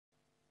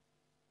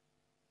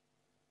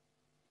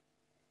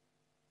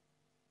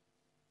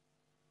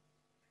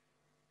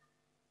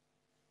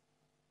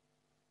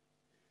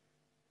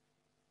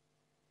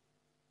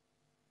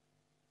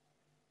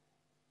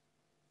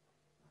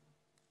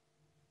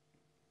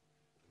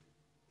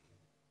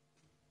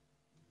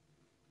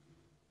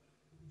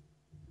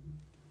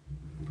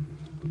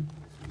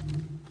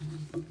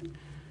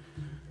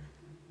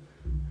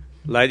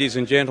Ladies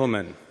and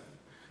gentlemen,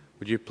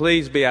 would you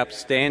please be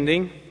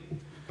upstanding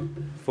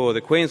for the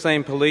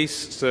Queensland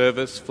Police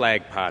Service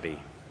flag party?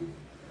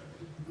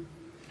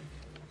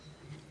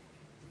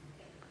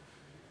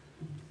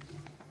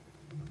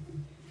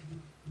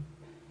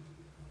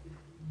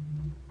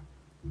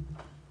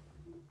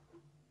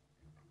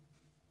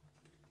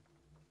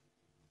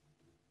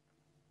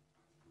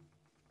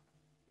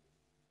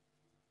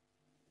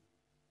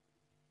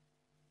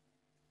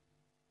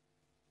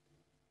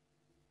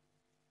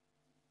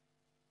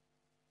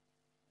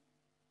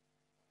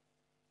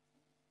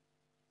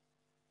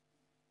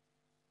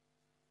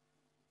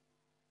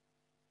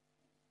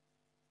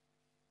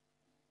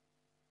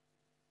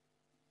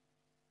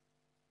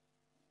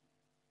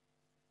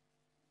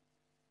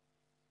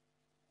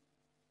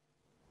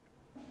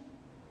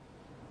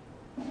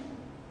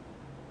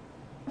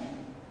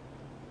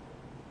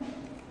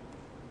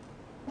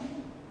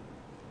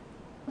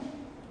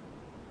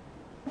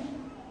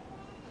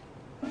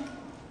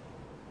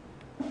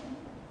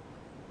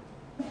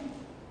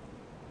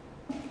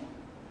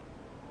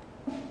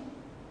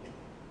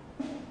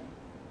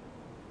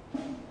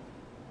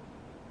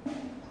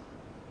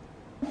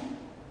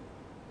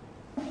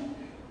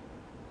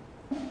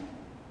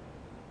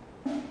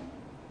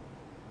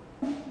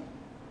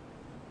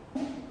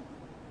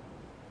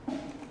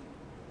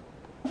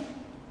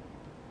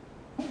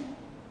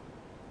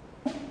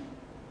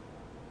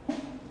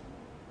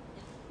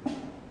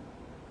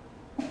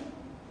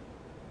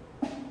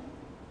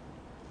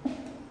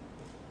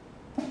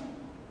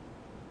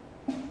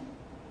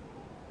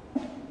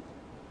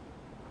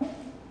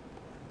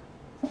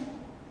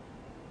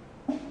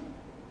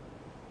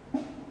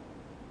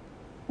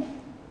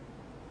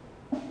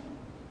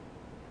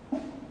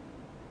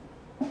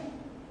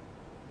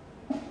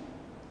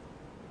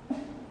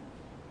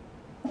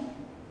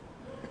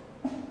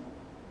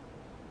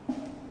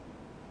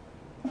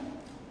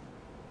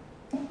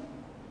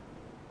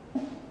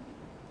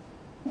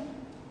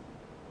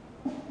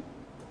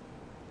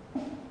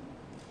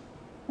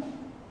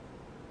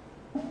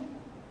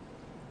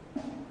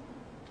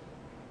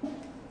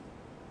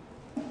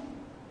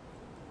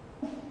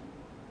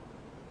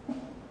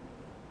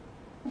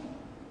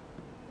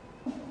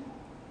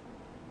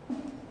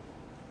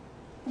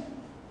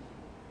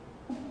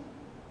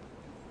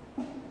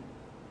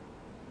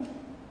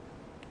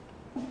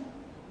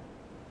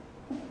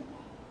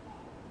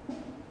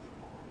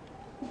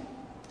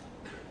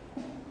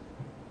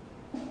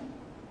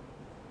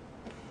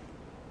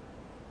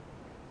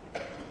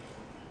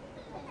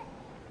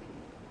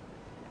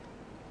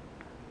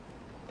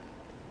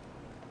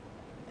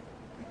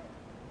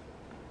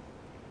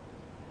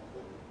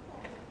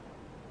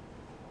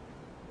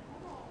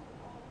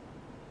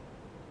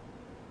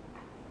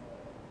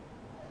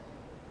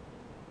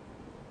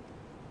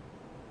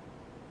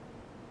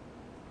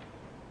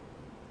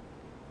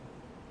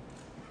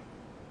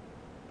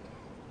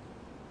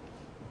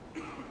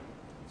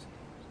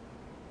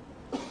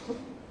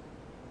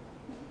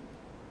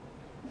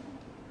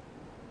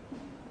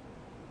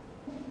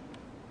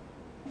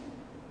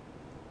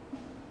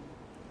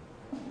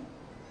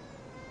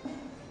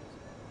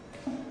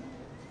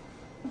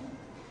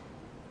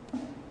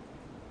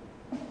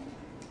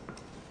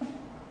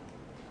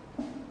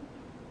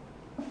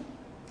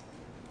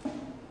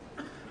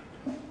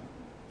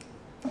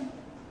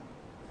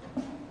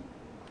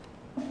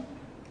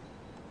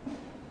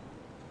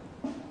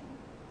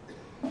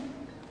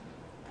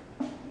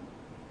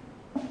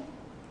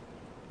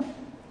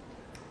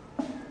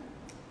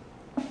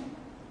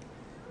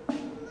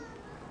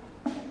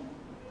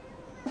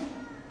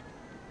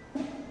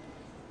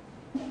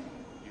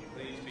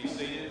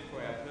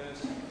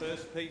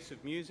 Piece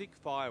of music,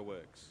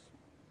 fireworks.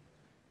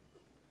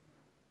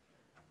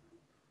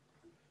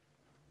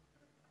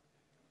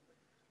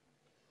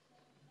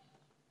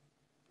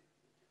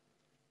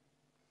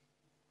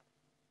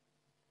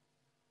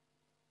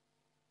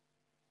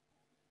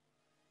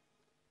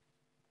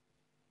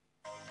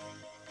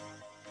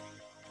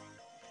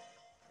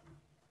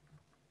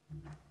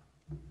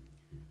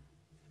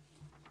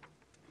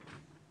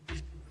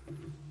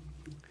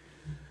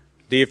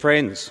 Dear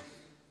friends,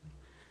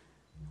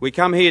 we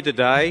come here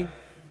today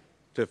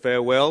to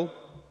farewell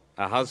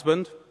a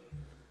husband,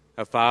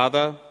 a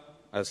father,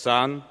 a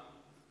son,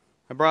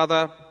 a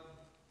brother,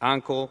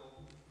 uncle,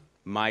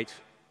 mate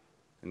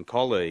and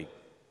colleague,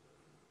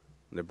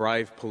 and a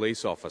brave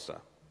police officer,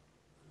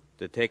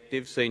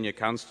 Detective Senior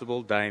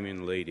Constable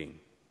Damian Leeding.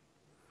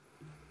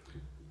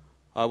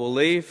 I will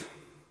leave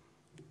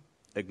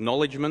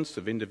acknowledgements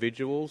of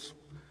individuals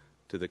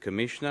to the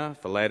Commissioner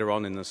for later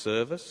on in the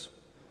service,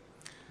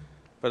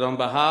 but on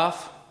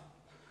behalf of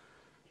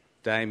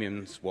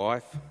Damian's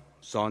wife,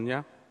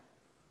 Sonia,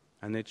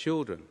 and their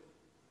children,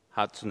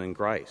 Hudson and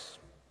Grace,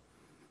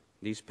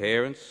 his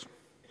parents,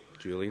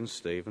 Julie and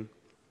Stephen,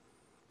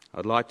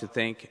 I'd like to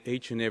thank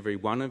each and every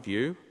one of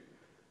you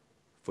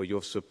for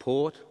your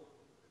support,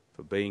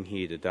 for being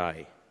here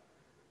today,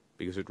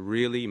 because it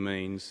really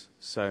means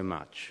so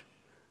much.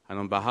 And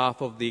on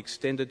behalf of the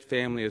extended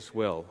family as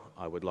well,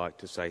 I would like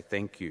to say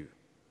thank you.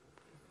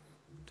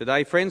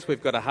 Today, friends,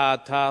 we've got a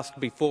hard task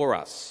before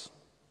us.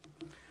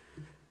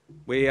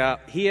 We are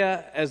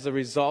here as the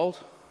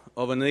result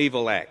of an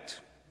evil act.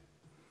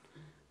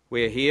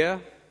 We're here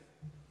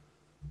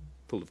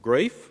full of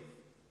grief,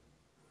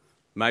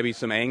 maybe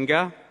some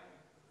anger,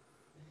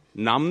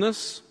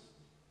 numbness,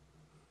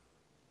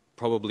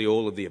 probably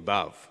all of the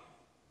above.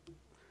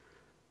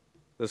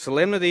 The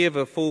solemnity of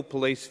a full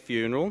police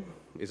funeral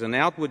is an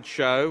outward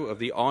show of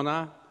the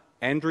honour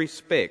and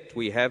respect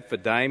we have for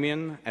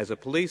Damian as a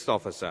police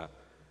officer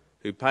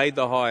who paid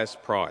the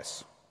highest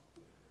price.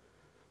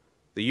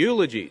 The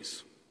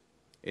eulogies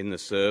in the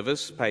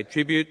service pay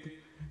tribute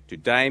to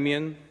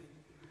Damian,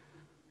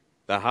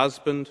 the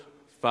husband,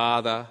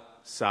 father,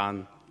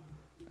 son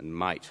and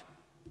mate.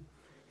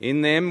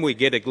 In them we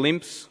get a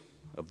glimpse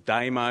of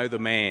Damo the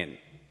man.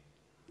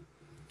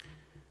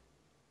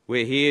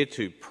 We're here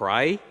to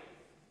pray,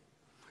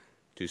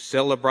 to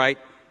celebrate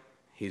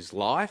his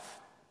life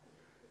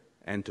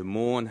and to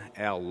mourn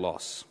our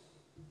loss.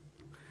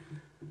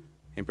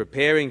 In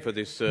preparing for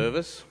this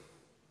service,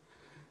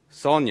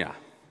 Sonia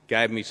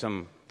gave me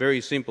some very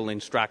simple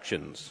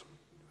instructions.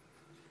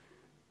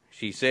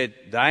 She said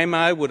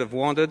Damo would have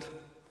wanted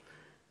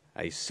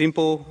a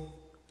simple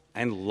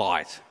and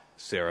light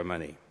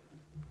ceremony.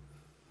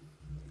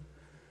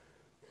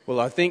 Well,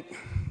 I think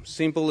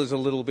simple is a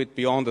little bit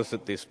beyond us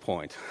at this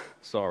point.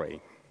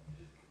 Sorry.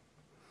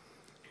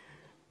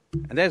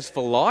 And as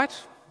for light,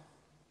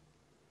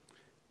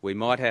 we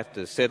might have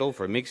to settle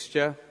for a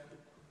mixture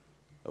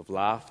of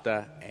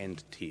laughter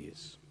and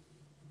tears.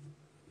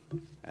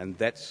 And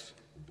that's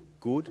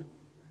good,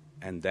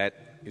 and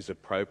that is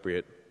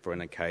appropriate for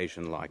an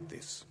occasion like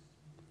this.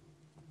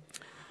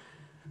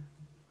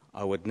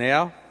 I would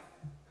now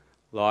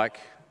like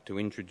to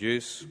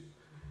introduce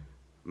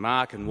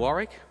Mark and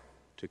Warwick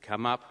to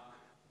come up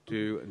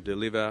to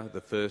deliver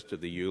the first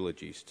of the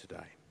eulogies today.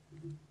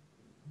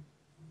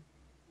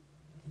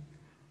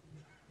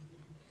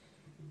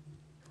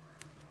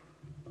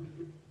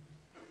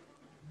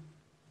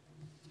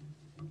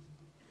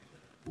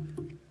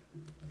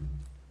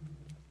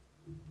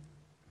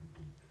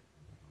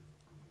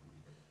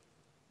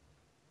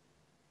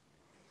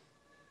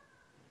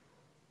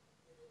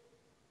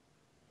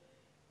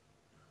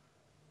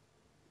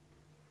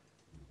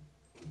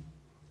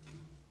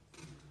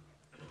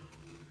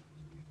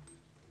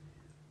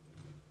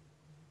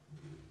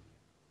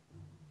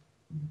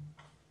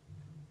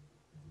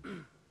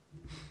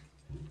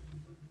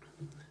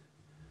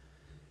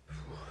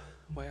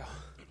 Wow.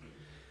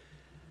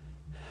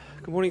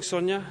 Good morning,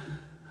 Sonia,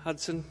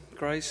 Hudson,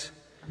 Grace,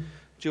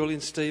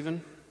 Julian,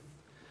 Stephen,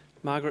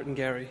 Margaret and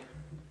Gary,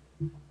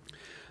 the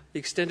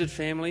extended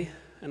family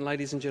and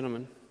ladies and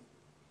gentlemen.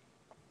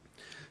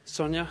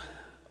 Sonia,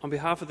 on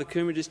behalf of the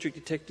Coomera District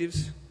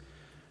Detectives,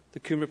 the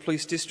Coomera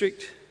Police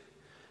District,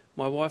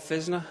 my wife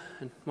Vesna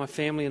and my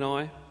family and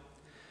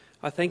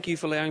I thank you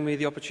for allowing me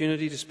the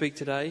opportunity to speak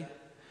today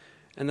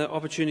and the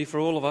opportunity for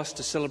all of us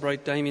to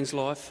celebrate Damian's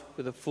life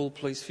with a full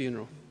police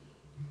funeral.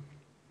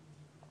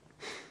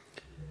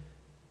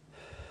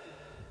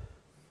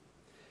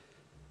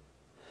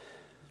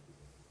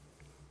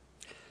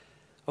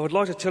 I would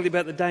like to tell you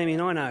about the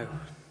Damian I know.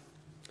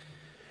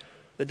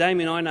 The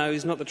Damian I know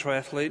is not the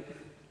triathlete.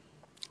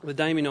 The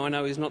Damian I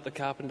know is not the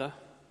carpenter.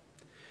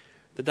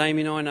 The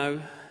Damian I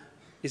know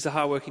is the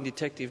hard-working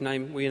detective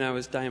named we know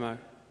as Damo.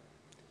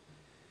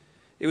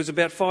 It was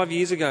about 5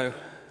 years ago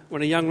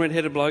when a young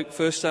red-headed bloke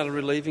first started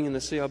relieving in the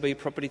CIB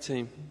property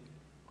team.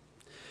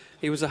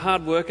 He was a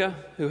hard worker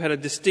who had a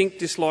distinct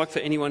dislike for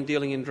anyone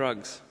dealing in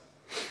drugs.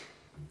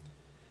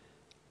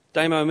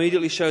 Damo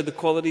immediately showed the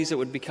qualities that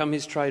would become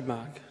his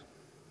trademark.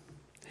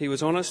 He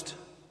was honest,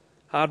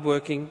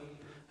 hard-working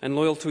and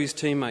loyal to his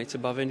teammates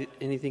above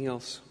anything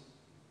else.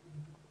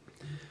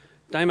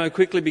 Damo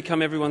quickly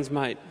became everyone's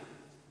mate.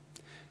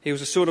 He was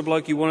the sort of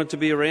bloke you wanted to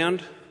be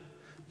around,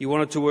 you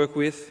wanted to work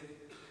with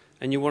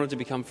and you wanted to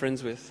become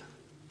friends with.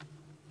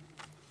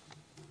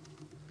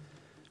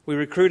 We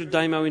recruited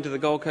Damo into the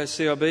Gold Coast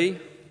CIB,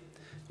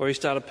 where he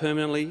started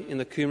permanently in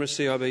the Coomera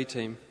CIB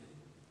team.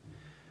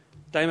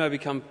 Damo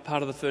became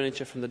part of the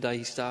furniture from the day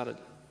he started.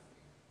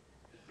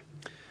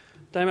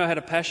 Damo had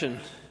a passion.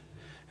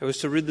 It was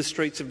to rid the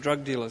streets of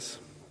drug dealers.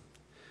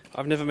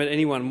 I've never met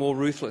anyone more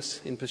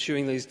ruthless in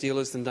pursuing these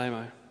dealers than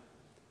Damo.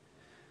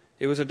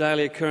 It was a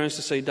daily occurrence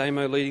to see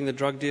Damo leading the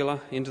drug dealer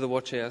into the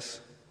watch house.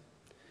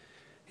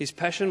 His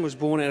passion was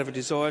born out of a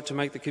desire to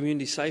make the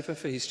community safer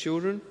for his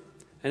children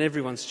and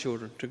everyone's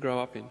children to grow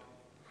up in.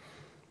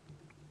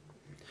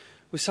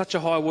 With such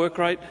a high work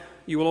rate,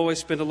 you will always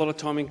spend a lot of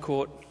time in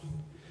court.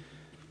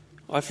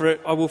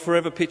 I will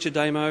forever picture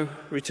Damo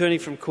returning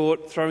from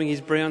court, throwing his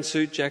brown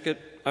suit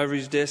jacket over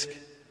his desk,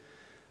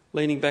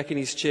 leaning back in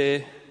his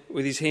chair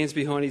with his hands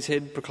behind his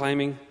head,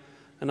 proclaiming,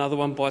 "Another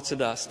one bites the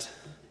dust."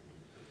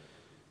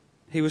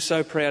 He was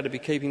so proud to be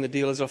keeping the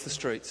dealers off the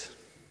streets.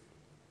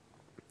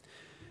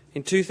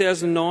 In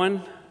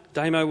 2009,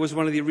 Damo was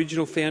one of the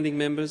original founding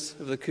members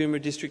of the Coomera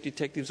District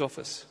Detective's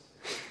Office.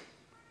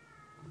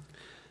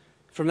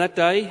 From that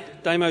day,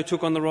 Damo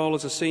took on the role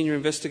as a senior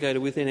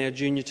investigator within our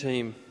junior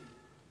team.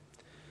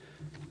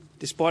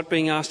 Despite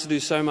being asked to do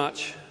so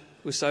much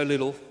with so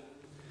little,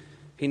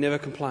 he never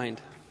complained.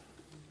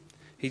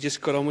 He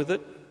just got on with it,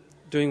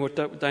 doing what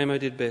Damo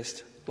did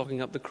best, locking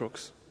up the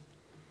crooks.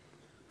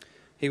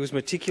 He was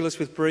meticulous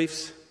with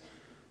briefs,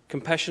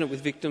 compassionate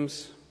with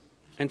victims,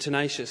 and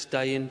tenacious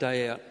day in,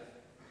 day out.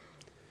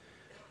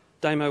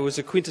 Damo was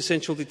a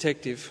quintessential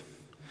detective,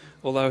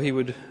 although he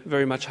would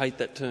very much hate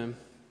that term.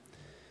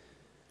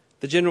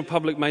 The general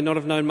public may not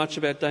have known much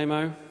about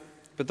Damo,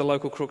 but the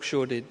local crooks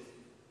sure did.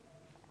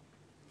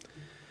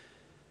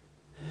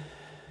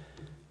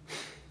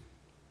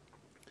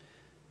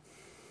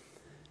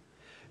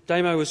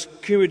 Damo was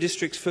Coomera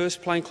District's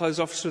first plainclothes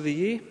officer of the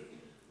year.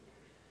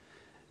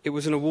 It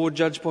was an award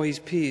judged by his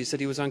peers that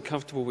he was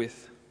uncomfortable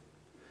with.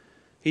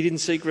 He didn't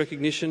seek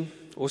recognition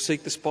or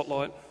seek the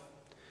spotlight.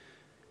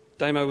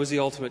 Damo was the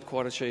ultimate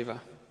quiet achiever.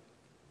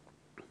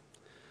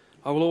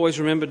 I will always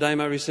remember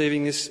Damo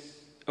receiving this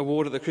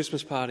award at the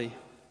Christmas party.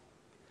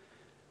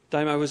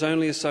 Damo was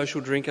only a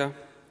social drinker,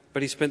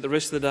 but he spent the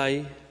rest of the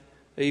day,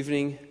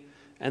 evening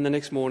and the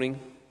next morning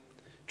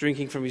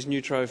drinking from his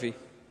new trophy.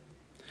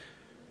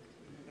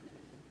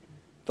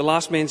 The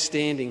last man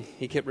standing,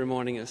 he kept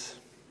reminding us.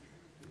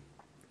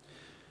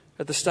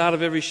 At the start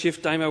of every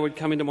shift, Damo would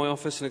come into my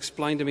office and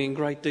explain to me in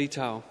great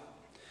detail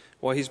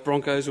why his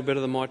Broncos were better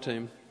than my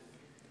team.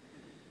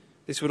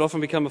 This would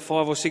often become a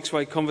 5 or 6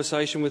 way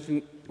conversation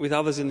with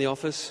others in the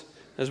office,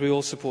 as we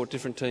all support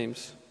different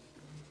teams.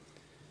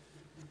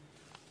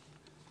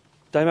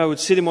 Damo would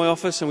sit in my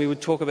office and we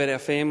would talk about our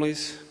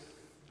families.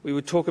 We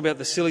would talk about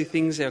the silly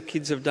things our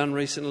kids have done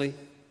recently,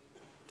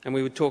 and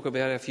we would talk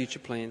about our future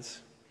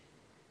plans.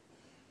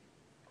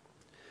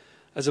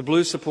 As a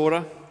Blues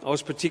supporter, I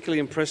was particularly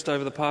impressed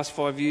over the past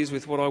 5 years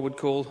with what I would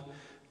call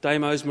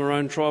Damo's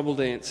Maroon tribal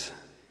dance.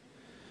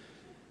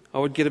 I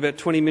would get about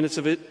 20 minutes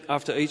of it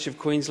after each of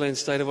Queensland's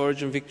State of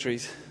Origin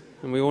victories,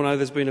 and we all know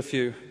there's been a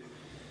few.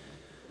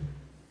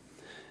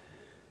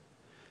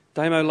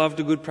 Damo loved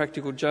a good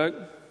practical joke.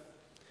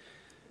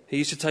 He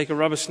used to take a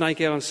rubber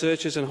snake out on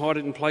searches and hide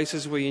it in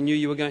places where you knew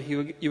you were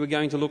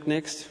going to look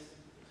next.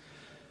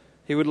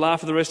 He would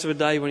laugh for the rest of the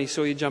day when he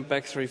saw you jump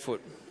back 3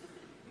 foot.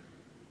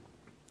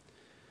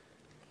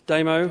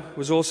 Damo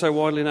was also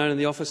widely known in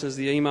the office as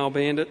the email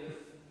bandit.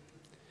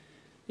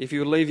 If you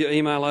would leave your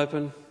email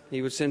open,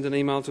 he would send an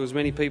email to as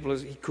many people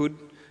as he could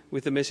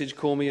with the message,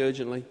 "Call me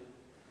urgently."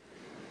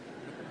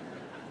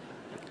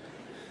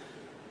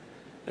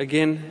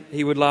 Again,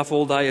 he would laugh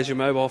all day as your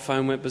mobile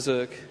phone went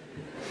berserk.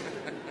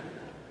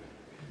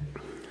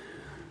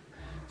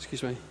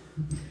 Excuse me.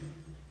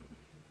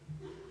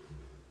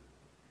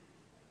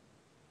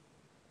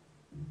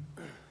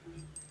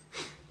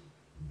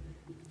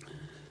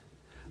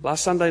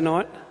 Last Sunday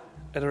night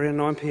at around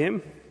 9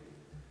 p.m,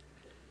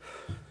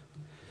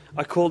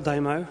 I called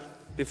Damo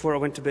before I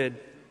went to bed.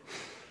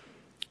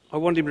 I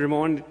wanted him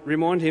to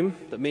remind him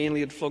that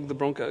Manly had flogged the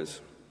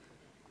Broncos.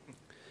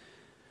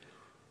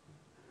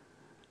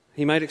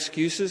 He made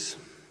excuses,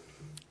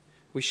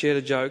 we shared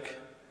a joke,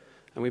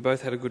 and we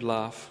both had a good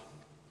laugh.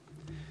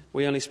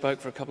 We only spoke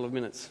for a couple of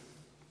minutes.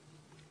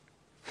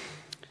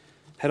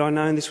 Had I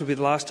known this would be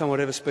the last time I'd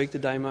ever speak to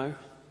Damo,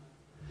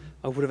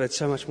 I would have had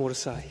so much more to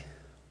say.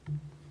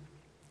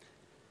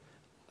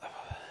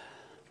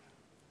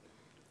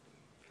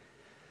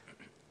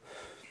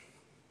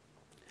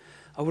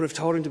 I would have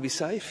told him to be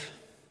safe,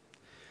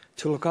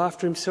 to look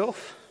after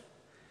himself,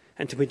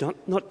 and to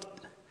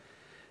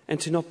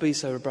not be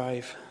so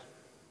brave.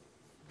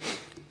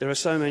 There are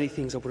so many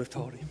things I would have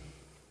told him.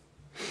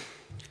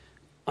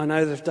 I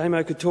know that if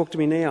Damo could talk to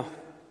me now,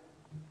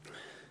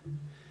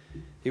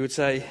 he would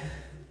say,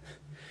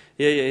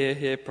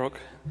 Yeah, Proc,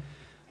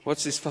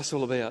 what's this fuss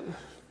all about?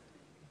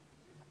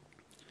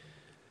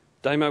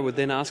 Damo would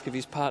then ask if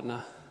his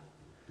partner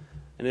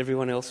and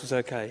everyone else was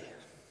okay.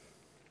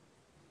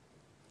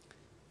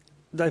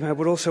 Damo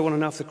would also want to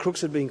know if the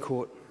crooks had been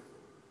caught.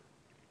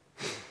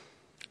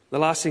 The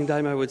last thing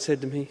Damo had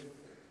said to me,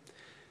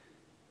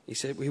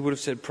 he would have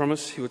said,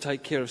 promise he would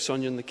take care of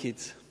Sonia and the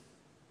kids.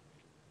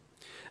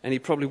 And he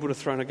probably would have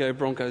thrown a Go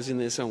Broncos in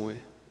there somewhere.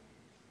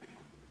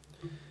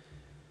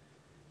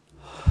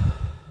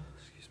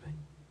 Excuse me.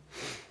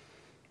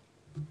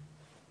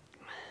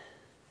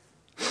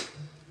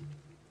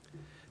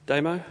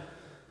 Damo,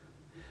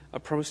 I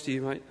promise to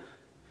you, mate,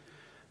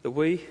 that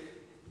we,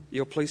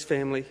 your police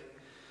family,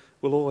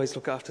 will always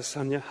look after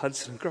Sonia,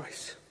 Hudson and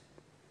Grace.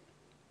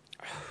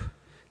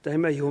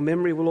 Damo, your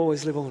memory will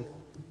always live on.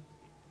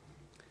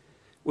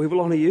 We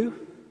will honour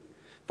you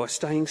by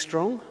staying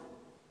strong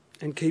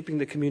and keeping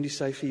the community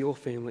safe for your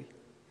family.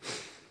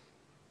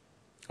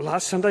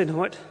 Last Sunday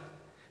night,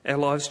 our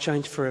lives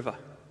changed forever.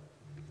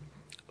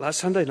 Last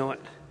Sunday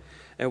night,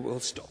 our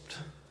world stopped.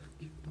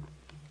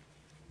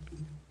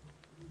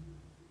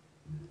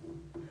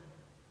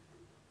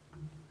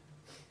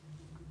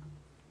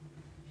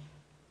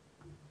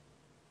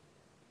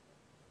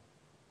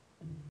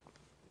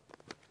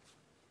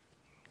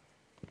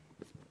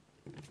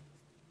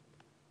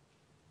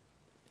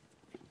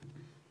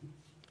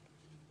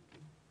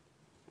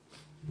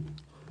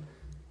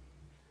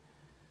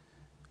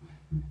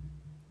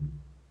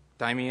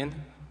 Damien,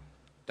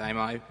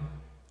 Damo,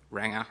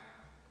 Ranger,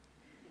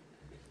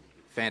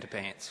 Fanta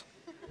Pants.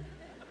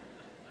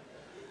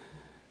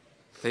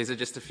 These are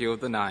just a few of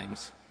the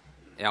names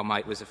our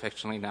mate was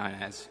affectionately known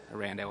as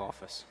around our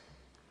office.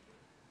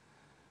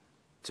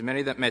 To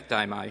many that met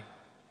Damo,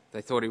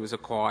 they thought he was a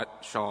quiet,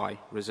 shy,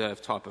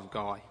 reserved type of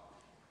guy.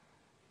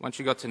 Once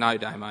you got to know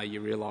Damo,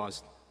 you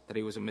realised that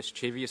he was a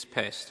mischievous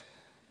pest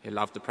who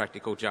loved a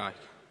practical joke.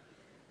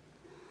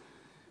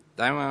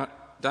 Damo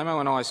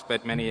and I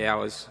spent many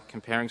hours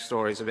comparing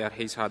stories about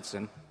his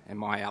Hudson and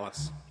my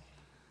Alice,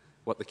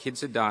 what the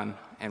kids had done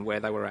and where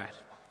they were at.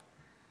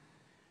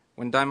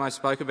 When Damo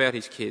spoke about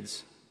his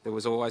kids, there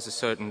was always a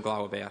certain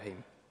glow about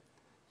him.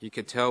 You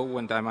could tell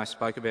when Damo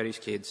spoke about his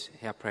kids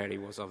how proud he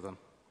was of them.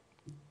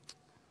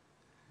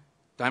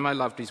 Damo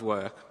loved his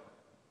work,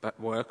 but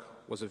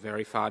work was a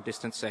very far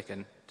distant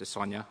second to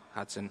Sonia,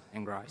 Hudson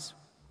and Grace.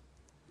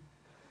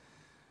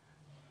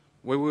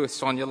 We were with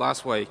Sonia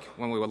last week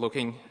when we were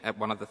looking at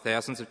one of the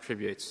thousands of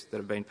tributes that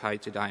have been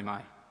paid to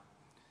Damo.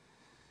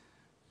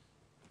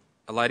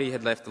 A lady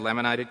had left a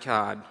laminated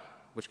card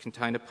which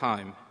contained a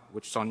poem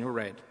which Sonia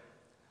read.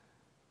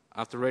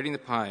 After reading the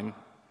poem,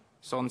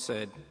 Son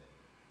said,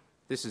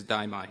 "This is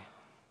Damo.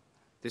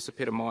 This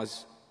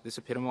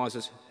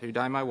epitomises who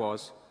Damo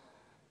was,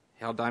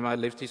 how Damo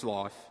lived his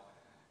life,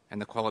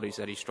 and the qualities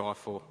that he strived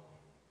for."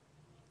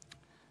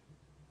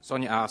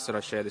 Sonia asked that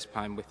I share this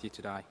poem with you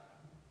today.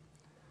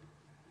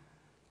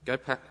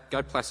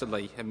 Go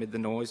placidly amid the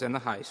noise and the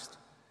haste,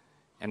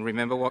 and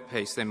remember what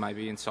peace there may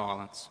be in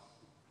silence.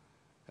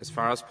 As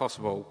far as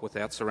possible,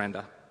 without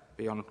surrender,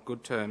 be on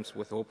good terms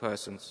with all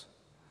persons.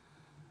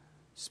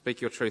 Speak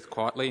your truth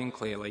quietly and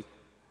clearly,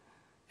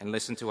 and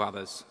listen to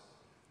others,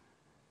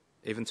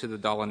 even to the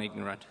dull and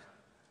ignorant.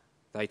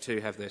 They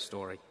too have their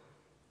story.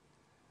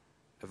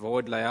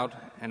 Avoid loud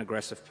and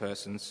aggressive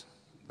persons.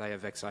 They are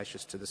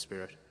vexatious to the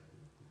spirit.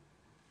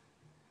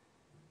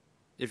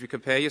 If you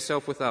compare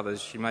yourself with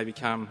others, you may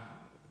become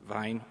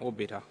vain or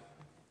bitter,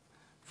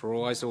 for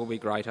always there will be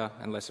greater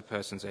and lesser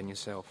persons than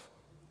yourself.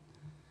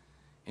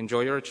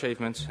 Enjoy your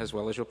achievements as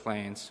well as your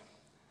plans.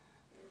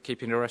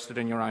 Keep interested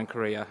in your own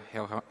career,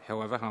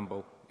 however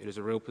humble. It is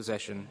a real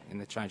possession in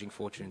the changing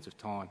fortunes of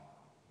time.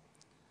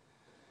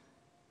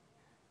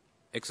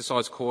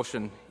 Exercise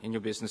caution in your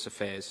business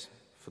affairs,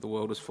 for the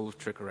world is full of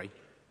trickery.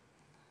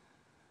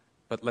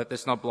 But let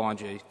this not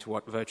blind you to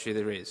what virtue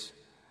there is.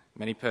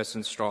 Many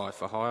persons strive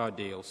for high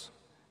ideals,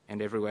 and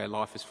everywhere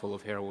life is full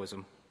of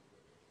heroism.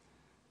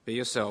 Be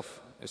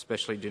yourself,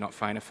 especially do not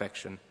feign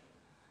affection.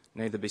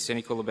 Neither be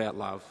cynical about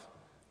love,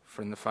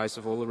 for in the face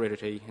of all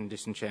aridity and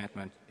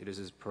disenchantment, it is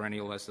as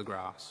perennial as the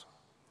grass.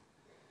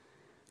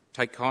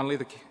 Take kindly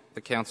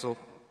the counsel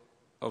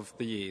of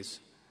the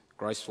years,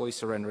 gracefully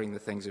surrendering the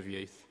things of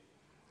youth.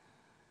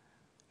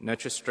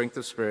 Nurture strength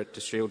of spirit to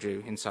shield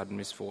you in sudden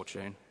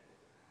misfortune.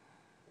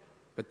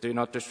 But do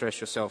not distress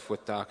yourself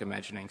with dark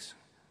imaginings.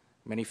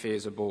 Many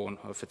fears are born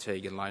of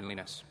fatigue and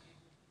loneliness.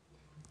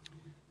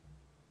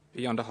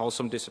 Be under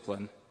wholesome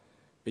discipline.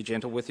 Be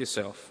gentle with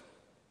yourself.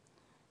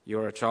 You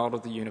are a child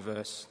of the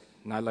universe,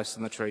 no less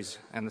than the trees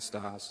and the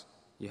stars.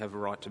 You have a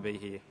right to be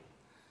here.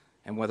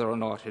 And whether or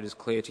not it is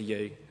clear to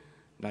you,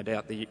 no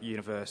doubt the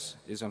universe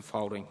is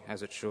unfolding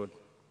as it should.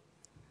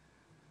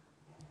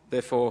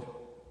 Therefore,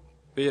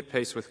 be at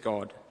peace with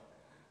God,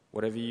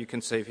 whatever you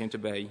conceive him to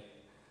be,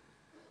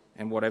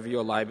 and whatever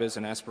your labours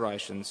and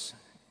aspirations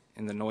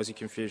in the noisy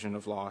confusion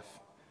of life,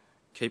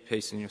 keep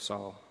peace in your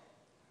soul.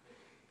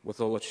 With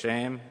all its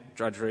sham,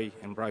 drudgery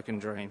and broken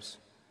dreams,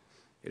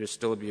 it is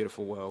still a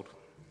beautiful world.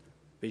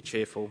 Be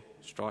cheerful,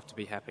 strive to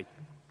be happy.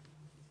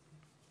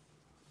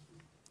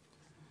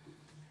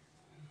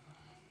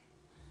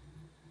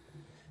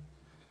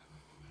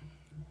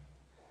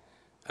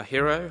 A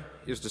hero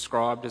is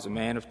described as a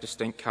man of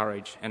distinct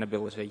courage and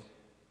ability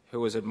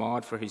who is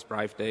admired for his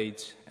brave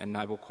deeds and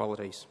noble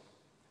qualities.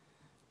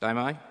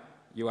 Damo,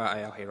 you are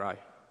our hero.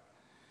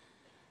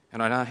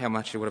 And I know how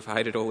much you would have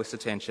hated all this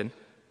attention,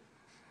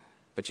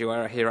 but you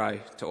are a hero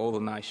to all the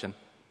nation.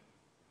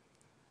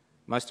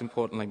 Most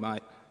importantly,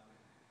 mate,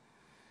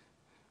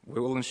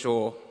 we will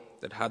ensure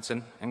that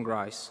Hudson and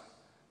Grace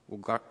will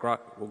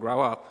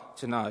grow up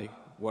to know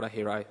what a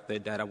hero their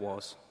dada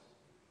was.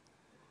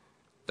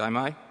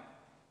 Damo,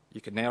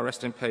 you can now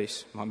rest in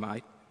peace, my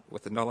mate,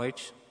 with the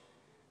knowledge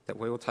that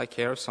we will take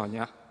care of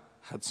Sonia,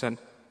 Hudson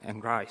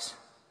and Grace.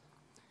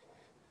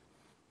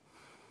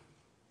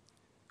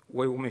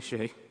 We will miss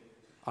you.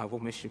 I will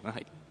miss you,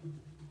 mate.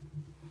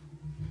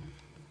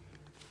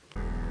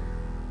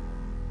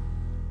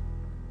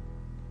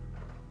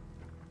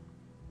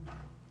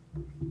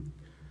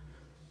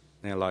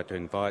 Now I'd like to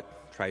invite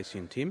Tracy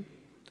and Tim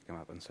to come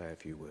up and say a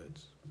few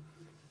words.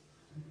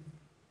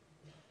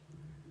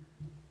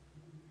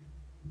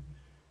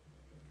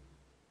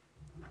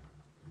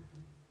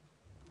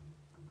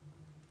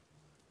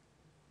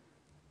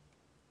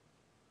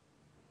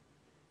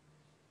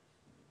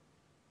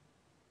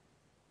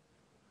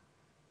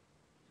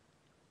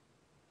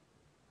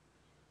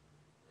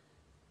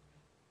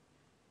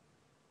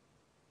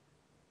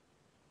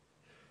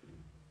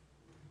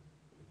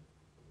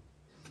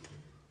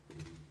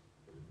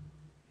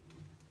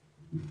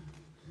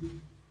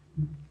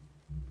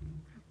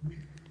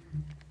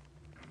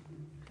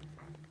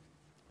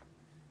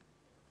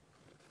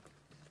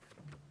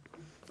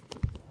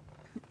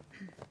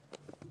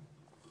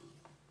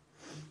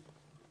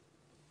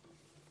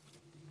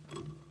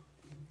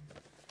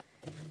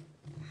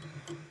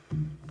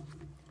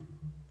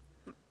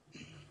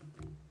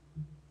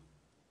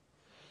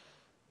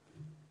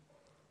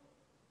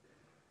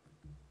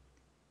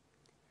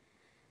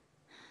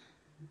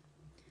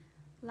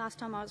 Last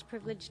time I was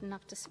privileged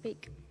enough to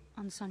speak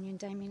on Sonia and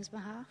Damian's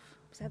behalf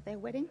was at their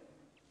wedding.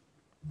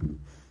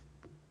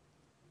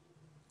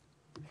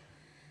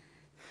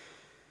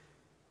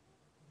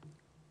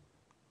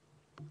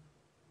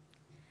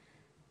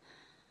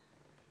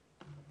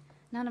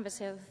 None of us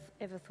have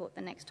ever thought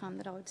the next time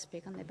that I would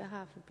speak on their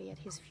behalf would be at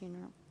his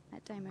funeral,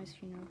 at Damo's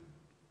funeral.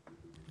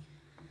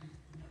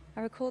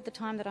 I recalled the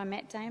time that I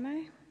met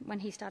Damo when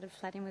he started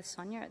flatting with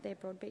Sonia at their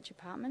Broadbeach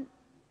apartment.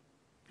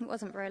 It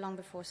wasn't very long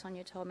before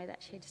Sonia told me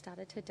that she'd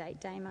started to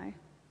date Damo.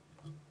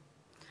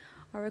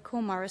 I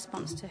recall my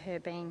response to her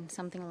being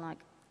something like,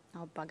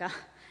 "Oh bugger,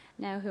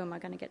 now who am I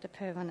going to get to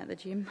perv on at the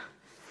gym?"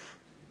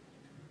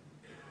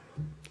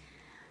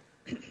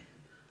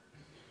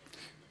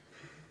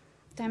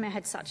 Damo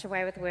had such a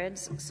way with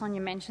words.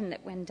 Sonia mentioned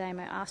that when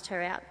Damo asked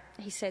her out,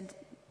 he said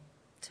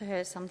to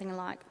her something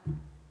like,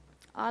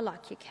 "I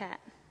like your cat."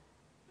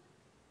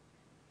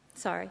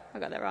 Sorry, I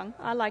got that wrong.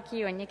 "I like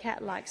you and your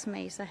cat likes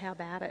me, so how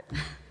about it?"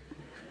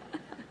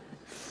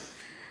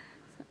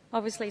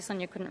 Obviously,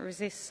 Sonia couldn't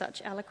resist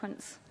such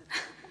eloquence.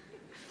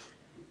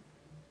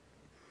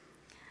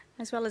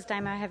 As well as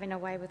Damo having a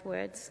way with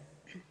words,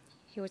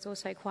 he was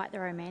also quite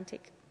the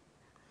romantic.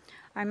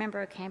 I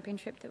remember a camping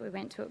trip that we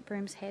went to at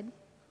Brooms Head,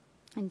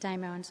 and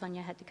Damo and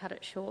Sonia had to cut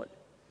it short.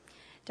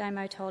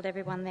 Damo told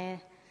everyone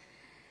there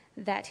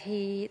that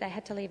they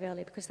had to leave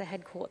early because they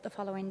had court the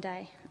following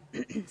day.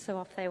 So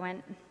off they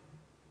went,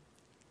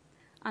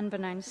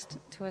 unbeknownst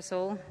to us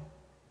all.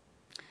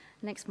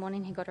 Next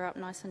morning he got her up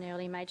nice and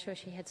early, made sure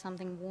she had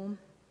something warm,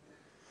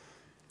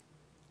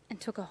 and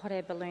took a hot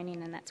air balloon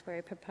in, and that's where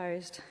he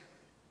proposed.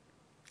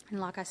 And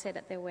like I said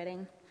at their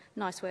wedding,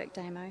 "Nice work,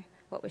 Damo.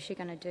 What was she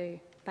going to do?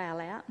 Bail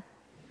out?"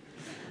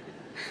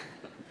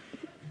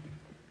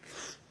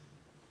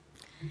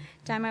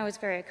 Damo was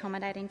very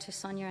accommodating to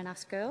Sonia and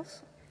us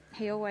girls.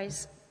 He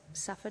always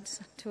suffered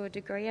to a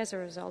degree as a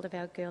result of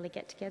our girly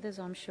get-togethers,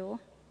 I'm sure.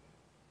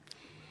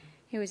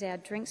 He was our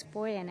drinks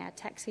boy and our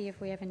taxi if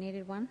we ever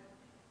needed one.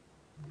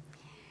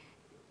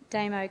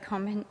 Damo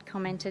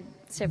commented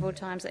several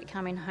times that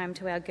coming home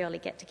to our girly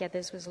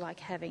get-togethers was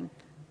like having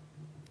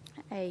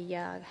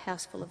a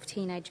house full of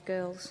teenage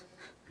girls.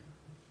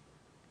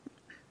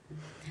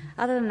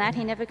 Other than that,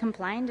 he never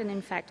complained, and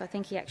in fact, I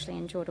think he actually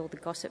enjoyed all the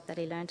gossip that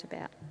he learnt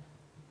about.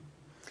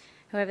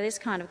 However, this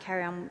kind of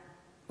carry-on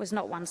was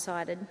not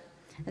one-sided,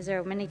 as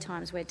there were many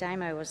times where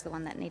Damo was the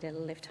one that needed a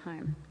lift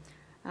home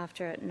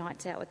after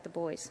nights out with the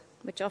boys,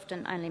 which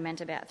often only meant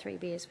about 3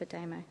 beers for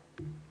Damo.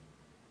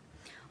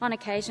 On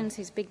occasions,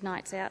 his big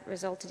nights out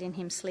resulted in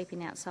him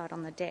sleeping outside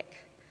on the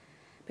deck,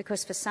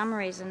 because for some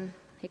reason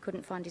he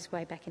couldn't find his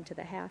way back into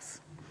the house.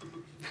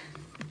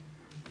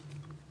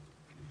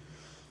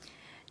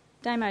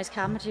 Damo's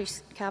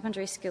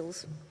carpentry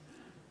skills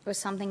was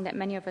something that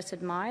many of us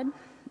admired.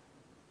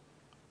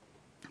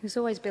 He was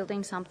always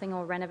building something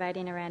or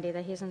renovating around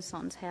either his and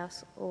Son's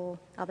house or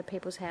other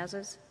people's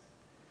houses.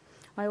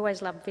 I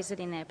always loved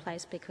visiting their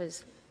place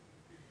because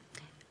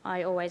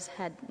I always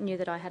knew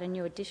that I had a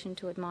new addition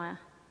to admire.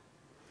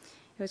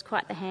 He was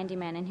quite the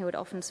handyman, and he would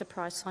often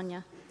surprise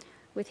Sonia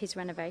with his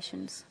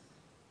renovations.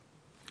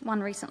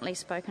 One recently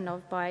spoken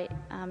of by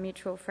a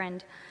mutual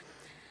friend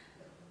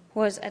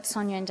was at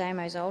Sonia and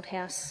Damo's old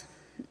house.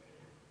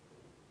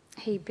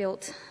 He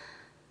built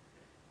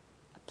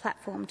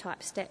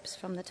platform-type steps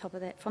from the top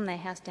of from their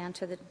house down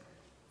to the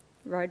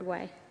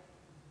roadway.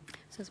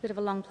 So it's a bit of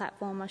a long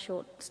platform, a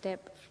short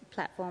step,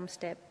 platform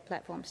step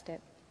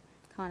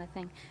kind of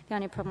thing. The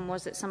only problem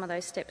was that some of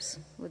those steps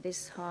were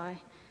this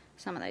high,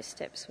 some of those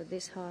steps were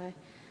this high.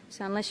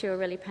 So unless you were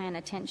really paying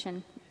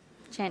attention,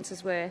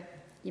 chances were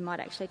you might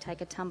actually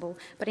take a tumble.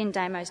 But in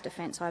Damo's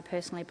defence, I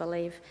personally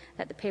believe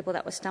that the people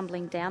that were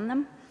stumbling down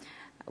them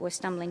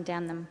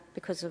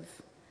because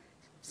of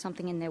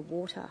something in their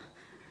water,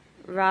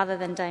 rather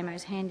than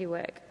Damo's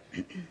handiwork.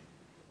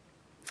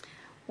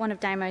 One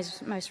of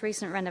Damo's most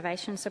recent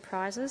renovation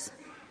surprises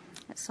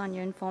that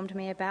Sonia informed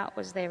me about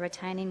was their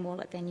retaining wall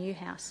at their new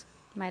house,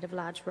 made of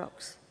large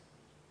rocks.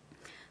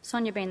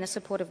 Sonia, being the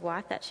supportive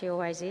wife that she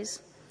always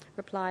is,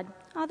 replied,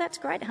 "Oh, that's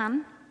great,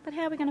 hun, but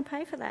how are we going to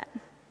pay for that?"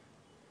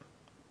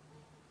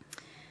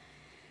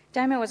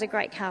 Damo was a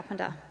great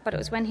carpenter, but it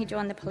was when he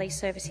joined the police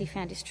service he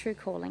found his true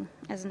calling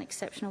as an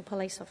exceptional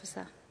police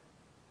officer.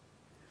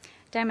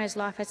 Damo's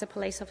life as a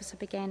police officer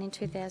began in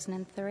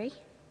 2003.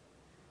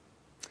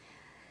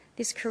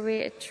 This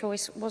career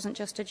choice wasn't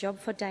just a job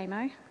for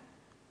Damo,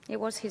 it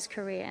was his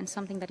career and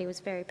something that he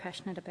was very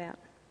passionate about.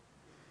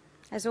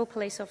 As all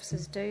police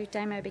officers do,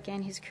 Damo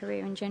began his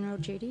career in general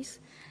duties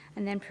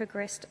and then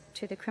progressed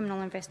to the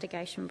criminal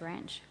investigation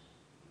branch.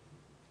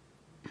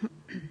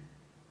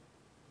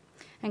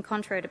 And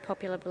contrary to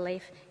popular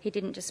belief, he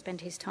didn't just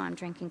spend his time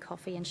drinking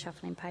coffee and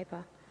shuffling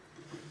paper.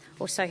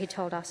 Or so he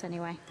told us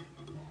anyway.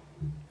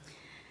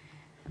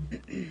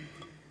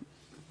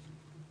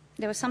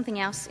 There was something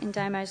else in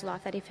Damo's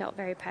life that he felt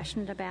very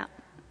passionate about,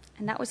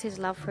 and that was his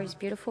love for his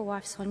beautiful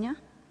wife Sonia,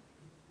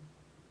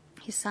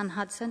 his son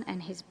Hudson,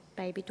 and his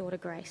baby daughter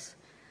Grace.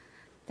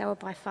 They were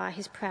by far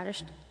his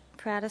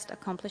proudest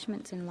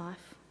accomplishments in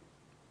life.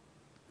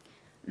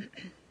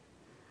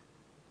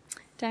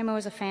 Damo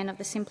was a fan of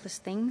the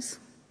simplest things.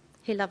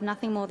 He loved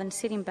nothing more than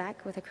sitting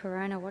back with a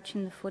Corona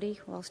watching the footy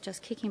whilst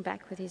just kicking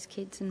back with his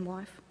kids and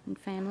wife and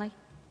family.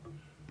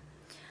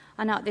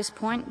 I know at this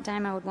point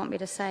Damo would want me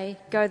to say,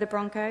 "Go the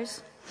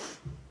Broncos."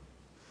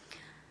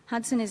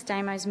 Hudson is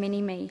Damo's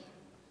mini-me.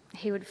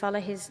 He would follow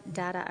his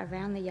dada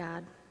around the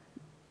yard,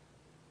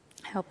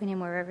 helping him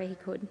wherever he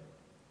could.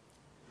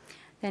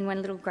 Then when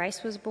little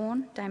Grace was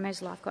born,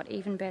 Damo's life got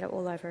even better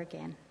all over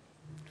again.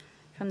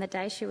 From the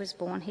day she was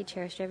born, he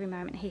cherished every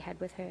moment he had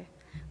with her,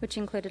 which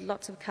included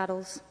lots of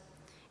cuddles,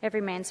 every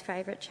man's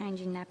favourite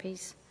changing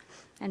nappies,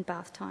 and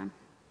bath time.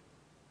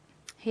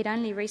 He'd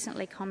only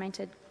recently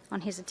commented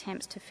on his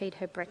attempts to feed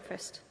her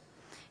breakfast.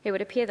 It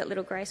would appear that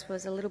little Grace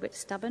was a little bit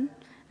stubborn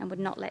and would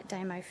not let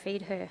Damo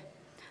feed her.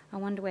 I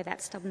wonder where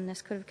that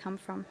stubbornness could have come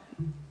from.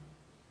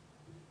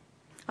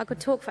 I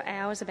could talk for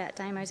hours about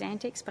Damo's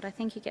antics, but I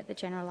think you get the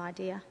general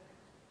idea.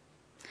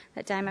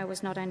 That Damo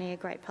was not only a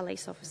great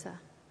police officer,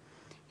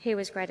 he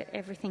was great at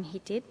everything he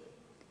did.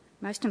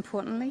 Most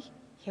importantly,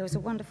 he was a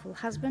wonderful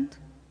husband,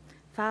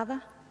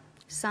 father,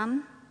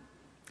 son,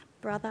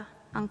 brother,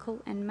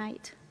 uncle, and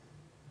mate.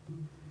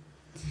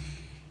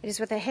 It is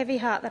with a heavy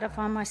heart that I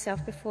find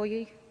myself before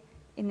you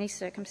in these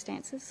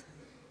circumstances.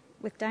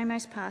 With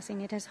Damo's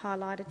passing, it has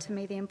highlighted to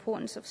me the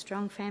importance of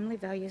strong family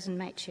values and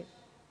mateship.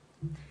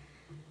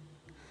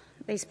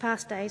 These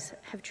past days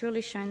have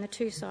truly shown the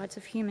two sides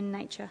of human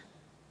nature,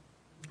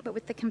 but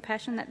with the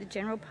compassion that the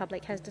general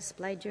public has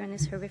displayed during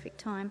this horrific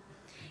time,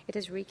 it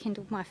has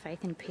rekindled my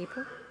faith in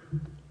people.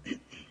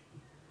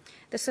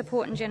 The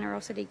support and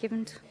generosity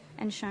given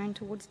and shown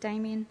towards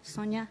Damian,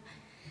 Sonia,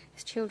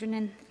 his children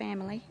and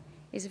family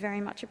is very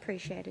much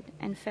appreciated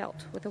and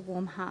felt with a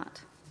warm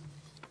heart.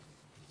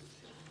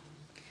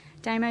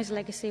 Damo's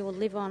legacy will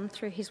live on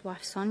through his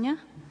wife Sonia,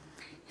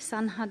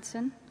 son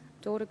Hudson,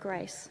 daughter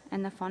Grace,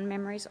 and the fond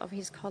memories of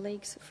his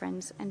colleagues,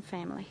 friends and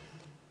family.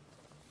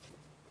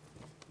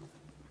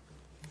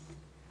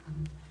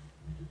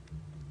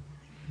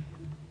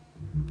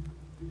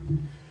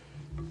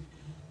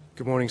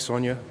 Good morning,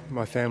 Sonia.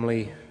 My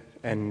family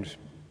and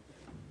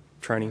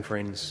training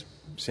friends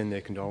send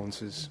their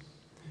condolences.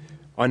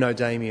 I know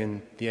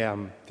Damian, the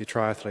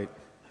triathlete.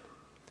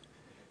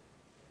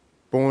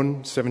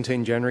 Born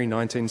 17 January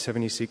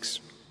 1976,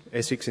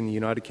 Essex in the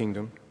United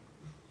Kingdom,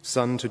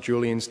 son to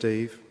Julie and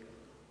Steve,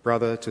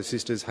 brother to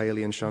sisters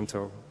Hayley and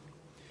Chantal.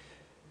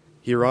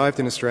 He arrived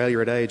in Australia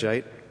at age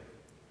 8,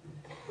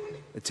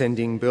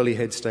 attending Burleigh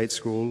Head State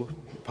School,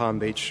 Palm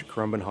Beach,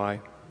 Currumbin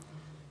High.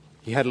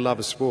 He had a love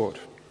of sport,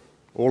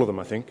 all of them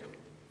I think,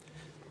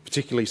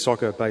 particularly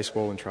soccer,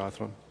 baseball and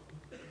triathlon.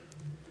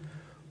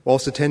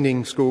 Whilst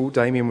attending school,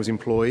 Damian was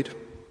employed,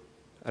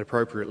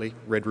 appropriately,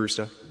 Red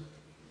Rooster.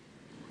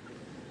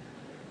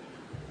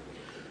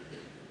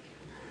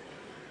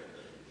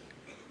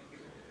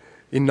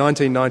 In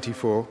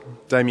 1994,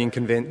 Damian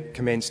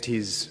commenced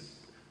his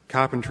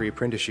carpentry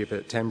apprenticeship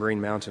at Tambourine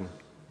Mountain.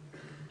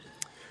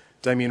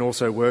 Damian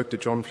also worked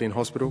at John Flynn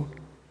Hospital,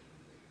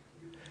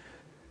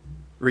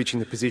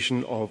 reaching the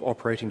position of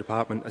operating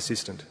department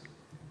assistant.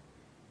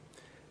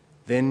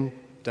 Then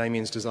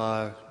Damian's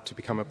desire to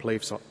become a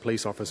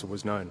police officer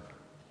was known.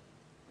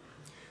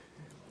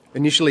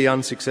 Initially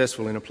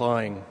unsuccessful in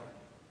applying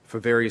for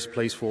various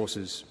police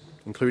forces,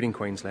 including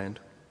Queensland,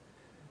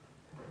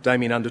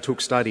 Damian undertook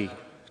study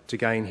to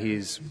gain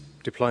his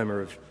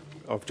diploma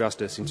of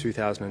justice in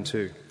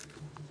 2002.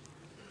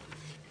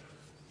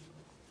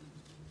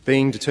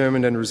 Being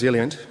determined and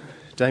resilient,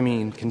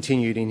 Damian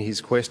continued in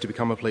his quest to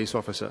become a police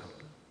officer.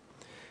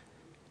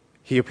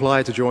 He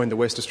applied to join the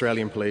West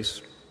Australian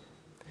Police.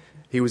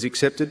 He was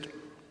accepted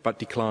but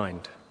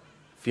declined,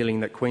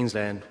 feeling that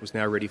Queensland was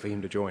now ready for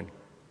him to join.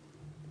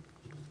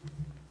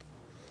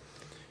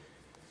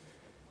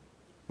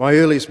 My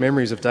earliest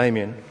memories of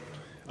Damian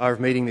are of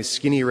meeting this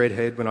skinny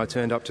redhead when I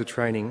turned up to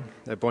training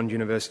at Bond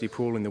University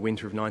Pool in the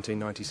winter of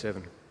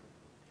 1997.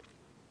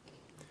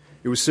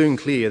 It was soon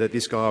clear that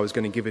this guy was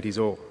going to give it his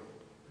all,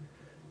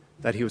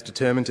 that he was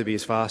determined to be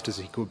as fast as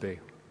he could be.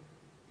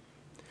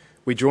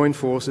 We joined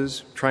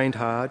forces, trained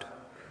hard,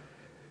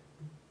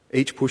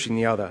 each pushing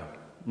the other,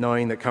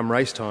 knowing that come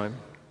race time,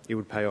 it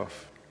would pay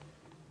off.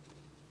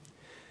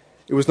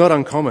 It was not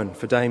uncommon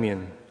for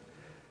Damian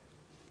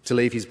to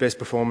leave his best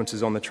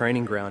performances on the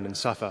training ground and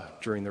suffer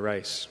during the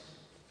race,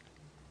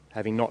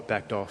 having not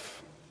backed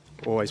off,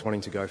 always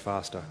wanting to go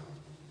faster.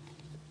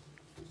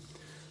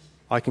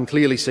 I can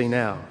clearly see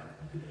now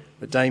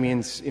that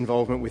Damian's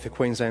involvement with the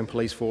Queensland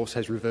Police Force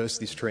has reversed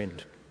this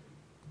trend.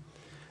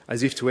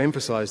 As if to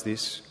emphasise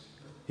this,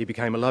 he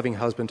became a loving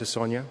husband to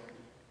Sonia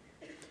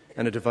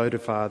and a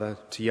devoted father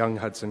to young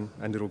Hudson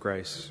and little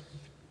Grace.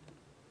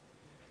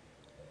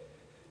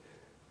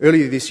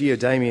 Earlier this year,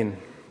 Damian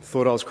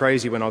thought I was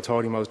crazy when I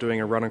told him I was doing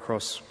a run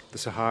across the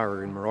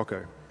Sahara in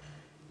Morocco.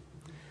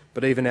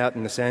 But even out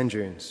in the sand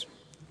dunes,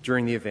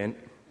 during the event,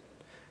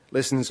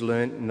 lessons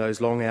learnt in those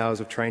long hours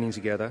of training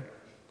together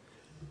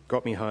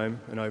got me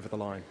home and over the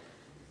line.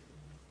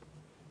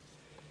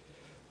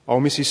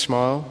 I'll miss his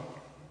smile,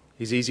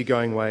 his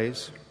easygoing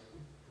ways,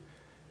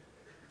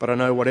 But I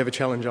know whatever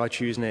challenge I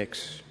choose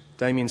next,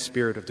 Damian's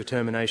spirit of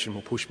determination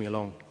will push me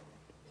along.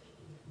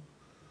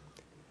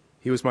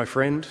 He was my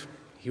friend,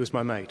 he was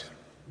my mate.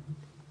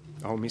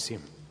 I'll miss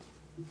him.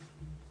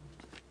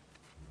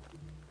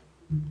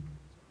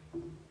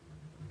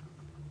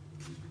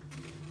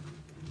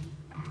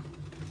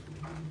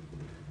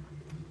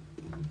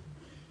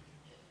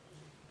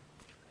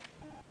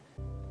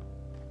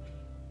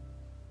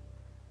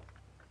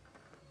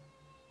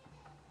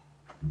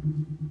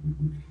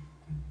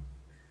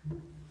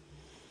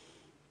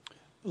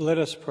 Let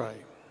us pray.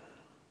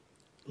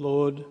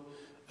 Lord,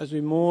 as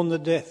we mourn the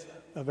death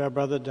of our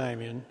brother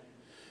Damian,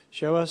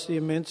 show us the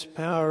immense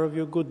power of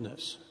your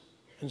goodness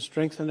and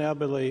strengthen our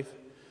belief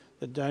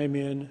that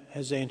Damian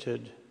has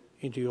entered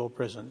into your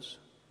presence.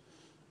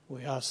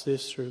 We ask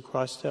this through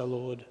Christ our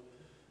Lord.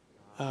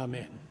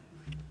 Amen.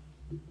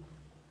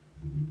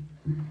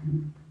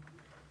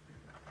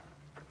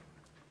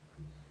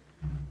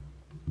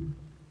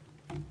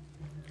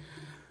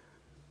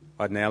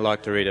 I'd now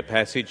like to read a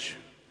passage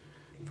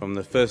from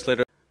the first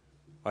letter.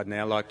 I'd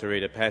now like to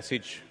read a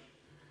passage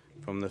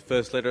from the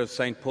first letter of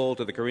St. Paul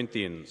to the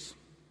Corinthians.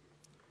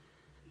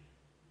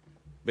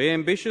 Be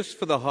ambitious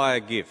for the higher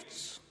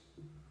gifts,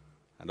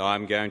 and I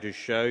am going to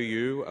show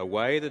you a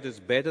way that is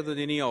better than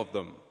any of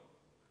them.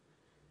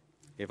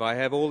 If I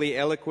have all the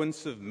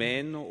eloquence of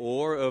men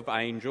or of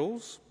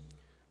angels,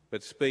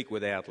 but speak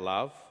without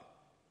love,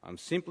 I'm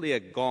simply a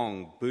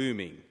gong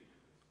booming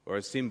or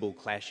a cymbal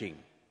clashing.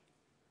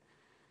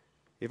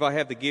 If I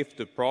have the gift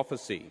of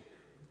prophecy,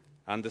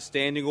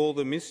 understanding all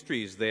the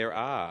mysteries there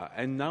are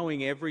and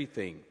knowing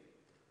everything,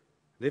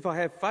 and if I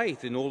have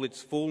faith in all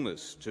its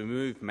fullness to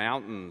move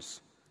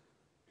mountains,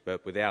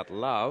 but without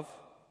love,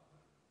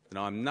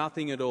 then I'm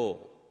nothing at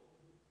all.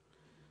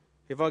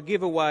 If I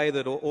give away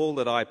all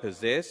that I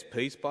possess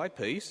piece by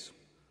piece,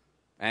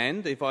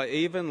 and if I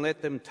even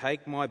let them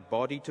take my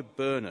body to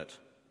burn it,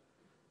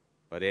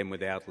 but am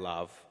without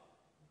love,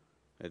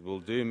 it will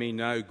do me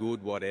no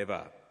good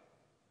whatever.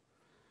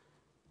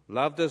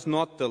 Love does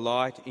not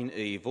delight in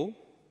evil,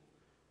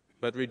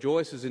 but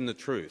rejoices in the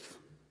truth.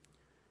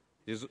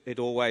 It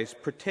always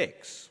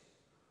protects,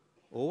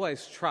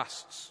 always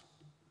trusts,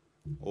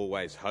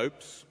 always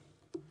hopes,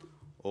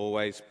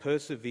 always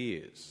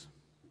perseveres.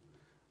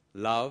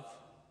 Love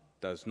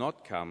does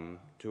not come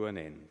to an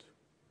end.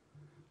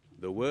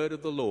 The word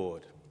of the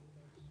Lord.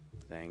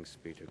 Thanks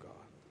be to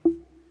God.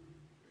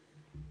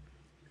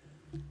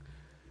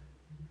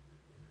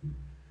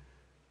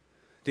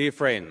 Dear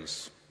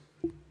friends,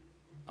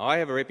 I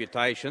have a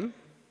reputation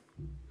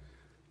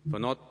for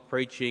not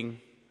preaching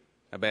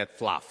about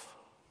fluff.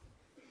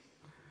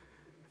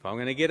 If I'm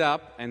going to get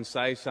up and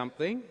say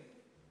something,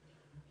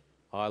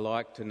 I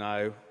like to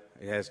know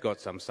it has got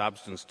some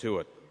substance to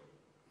it.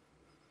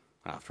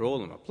 After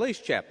all, I'm a police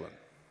chaplain.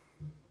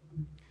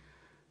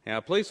 Now,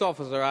 a police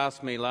officer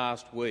asked me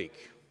last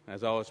week,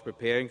 as I was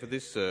preparing for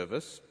this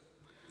service,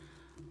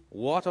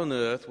 what on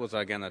earth was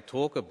I going to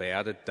talk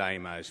about at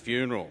Damo's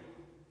funeral?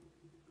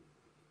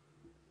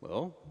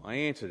 Well, I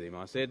answered him.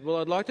 I said, well,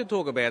 I'd like to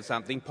talk about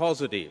something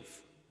positive.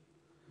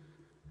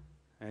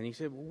 And he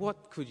said, well,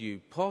 what could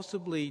you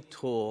possibly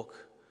talk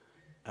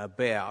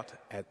about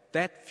at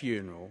that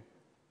funeral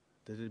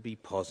that would be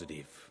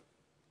positive?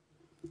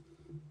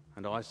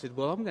 And I said,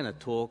 well, I'm going to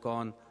talk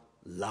on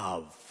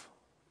love.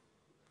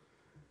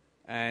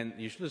 And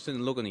you should have seen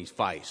the look on his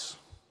face.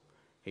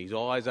 His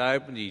eyes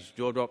opened, his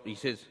jaw dropped. He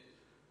says,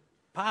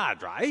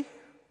 Padre,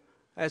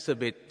 that's a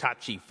bit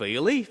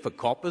touchy-feely for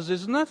coppers,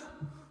 isn't it?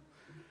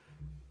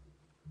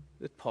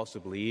 It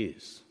possibly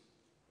is.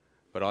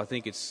 But I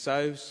think it's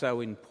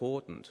so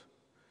important,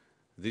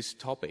 this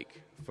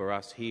topic, for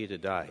us here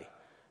today.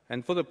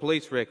 And for the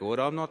police record,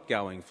 I'm not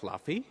going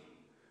fluffy,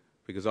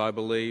 because I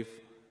believe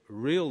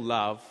real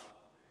love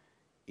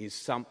is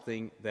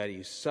something that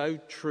is so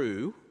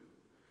true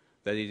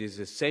that it is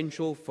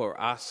essential for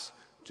us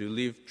to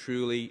live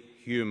truly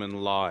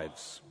human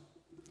lives.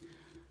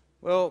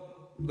 Well,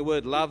 the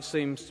word love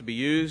seems to be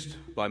used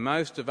by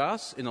most of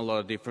us in a lot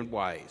of different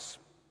ways.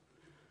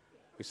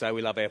 We say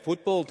we love our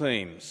football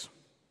teams.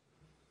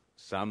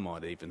 Some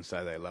might even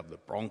say they love the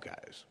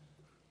Broncos.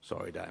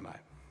 Sorry, Damo.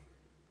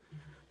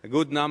 A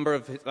good number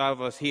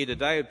of us here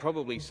today would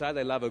probably say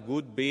they love a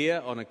good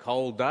beer on a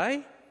cold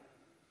day,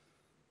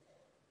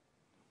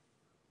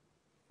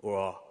 or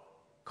a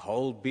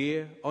cold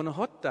beer on a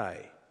hot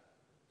day,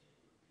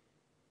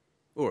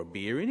 or a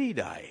beer any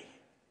day.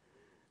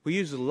 We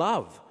use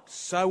love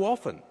so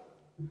often.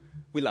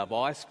 We love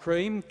ice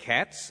cream,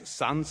 cats,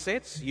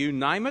 sunsets, you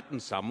name it, and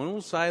someone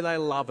will say they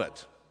love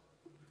it.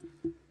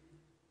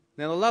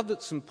 Now, the love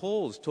that St.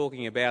 Paul is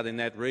talking about in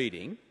that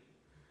reading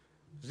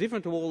is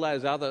different to all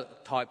those other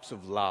types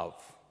of love.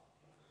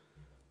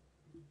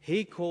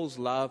 He calls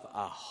love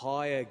a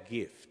higher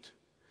gift,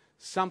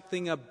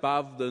 something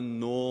above the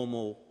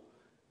normal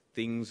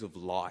things of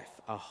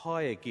life, a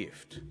higher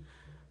gift,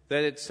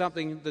 that it's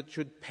something that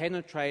should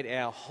penetrate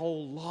our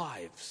whole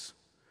lives,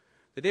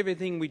 that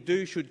everything we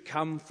do should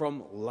come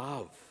from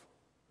love.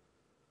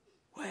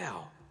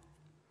 Wow.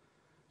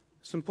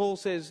 St. Paul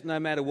says no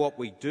matter what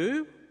we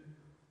do,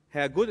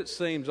 how good it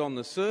seems on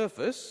the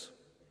surface,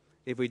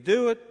 if we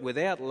do it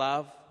without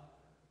love,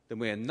 then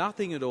we are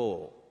nothing at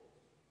all.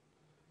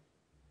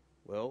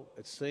 Well,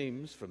 it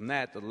seems from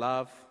that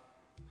love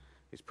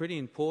is pretty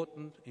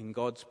important in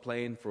God's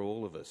plan for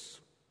all of us.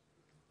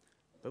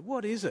 But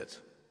what is it?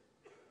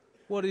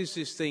 What is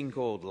this thing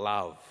called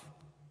love?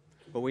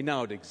 Well, we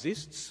know it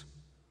exists,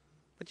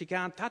 but you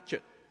can't touch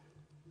it.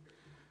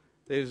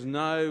 There's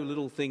no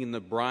little thing in the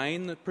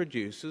brain that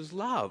produces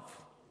love.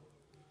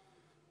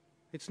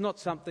 It's not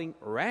something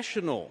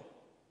rational.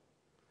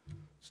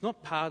 It's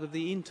not part of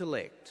the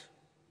intellect.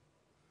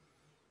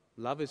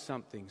 Love is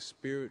something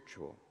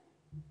spiritual.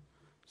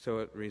 So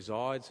it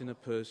resides in a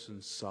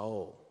person's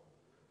soul.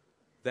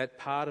 That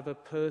part of a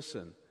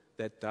person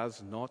that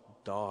does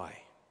not die.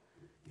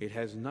 It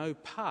has no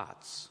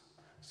parts,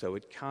 so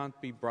it can't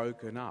be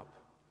broken up.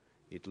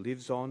 It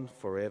lives on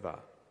forever.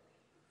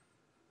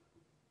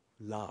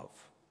 Love.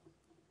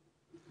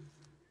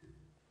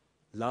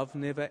 Love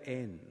never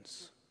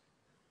ends.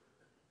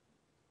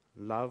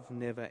 Love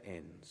never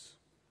ends.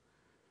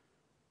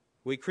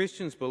 We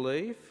Christians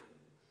believe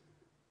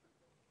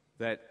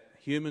that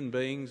human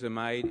beings are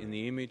made in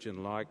the image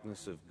and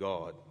likeness of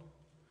God.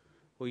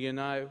 Well, you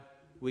know,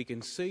 we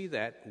can see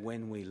that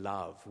when we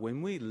love.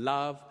 When we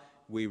love,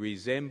 we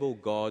resemble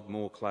God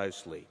more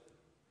closely.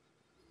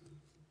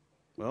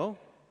 Well,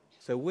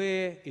 so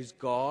where is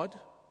God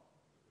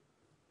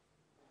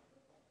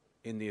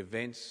in the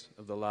events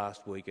of the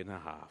last week and a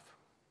half?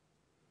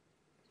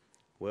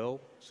 Well,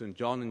 St.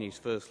 John in his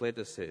first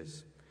letter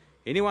says,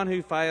 anyone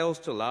who fails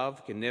to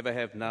love can never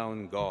have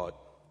known God,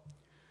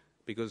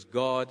 because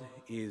God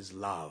is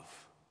love.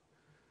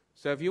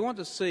 So if you want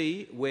to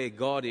see where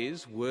God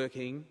is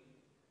working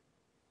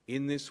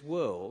in this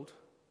world,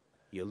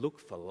 you look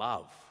for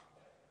love,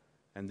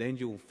 and then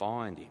you'll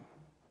find him.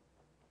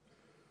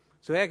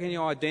 So how can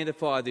you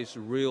identify this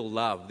real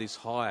love, this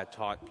higher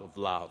type of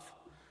love?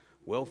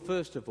 Well,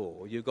 first of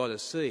all, you've got to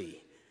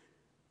see,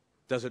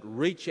 does it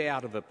reach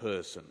out of a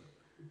person?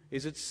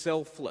 Is it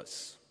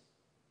selfless?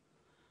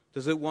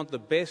 Does it want the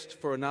best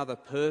for another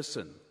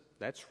person?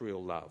 That's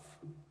real love.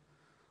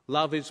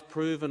 Love is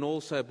proven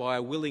also by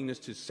a willingness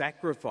to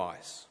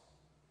sacrifice.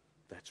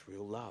 That's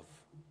real love.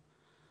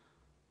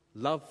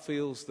 Love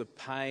feels the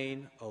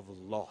pain of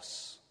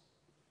loss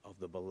of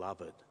the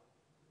beloved.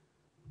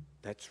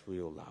 That's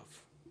real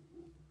love.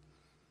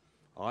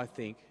 I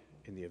think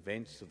in the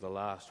events of the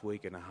last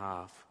week and a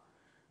half,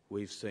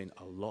 we've seen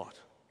a lot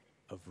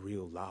of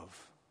real love.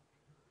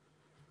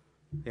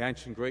 The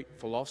ancient Greek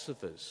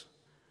philosophers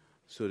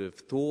sort of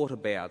thought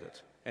about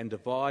it and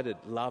divided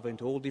love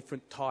into all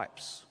different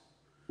types.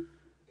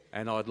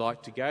 And I'd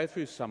like to go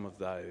through some of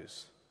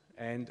those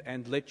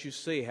and let you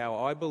see how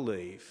I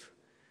believe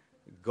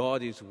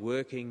God is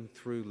working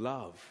through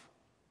love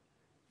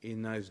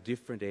in those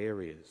different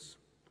areas.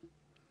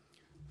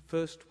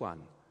 First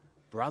one,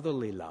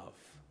 brotherly love,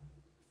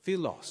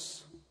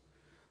 philos,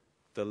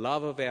 the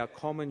love of our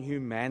common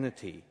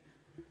humanity,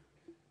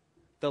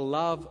 the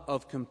love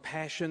of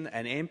compassion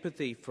and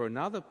empathy for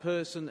another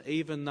person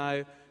even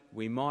though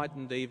we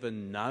mightn't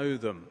even know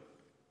them.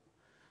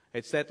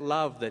 It's that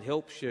love that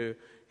helps you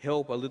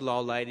help a little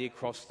old lady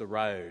across the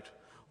road,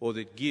 or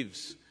that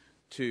gives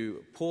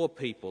to poor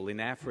people in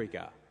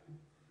Africa.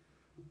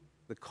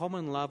 The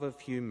common love of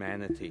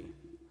humanity.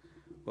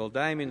 Well,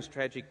 Damian's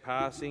tragic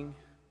passing,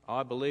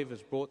 I believe,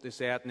 has brought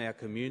this out in our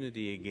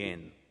community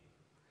again.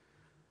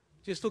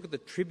 Just look at the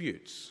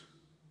tributes,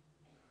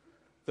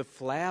 the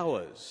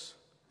flowers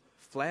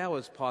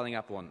piling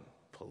up on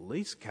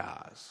police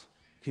cars.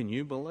 Can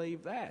you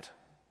believe that?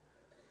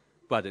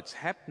 But it's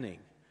happening.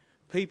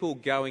 People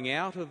going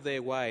out of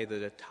their way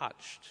that are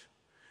touched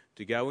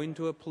to go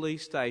into a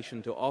police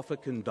station to offer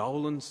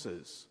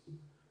condolences.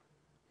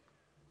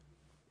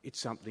 It's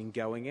something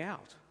going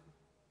out.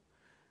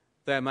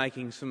 They're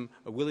making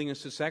a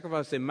willingness to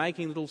sacrifice. They're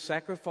making little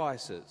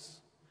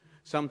sacrifices.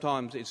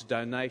 Sometimes it's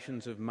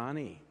donations of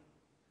money.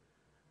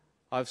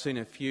 I've seen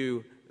a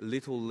few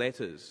little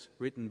letters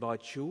written by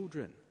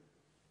children.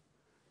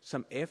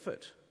 Some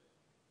effort.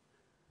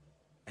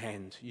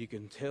 And you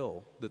can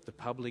tell that the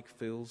public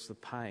feels the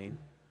pain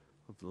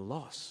of the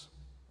loss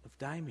of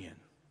Damian.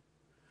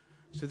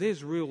 So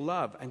there's real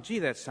love. And gee,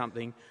 that's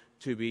something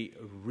to be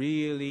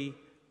really,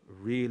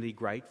 really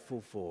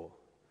grateful for.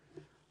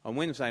 On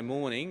Wednesday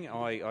morning,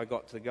 I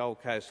got to the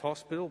Gold Coast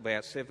Hospital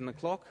about 7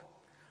 o'clock,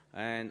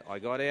 and I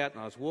got out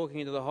and I was walking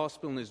into the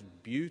hospital, and this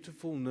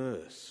beautiful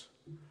nurse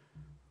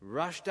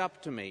rushed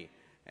up to me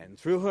and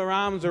threw her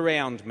arms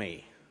around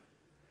me.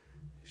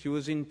 She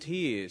was in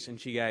tears and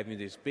she gave me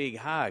this big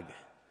hug.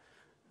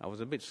 I was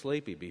a bit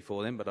sleepy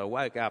before then, but I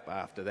woke up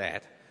after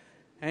that.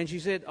 And she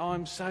said,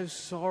 I'm so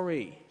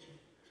sorry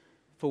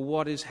for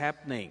what is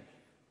happening.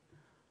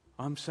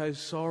 I'm so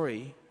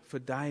sorry for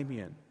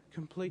Damian,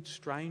 complete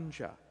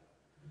stranger.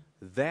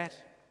 That,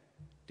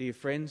 dear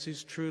friends,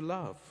 is true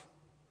love.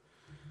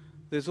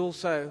 There's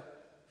also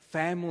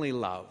family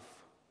love,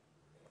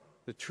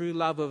 the true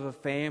love of a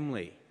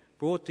family,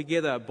 brought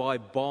together by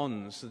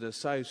bonds that are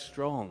so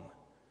strong.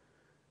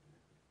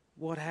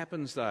 what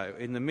happens though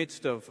in the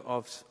midst of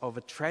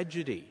a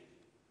tragedy?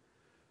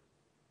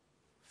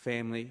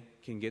 Family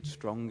can get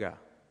stronger,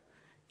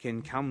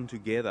 can come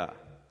together.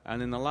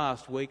 And in the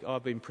last week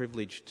I've been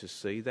privileged to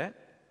see that.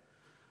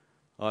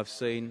 I've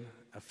seen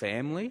a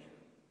family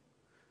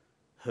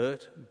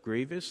hurt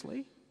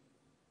grievously,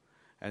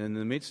 and in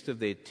the midst of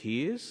their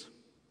tears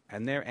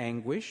and their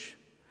anguish,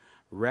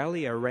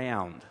 rally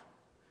around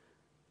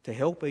to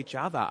help each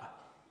other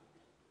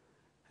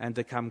and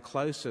to come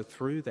closer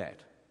through that.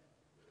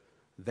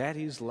 That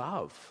is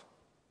love.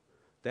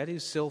 That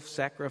is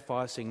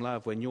self-sacrificing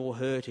love, when you're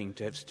hurting,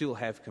 to still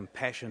have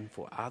compassion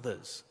for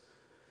others.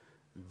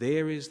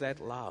 There is that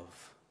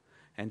love.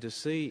 And to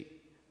see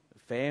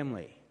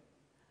family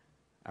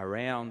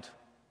around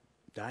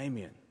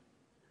Damian,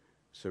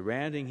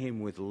 surrounding him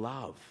with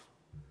love,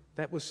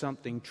 that was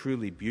something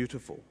truly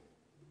beautiful.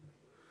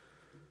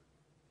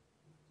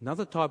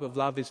 Another type of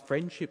love is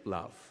friendship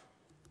love.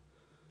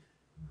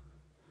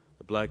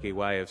 The blokey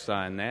way of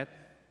saying that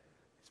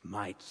is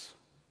mates.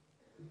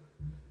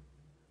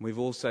 We've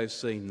also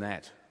seen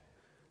that.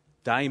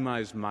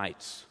 Damo's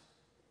mates.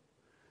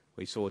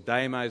 We saw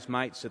Damo's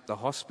mates at the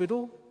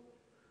hospital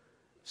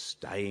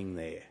staying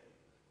there.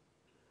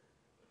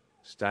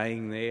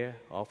 Staying there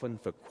often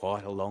for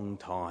quite a long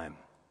time.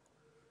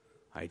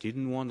 They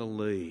didn't want to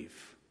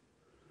leave.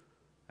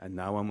 And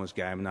no one was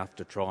game enough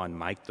to try and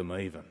make them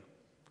even.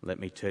 Let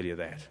me tell you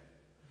that.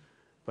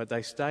 But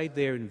they stayed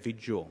there in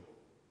vigil.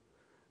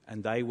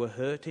 And they were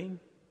hurting,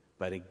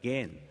 but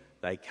again,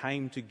 they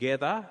came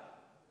together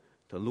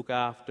to look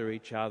after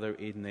each other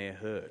in their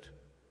hurt.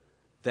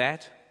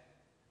 That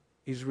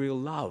is real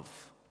love.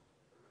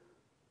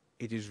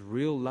 It is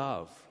real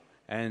love.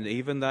 And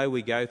even though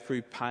we go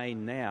through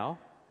pain now,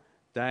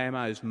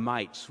 Damo's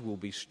mates will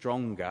be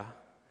stronger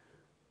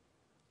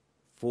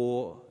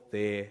for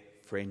their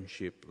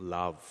friendship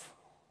love.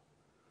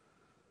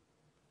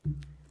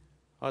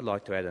 I'd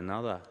like to add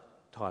another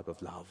type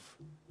of love.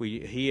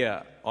 We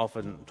hear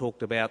often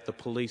talked about the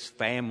police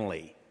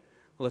family.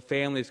 Well, a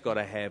family's got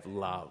to have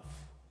love.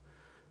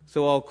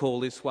 So I'll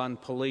call this one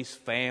police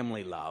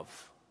family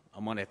love. I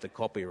might have to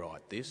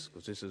copyright this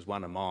because this is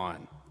one of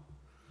mine.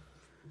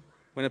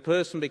 When a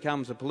person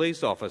becomes a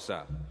police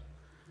officer,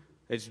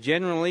 it's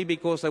generally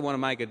because they want to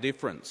make a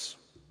difference,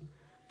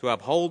 to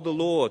uphold the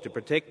law, to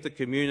protect the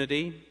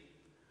community,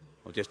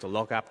 or just to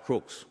lock up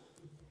crooks.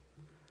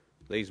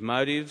 These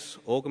motives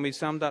all can be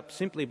summed up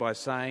simply by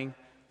saying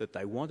that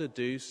they want to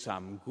do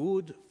some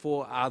good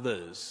for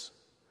others,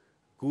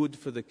 good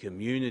for the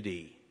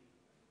community.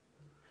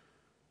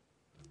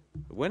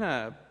 When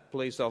a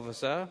police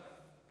officer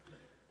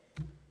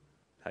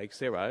takes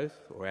their oath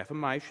or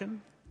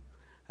affirmation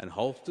and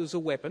holsters a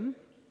weapon,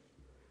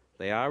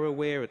 they are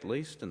aware, at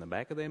least in the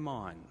back of their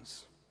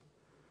minds,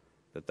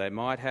 that they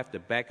might have to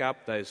back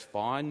up those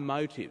fine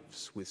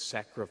motives with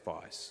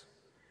sacrifice.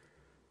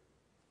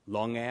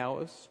 Long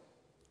hours,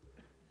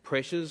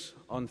 pressures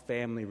on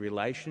family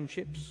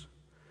relationships,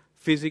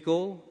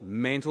 physical,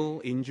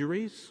 mental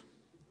injuries,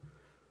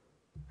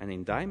 and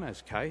in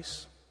Damo's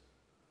case,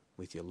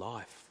 with your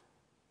life.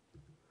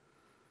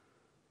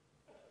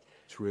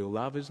 It's real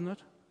love, isn't it?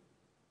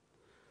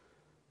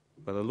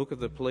 By the look of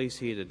the police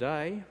here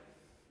today,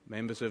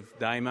 members of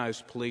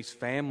Damo's police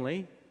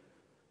family,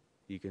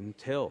 you can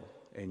tell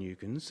and you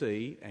can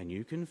see and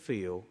you can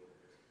feel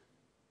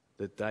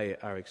that they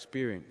are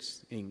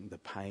experiencing the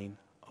pain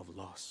of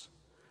loss.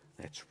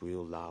 That's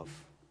real love.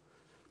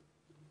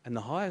 And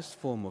the highest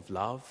form of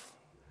love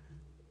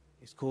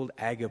is called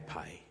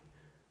agape,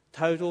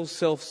 total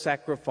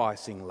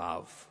self-sacrificing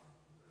love.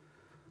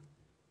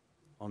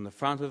 On the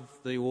front of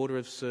the order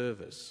of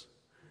service,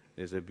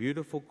 there's a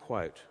beautiful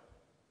quote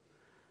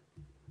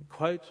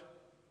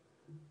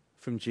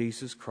from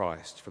Jesus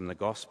Christ, from the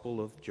Gospel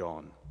of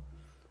John.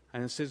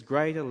 And it says,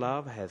 "Greater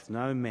love hath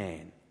no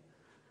man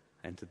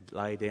than to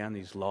lay down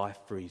his life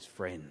for his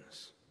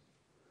friends."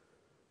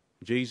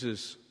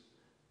 Jesus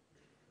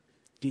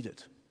did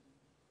it.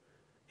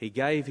 He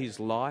gave his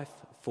life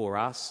for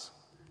us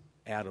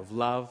out of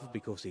love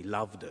because he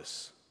loved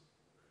us.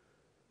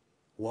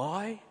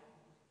 Why?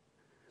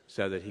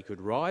 So that he could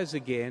rise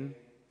again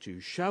to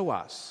show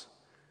us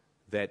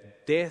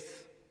that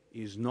death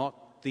is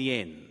not the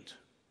end.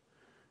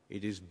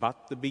 It is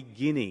but the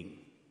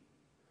beginning.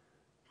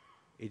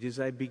 It is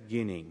a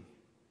beginning.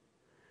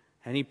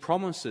 And he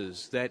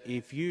promises that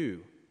if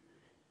you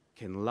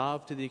can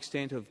love to the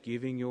extent of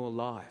giving your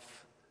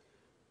life,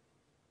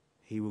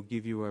 he will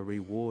give you a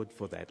reward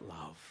for that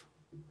love.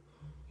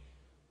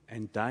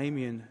 And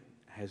Damian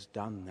has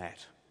done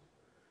that.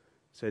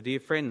 So, dear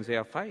friends,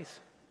 our faith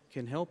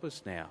can help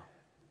us now.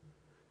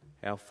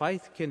 Our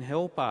faith can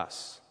help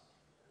us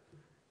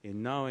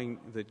in knowing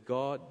that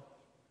God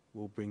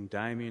will bring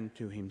Damian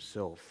to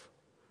himself,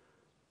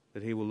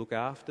 that he will look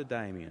after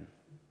Damian,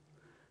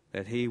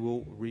 that he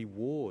will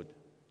reward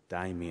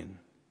Damian.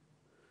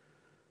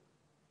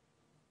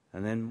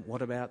 And then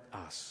what about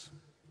us?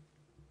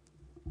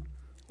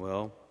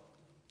 Well,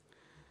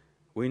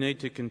 we need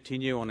to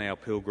continue on our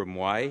pilgrim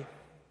way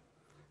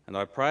And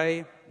I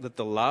pray that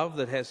the love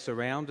that has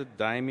surrounded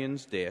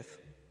Damian's death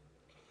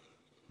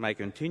may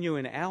continue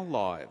in our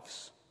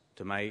lives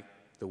to make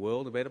the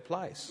world a better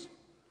place,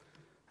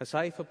 a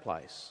safer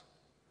place,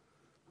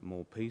 a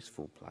more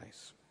peaceful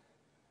place.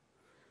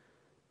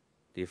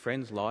 Dear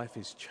friends, life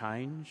is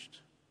changed,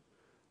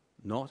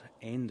 not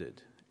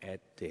ended at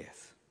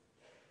death.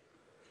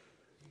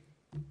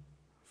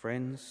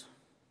 Friends,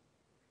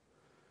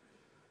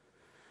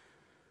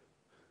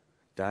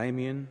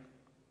 Damian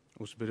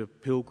was but a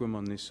pilgrim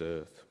on this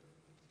earth.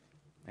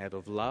 Out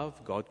of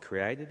love, God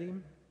created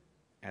him.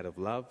 Out of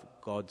love,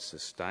 God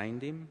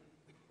sustained him.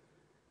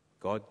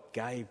 God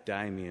gave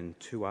Damian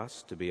to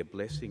us to be a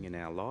blessing in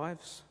our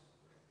lives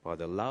by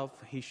the love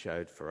he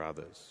showed for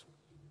others.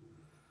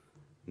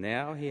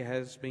 Now he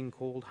has been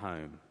called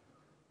home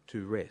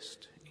to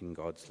rest in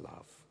God's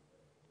love.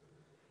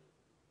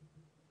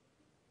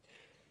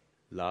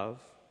 Love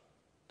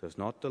does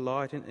not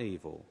delight in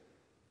evil,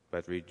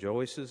 but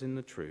rejoices in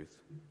the truth.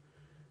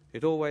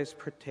 It always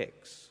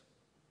protects,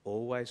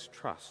 always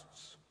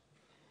trusts,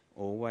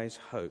 always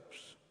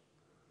hopes,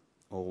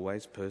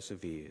 always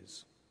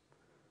perseveres.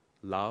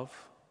 Love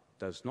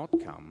does not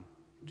come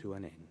to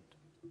an end.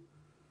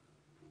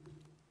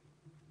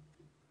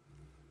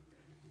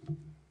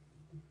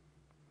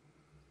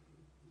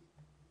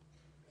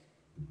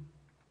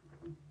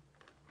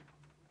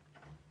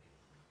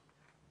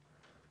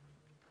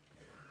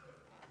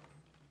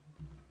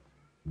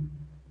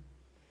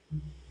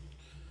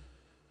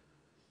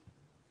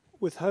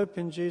 With hope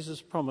in Jesus'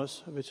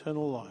 promise of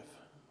eternal life,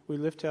 we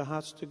lift our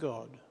hearts to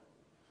God,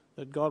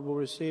 that God will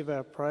receive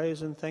our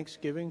praise and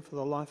thanksgiving for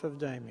the life of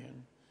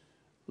Damian.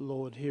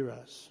 Lord, hear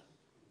us.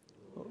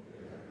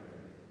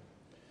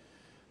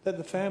 That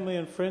the family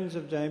and friends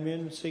of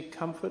Damian seek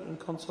comfort and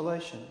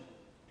consolation.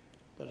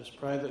 Let us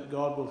pray that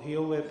God will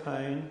heal their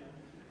pain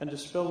and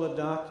dispel the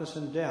darkness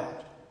and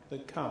doubt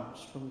that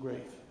comes from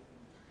grief.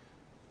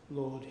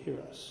 Lord, hear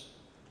us.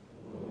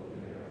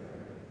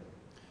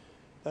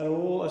 That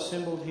all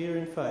assembled here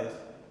in faith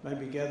may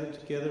be gathered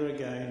together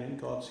again in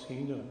God's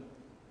kingdom.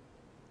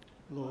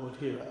 Lord,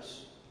 hear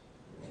us.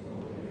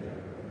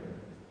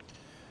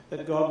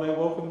 That God may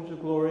welcome to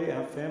glory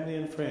our family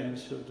and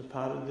friends who have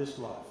departed this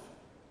life.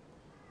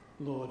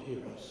 Lord,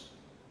 hear us.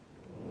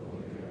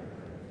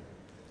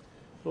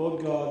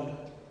 Lord God,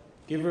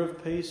 giver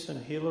of peace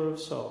and healer of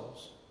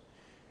souls,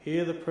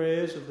 hear the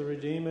prayers of the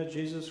Redeemer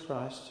Jesus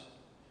Christ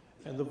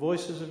and the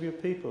voices of your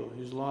people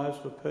whose lives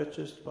were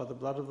purchased by the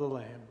blood of the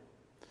Lamb.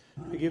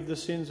 Forgive the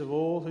sins of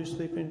all who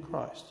sleep in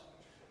Christ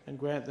and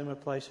grant them a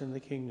place in the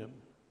kingdom.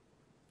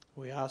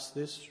 We ask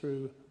this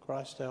through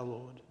Christ our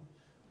Lord.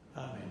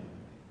 Amen.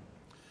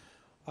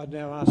 I'd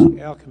now ask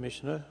our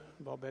Commissioner,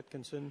 Bob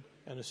Atkinson,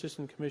 and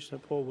Assistant Commissioner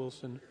Paul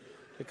Wilson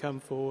to come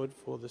forward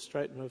for the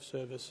statement of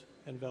service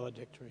and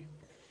valedictory.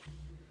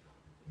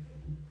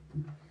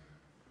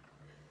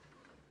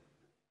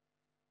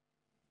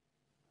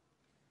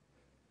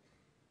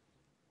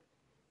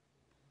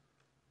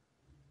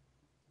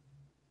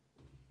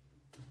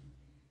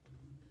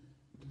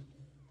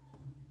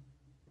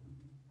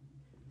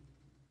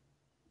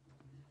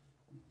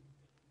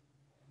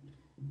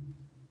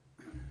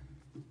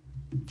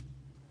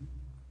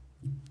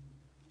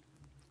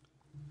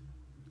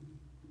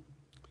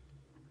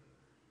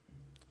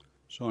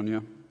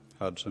 Sonia,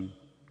 Hudson,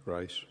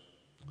 Grace,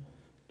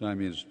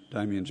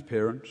 Damian's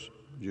parents,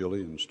 Julie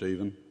and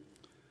Stephen,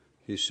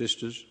 his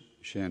sisters,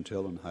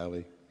 Chantel and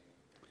Hayley,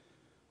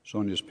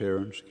 Sonia's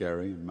parents,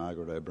 Gary and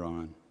Margaret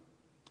O'Brien,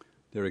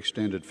 their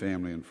extended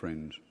family and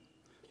friends.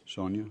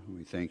 Sonia,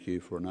 we thank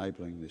you for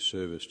enabling this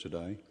service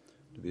today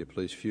to be a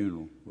police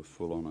funeral with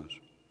full honours.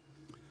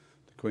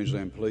 The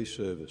Queensland Police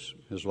Service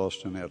has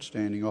lost an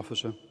outstanding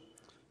officer,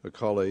 a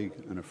colleague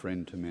and a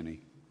friend to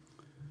many.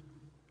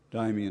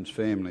 Damian's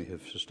family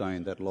have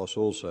sustained that loss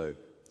also,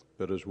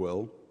 but as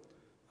well,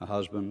 a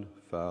husband,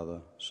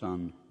 father,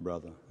 son,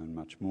 brother and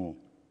much more.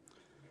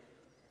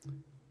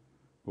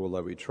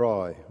 Although we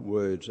try,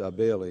 words are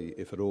barely,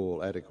 if at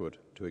all, adequate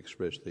to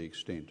express the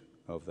extent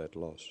of that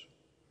loss.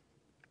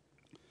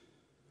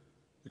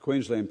 The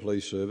Queensland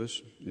Police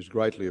Service is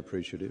greatly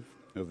appreciative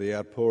of the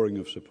outpouring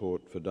of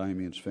support for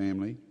Damian's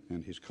family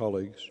and his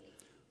colleagues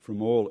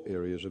from all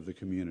areas of the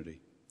community.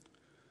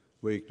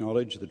 We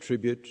acknowledge the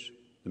tributes,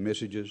 the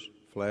messages,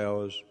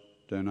 flowers,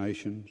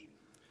 donations,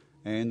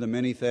 and the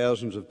many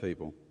thousands of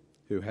people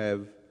who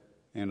have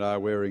and are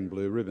wearing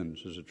blue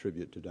ribbons as a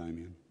tribute to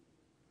Damian.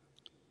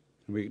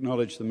 And we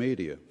acknowledge the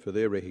media for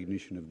their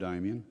recognition of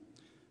Damian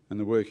and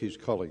the work his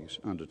colleagues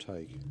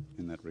undertake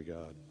in that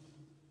regard.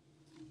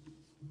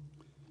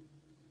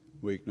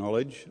 We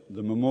acknowledge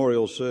the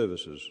memorial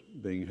services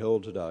being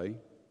held today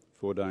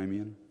for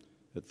Damian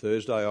at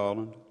Thursday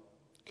Island,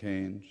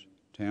 Cairns,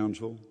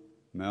 Townsville,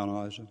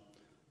 Mount Isa,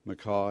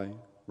 Mackay,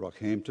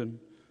 Rockhampton,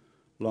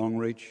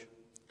 Longreach,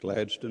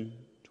 Gladstone,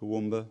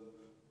 Toowoomba,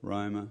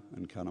 Roma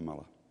and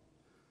Cunnamulla.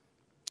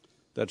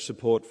 That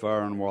support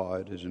far and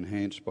wide is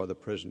enhanced by the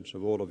presence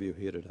of all of you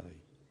here today.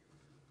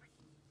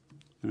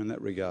 And in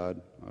that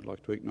regard, I'd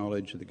like to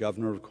acknowledge the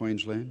Governor of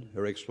Queensland,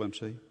 Her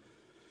Excellency,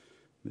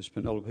 Ms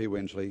Penelope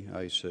Wensley,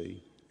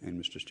 AC,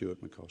 and Mr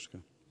Stuart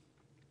McCosker.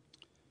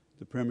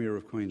 The Premier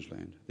of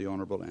Queensland, the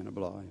Honourable Anna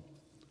Bligh.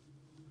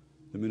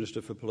 The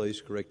Minister for Police,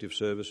 Corrective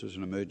Services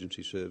and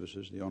Emergency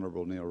Services, the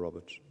Honourable Neil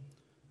Roberts,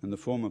 and the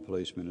former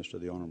Police Minister,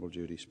 the Honourable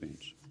Judy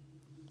Spence.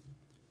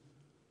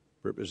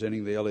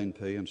 Representing the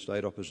LNP and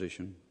State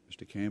Opposition,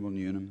 Mr Campbell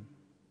Newnham,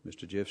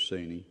 Mr Jeff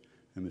Seeney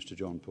and Mr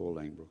John Paul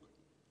Langbrook.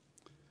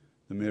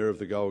 The Mayor of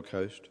the Gold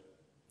Coast,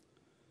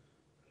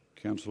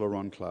 Councillor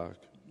Ron Clark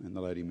and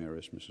the Lady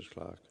Mayoress, Mrs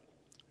Clark,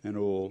 and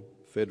all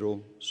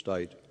federal,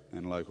 state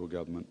and local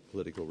government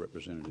political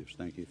representatives.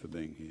 Thank you for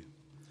being here.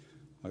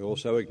 I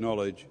also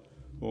acknowledge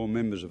all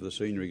members of the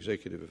Senior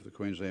Executive of the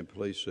Queensland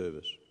Police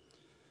Service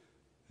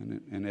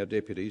and our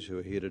deputies who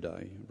are here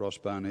today, Ross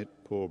Barnett,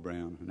 Paul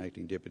Brown and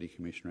Acting Deputy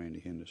Commissioner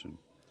Andy Henderson.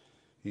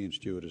 Ian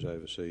Stewart is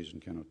overseas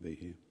and cannot be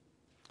here.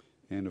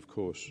 And of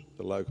course,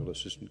 the local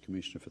Assistant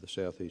Commissioner for the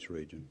South East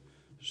Region,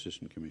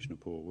 Assistant Commissioner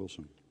Paul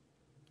Wilson.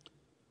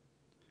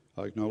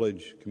 I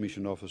acknowledge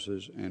commissioned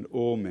officers and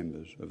all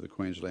members of the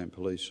Queensland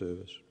Police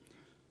Service,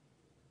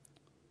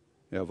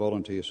 our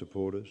volunteer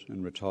supporters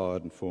and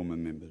retired and former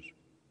members.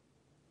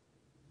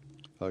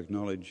 I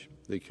acknowledge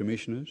the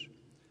commissioners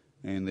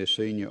and their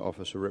senior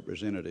officer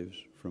representatives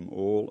from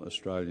all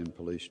Australian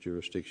police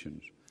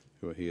jurisdictions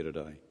who are here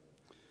today.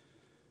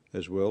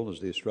 As well as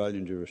the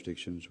Australian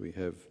jurisdictions, we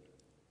have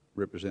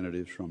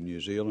representatives from New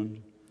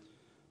Zealand,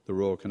 the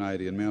Royal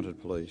Canadian Mounted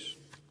Police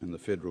and the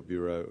Federal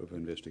Bureau of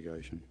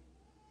Investigation.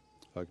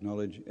 I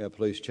acknowledge our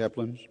police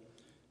chaplains,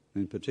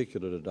 and in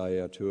particular today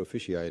our two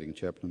officiating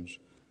chaplains,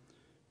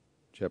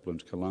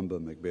 Chaplains Columba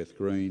Macbeth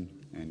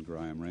Green and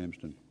Graham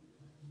Ramsden.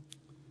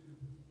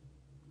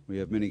 We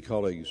have many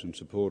colleagues and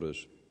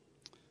supporters.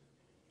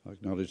 I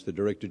acknowledge the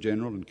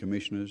Director-General and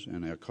Commissioners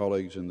and our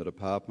colleagues in the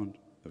Department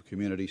of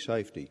Community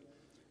Safety,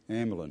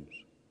 Ambulance,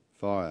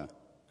 Fire,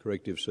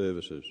 Corrective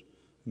Services,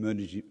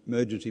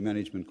 Emergency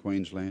Management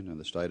Queensland and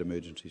the State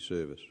Emergency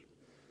Service.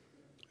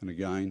 And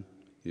again,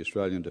 the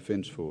Australian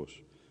Defence Force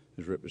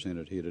is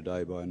represented here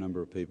today by a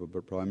number of people,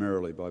 but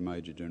primarily by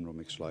Major General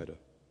Mick Slater.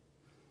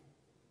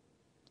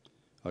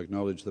 I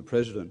acknowledge the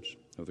Presidents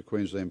of the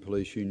Queensland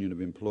Police Union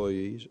of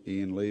Employees,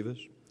 Ian Levers,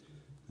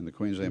 and the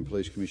Queensland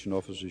Police Commission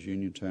Officers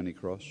Union, Tony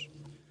Cross,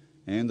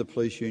 and the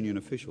police union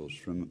officials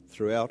from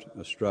throughout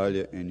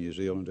Australia and New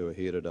Zealand who are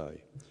here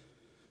today.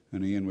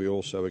 And Ian, we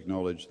also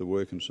acknowledge the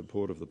work and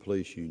support of the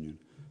police union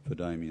for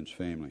Damian's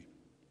family.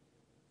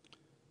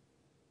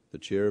 The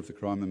Chair of the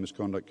Crime and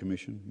Misconduct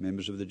Commission,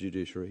 members of the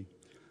Judiciary,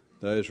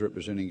 those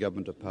representing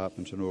government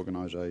departments and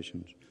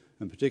organisations,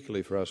 and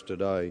particularly for us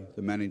today,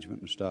 the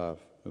management and staff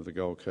of the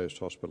Gold Coast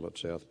Hospital at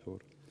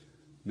Southport,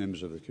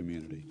 members of the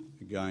community.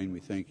 Again, we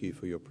thank you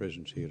for your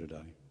presence here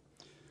today.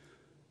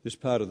 This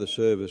part of the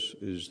service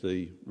is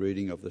the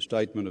reading of the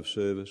Statement of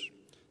Service,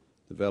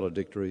 the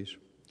valedictories.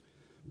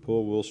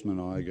 Paul Wilson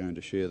and I are going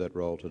to share that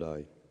role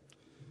today.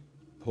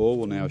 Paul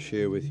will now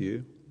share with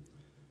you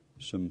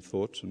some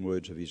thoughts and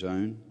words of his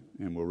own,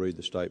 and we'll read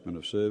the Statement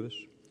of Service,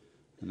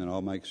 and then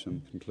I'll make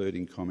some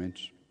concluding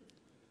comments.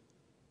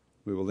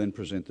 We will then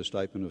present the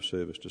Statement of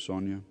Service to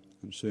Sonia,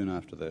 and soon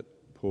after that,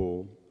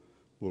 Paul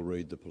will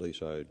read the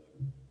Police Ode.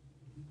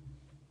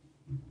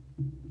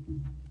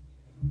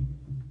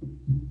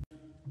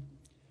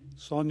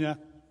 Sonia,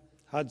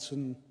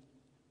 Hudson,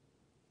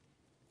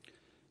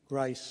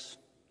 Grace,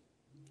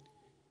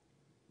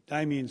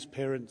 Damian's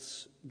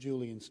parents,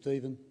 Julie and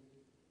Stephen,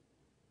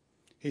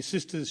 his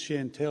sisters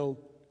Chantel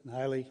and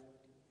Hayley,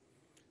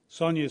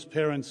 Sonia's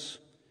parents,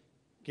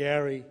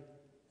 Gary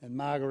and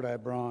Margaret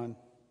O'Brien,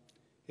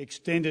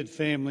 extended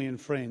family and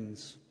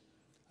friends.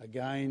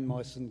 Again,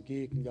 my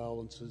sincere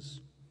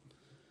condolences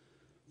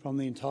from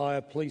the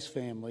entire police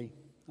family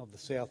of the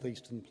South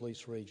Eastern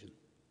Police Region.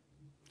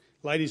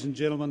 Ladies and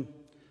gentlemen,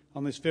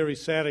 on this very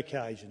sad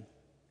occasion,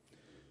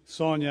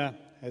 Sonia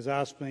has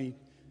asked me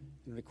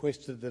and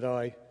requested that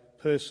I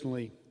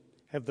personally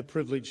have the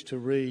privilege to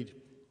read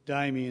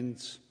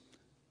Damian's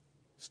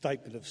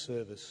Statement of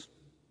Service.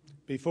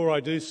 Before I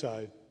do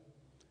so,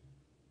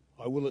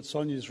 I will, at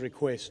Sonia's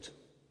request,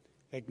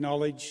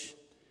 acknowledge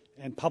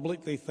and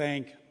publicly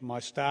thank my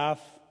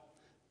staff,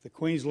 the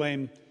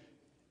Queensland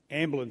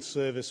Ambulance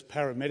Service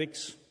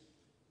paramedics,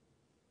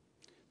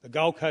 the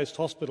Gold Coast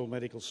Hospital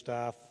medical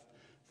staff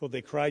for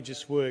their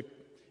courageous work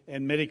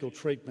and medical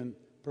treatment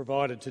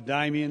provided to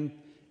Damian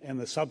and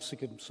the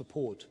subsequent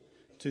support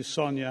to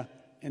Sonia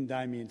and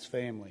Damian's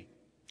family.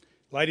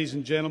 Ladies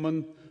and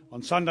gentlemen,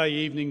 on Sunday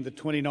evening, the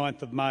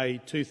 29th of May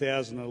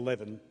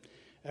 2011,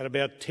 at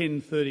about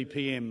 10:30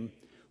 p.m,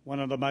 one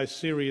of the most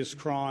serious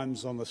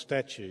crimes on the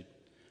statute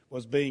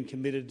was being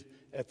committed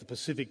at the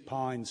Pacific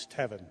Pines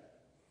Tavern.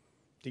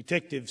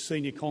 Detective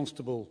Senior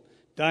Constable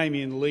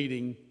Damian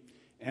Leeding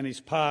and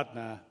his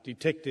partner,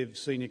 Detective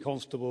Senior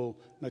Constable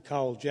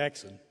Nicole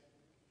Jackson,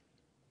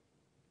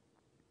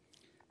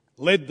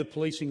 led the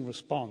policing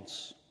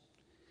response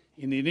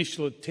in the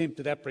initial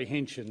attempted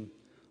apprehension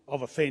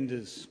of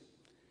offenders.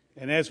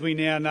 And as we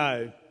now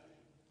know,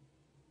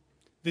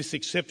 this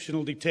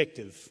exceptional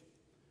detective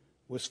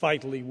was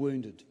fatally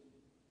wounded.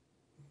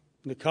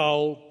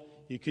 Nicole,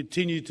 you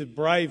continue to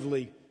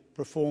bravely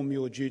perform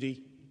your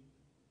duty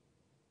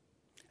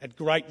at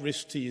great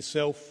risk to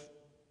yourself,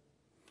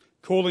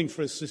 calling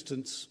for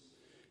assistance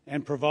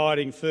and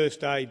providing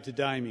first aid to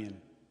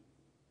Damian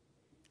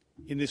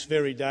in this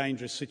very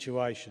dangerous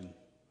situation.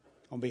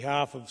 On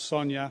behalf of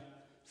Sonia,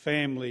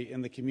 family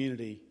and the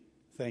community,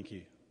 thank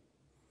you.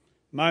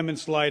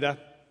 Moments later,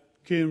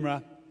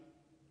 Coomera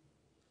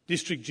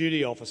District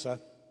Duty Officer,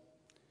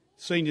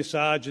 Senior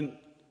Sergeant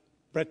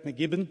Brett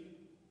McGibbon,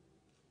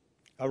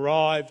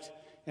 arrived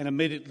and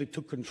immediately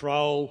took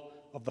control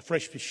of the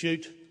fresh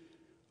pursuit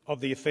of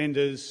the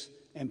offenders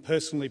and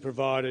personally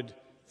provided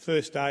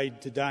first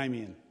aid to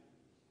Damian.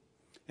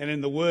 And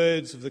in the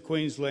words of the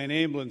Queensland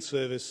Ambulance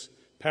Service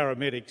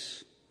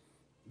paramedics,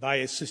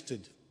 they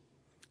assisted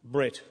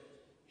Brett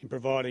in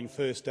providing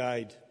first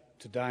aid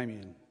to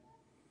Damian.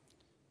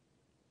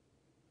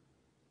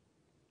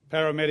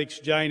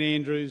 Paramedics Jane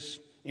Andrews,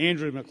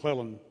 Andrew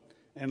McClellan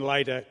and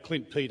later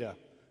Clint Peter,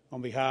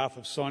 on behalf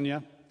of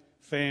Sonia,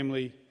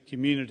 family,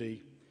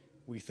 community,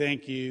 we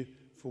thank you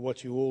for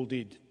what you all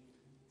did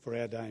for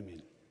our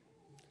Damian.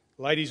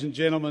 Ladies and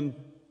gentlemen,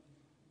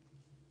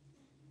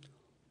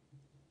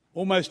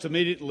 almost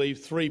immediately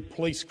 3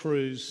 police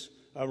crews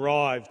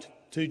arrived,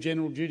 2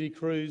 general duty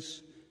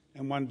crews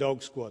and 1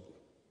 dog squad.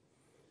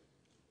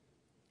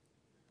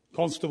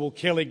 Constable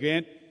Kelly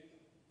Grant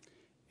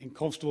and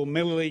Constable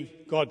Melody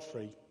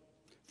Godfrey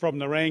from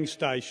Nerang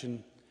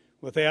Station,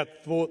 without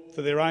thought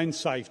for their own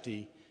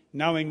safety,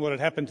 knowing what had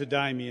happened to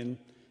Damian,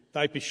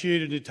 they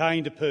pursued and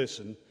detained a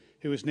person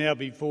who is now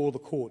before the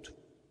court,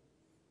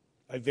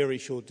 a very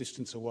short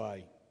distance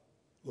away.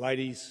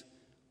 Ladies,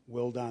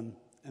 well done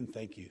and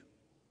thank you.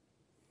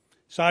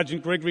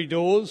 Sergeant Gregory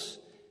Dawes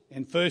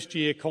and First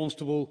Year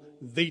Constable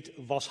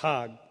Viet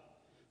Voshaag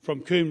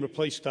from Coomera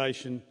Police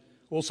Station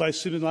also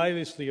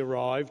simultaneously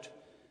arrived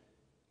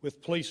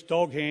with Police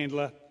Dog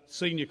Handler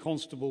Senior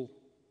Constable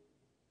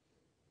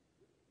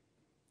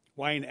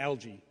Wayne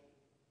Algie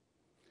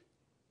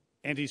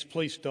and his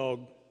police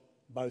dog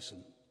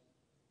Bosun.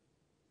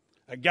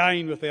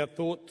 Again, without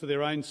thought to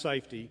their own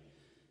safety,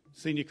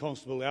 Senior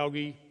Constable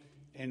Algie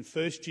and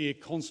First Year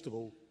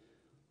Constable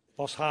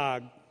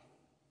Voshaag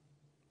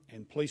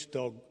and police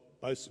dog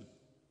Bosun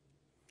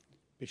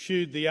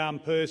pursued the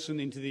armed person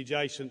into the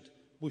adjacent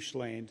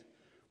bushland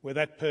where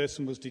that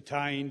person was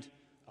detained,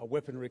 a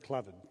weapon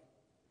recovered.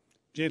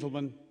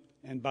 Gentlemen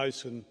and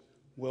Bosun,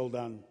 well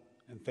done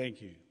and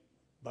thank you.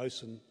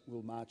 Bosun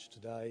will march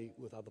today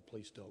with other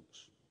police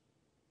dogs.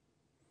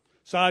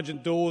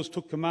 Sergeant Dawes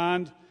took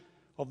command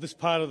of this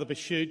part of the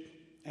pursuit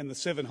and the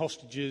 7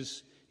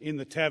 hostages in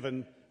the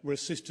tavern were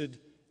assisted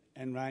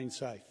and remained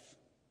safe.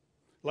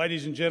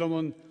 Ladies and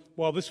gentlemen,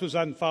 while this was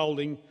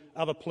unfolding,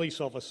 other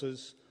police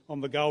officers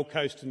on the Gold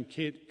Coast and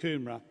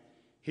Coomera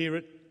hear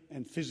it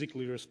and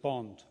physically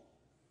respond.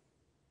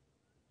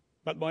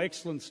 But my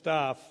excellent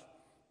staff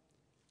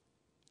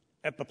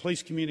at the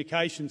Police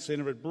Communication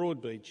Centre at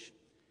Broadbeach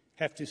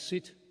have to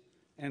sit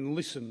and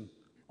listen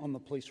on the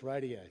police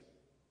radio.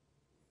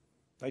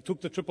 They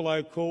took the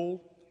 000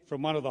 call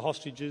from one of the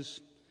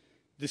hostages,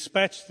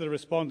 dispatched the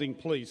responding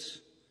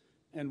police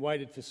and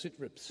waited for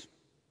sit-rips.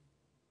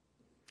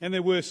 And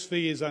their worst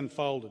fears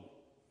unfolded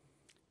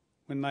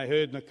when they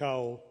heard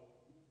Nicole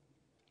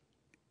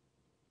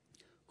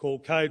call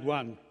Code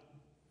 1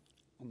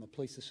 on the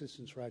police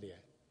assistance radio.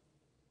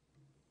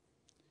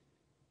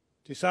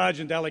 To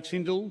Sergeant Alex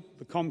Hindle,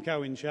 the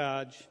Comco in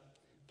charge,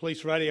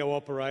 Police Radio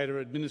Operator,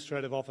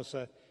 Administrative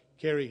Officer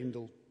Kerry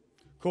Hindle,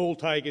 call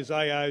takers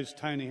AOs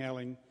Tony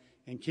Helling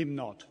and Kim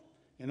Knott,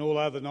 and all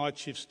other night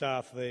shift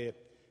staff there,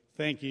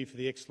 thank you for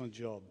the excellent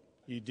job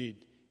you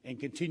did and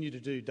continue to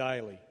do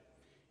daily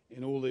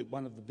in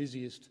one of the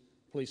busiest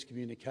police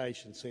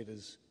communication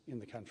centres in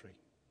the country.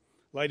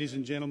 Ladies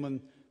and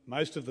gentlemen,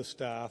 most of the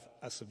staff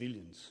are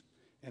civilians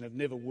and have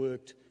never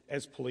worked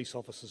as police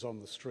officers on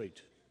the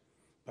street,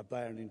 but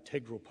they are an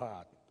integral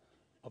part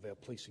of our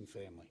policing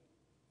family.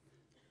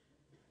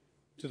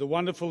 To the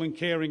wonderful and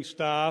caring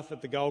staff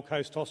at the Gold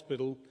Coast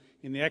Hospital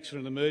in the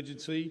accident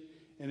emergency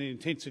and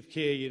intensive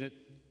care unit,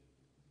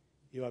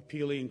 you are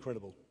purely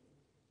incredible.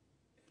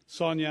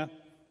 Sonia,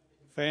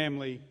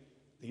 family,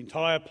 the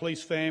entire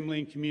police family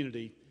and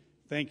community,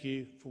 thank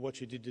you for what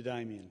you did to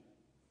Damian.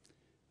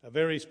 A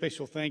very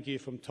special thank you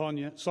from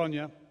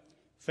Sonia,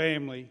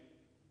 family,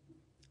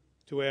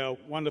 to our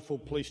wonderful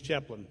police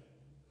chaplain,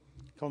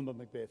 Constable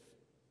Macbeth,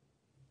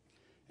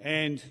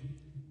 and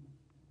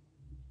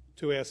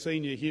to our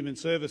Senior Human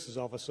Services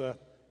Officer,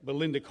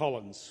 Belinda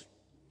Collins,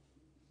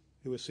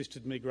 who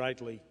assisted me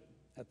greatly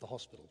at the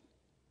hospital.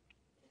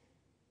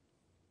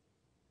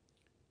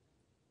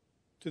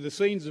 To the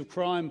Scenes of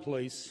Crime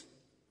Police,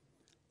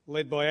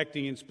 led by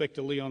Acting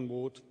Inspector Leon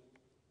Ward,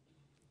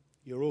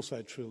 you're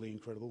also truly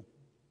incredible.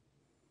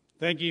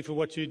 Thank you for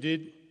what you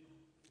did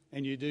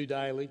and you do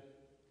daily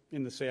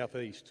in the South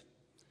East.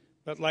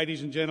 But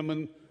ladies and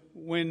gentlemen,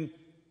 when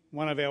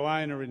one of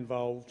our own are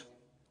involved,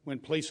 when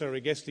police are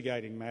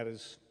investigating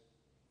matters,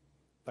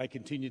 they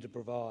continue to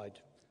provide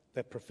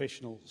that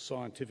professional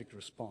scientific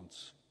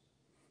response.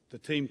 The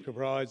team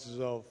comprises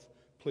of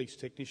police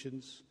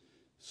technicians,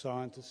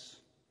 scientists,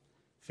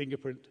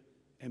 fingerprint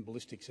and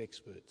ballistics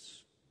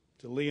experts.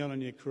 To Leon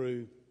and your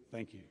crew,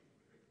 thank you.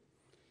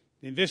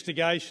 The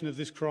investigation of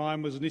this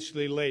crime was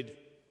initially led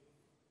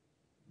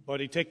by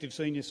Detective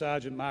Senior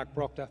Sergeant Mark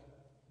Proctor,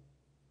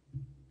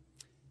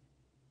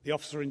 the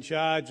officer in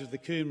charge of the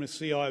Coomera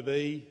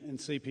CIB and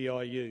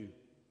CPIU,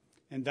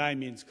 and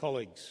Damian's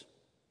colleagues.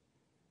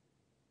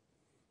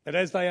 But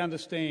as they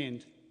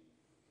understand,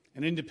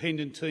 an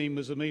independent team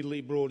was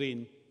immediately brought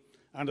in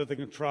under the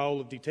control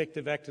of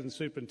Detective Acting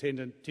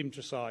Superintendent Tim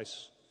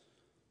Tresice,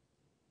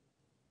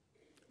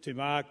 to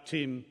Mark,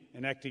 Tim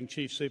and Acting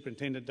Chief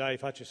Superintendent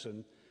Dave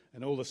Hutchison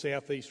and all the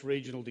South East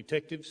Regional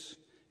detectives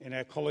and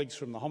our colleagues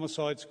from the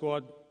Homicide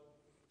Squad,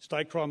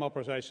 State Crime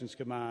Operations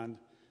Command,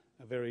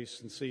 a very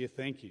sincere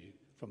thank you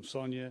from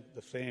Sonia,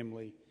 the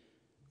family,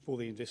 for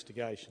the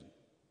investigation.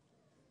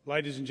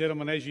 Ladies and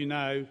gentlemen, as you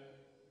know,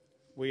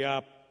 we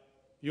are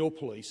your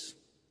police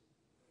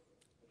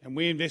and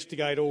we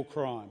investigate all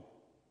crime.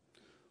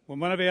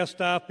 When one of our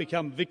staff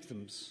become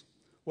victims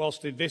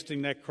whilst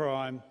investigating that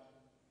crime,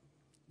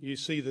 you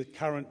see the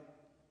current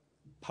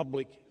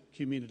public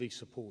community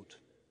support.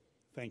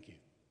 Thank you.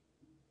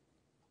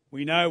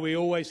 We know we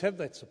always have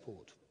that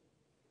support.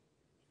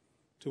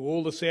 To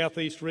all the South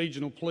East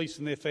Regional Police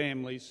and their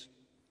families,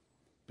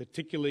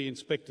 particularly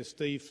Inspector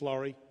Steve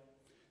Florey,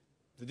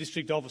 the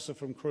District Officer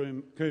from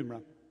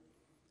Coomera,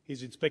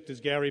 his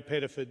Inspectors Gary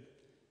Pettiford,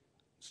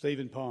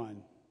 Stephen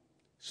Pine,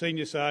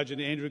 Senior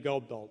Sergeant Andrew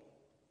Goldbolt,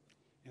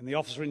 and the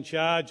Officer in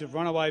charge of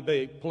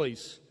Runaway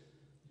Police,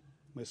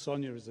 where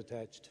Sonia is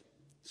attached,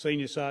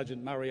 Senior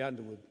Sergeant Murray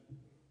Underwood.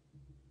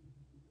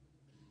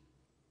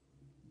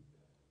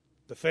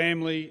 The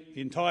family,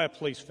 the entire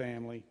police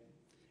family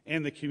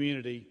and the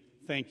community,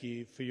 thank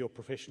you for your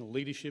professional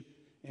leadership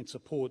and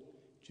support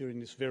during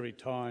this very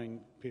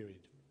trying period.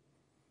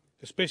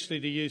 Especially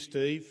to you,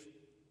 Steve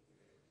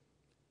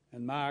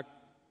and Mark,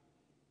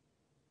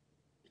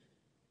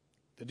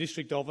 the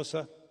District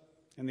Officer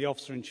and the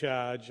Officer in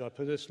charge, I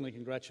personally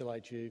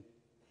congratulate you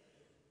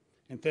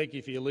and thank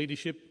you for your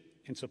leadership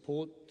and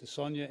support to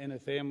Sonia and her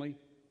family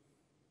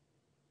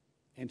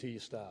and to your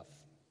staff.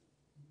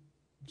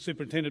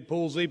 Superintendent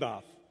Paul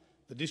Zebath,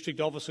 the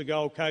District Officer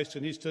Gold Coast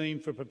and his team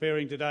for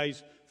preparing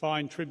today's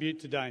fine tribute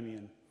to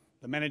Damian,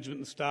 the management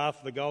and staff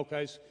of the Gold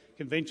Coast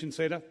Convention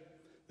Centre,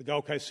 the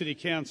Gold Coast City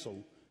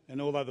Council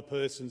and all other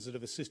persons that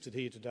have assisted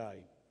here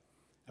today.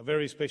 A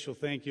very special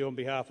thank you on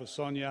behalf of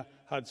Sonia,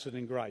 Hudson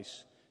and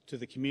Grace to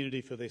the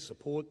community for their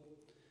support,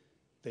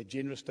 their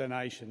generous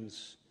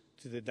donations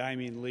to the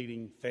Damian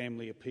Leeding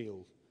Family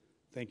Appeal.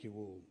 Thank you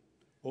all.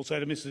 Also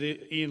to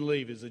Mr Ian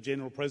Levers, the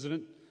General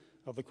President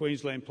of the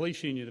Queensland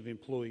Police Union of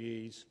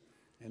Employees,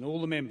 and all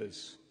the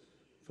members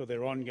for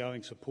their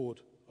ongoing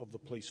support of the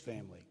police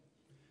family.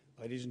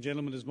 Ladies and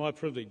gentlemen, it is my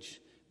privilege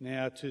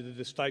now to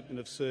the statement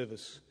of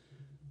service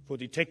for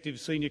Detective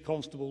Senior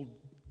Constable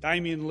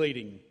Damian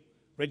Leeding,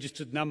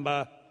 registered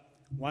number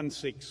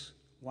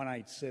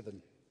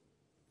 16187,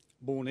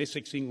 born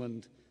Essex,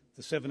 England,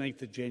 the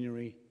 17th of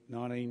January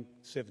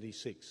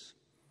 1976.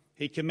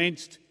 He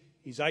commenced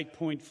his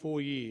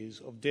 8.4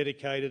 years of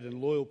dedicated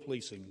and loyal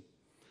policing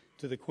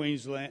to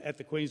the at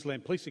the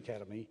Queensland Police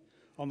Academy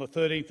on the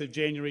 13th of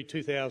January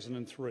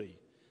 2003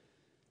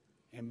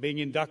 and being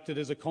inducted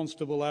as a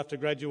constable after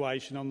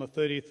graduation on the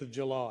 30th of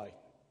July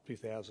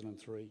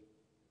 2003.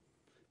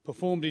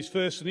 Performed his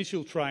first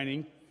initial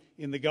training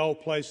in the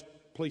Gold Coast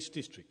Police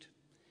District,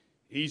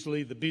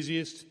 easily the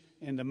busiest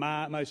and the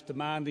most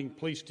demanding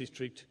police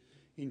district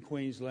in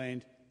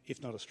Queensland,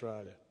 if not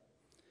Australia.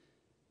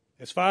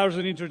 As far as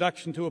an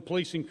introduction to a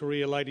policing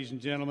career, ladies and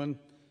gentlemen,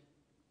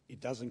 it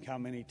doesn't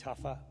come any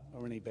tougher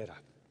or any better.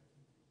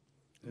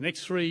 The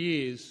next 3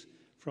 years,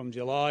 from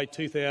July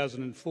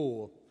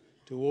 2004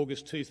 to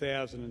August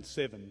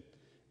 2007,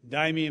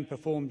 Damian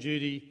performed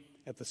duty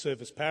at the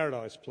Surfers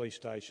Paradise Police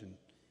Station,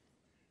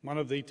 one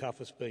of the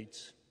toughest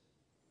beats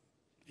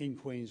in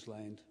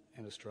Queensland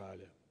and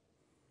Australia.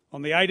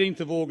 On the 18th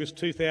of August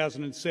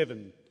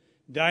 2007,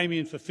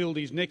 Damian fulfilled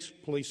his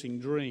next policing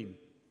dream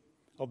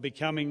of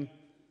becoming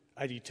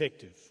a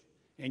detective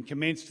and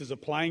commenced as a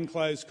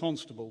plainclothes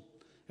constable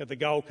at the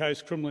Gold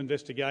Coast Criminal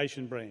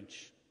Investigation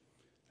Branch,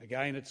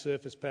 again at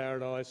Surfers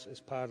Paradise as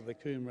part of the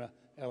Coomera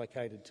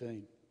allocated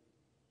team.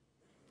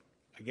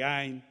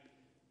 Again,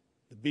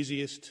 the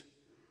busiest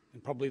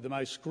and probably the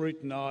most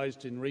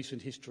scrutinised in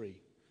recent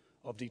history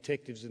of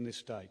detectives in this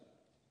state.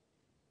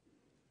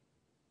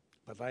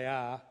 But they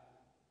are,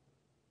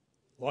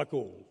 like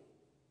all,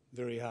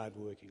 very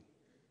hard-working.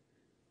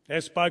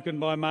 As spoken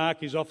by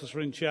Mark, his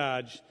officer in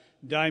charge,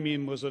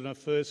 Damian was a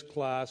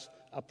first-class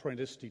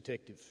apprentice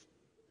detective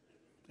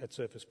at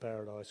Surfers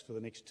Paradise for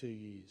the next 2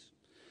 years,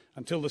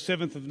 until the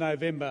 7th of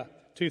November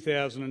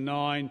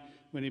 2009,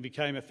 when he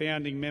became a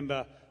founding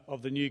member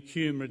of the new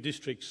Coomera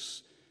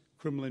District's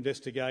Criminal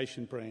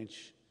Investigation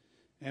Branch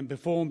and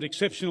performed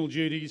exceptional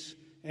duties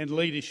and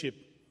leadership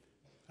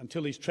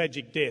until his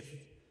tragic death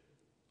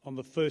on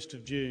the 1st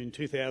of June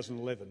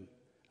 2011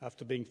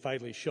 after being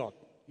fatally shot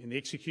in the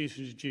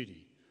execution of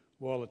duty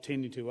while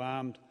attending to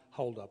armed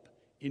hold-up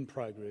in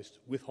progress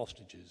with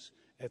hostages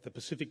at the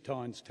Pacific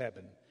Times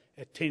Tavern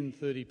at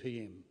 10:30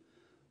 p.m.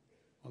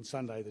 on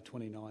Sunday the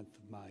 29th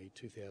of May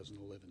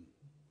 2011.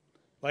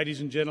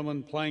 Ladies and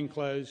gentlemen,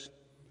 plainclothes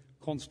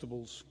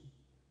constables,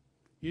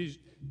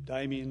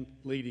 Damian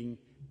Leeding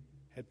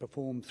had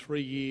performed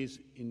 3 years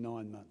in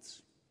 9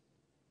 months.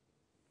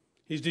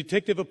 His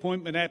detective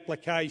appointment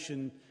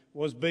application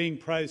was being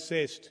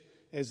processed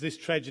as this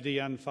tragedy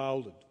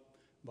unfolded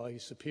by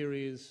his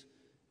superiors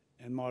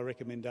and my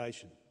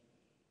recommendation.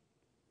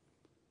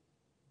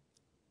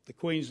 The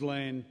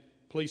Queensland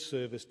Police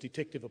Service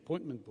Detective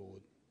Appointment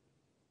Board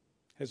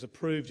has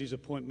approved his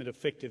appointment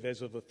effective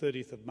as of the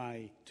 30th of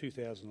May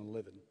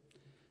 2011,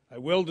 a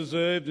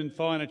well-deserved and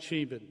fine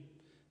achievement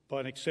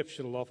by an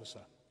exceptional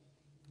officer.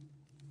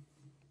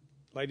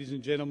 Ladies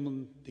and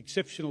gentlemen, the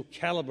exceptional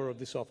calibre of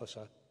this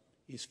officer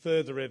is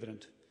further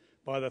evident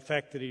by the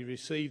fact that he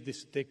received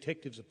this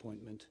detective's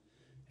appointment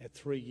at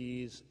 3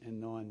 years and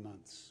 9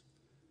 months.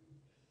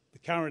 The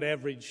current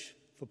average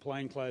for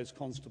plainclothes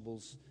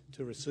constables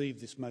to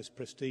receive this most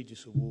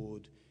prestigious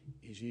award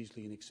is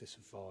usually in excess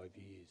of 5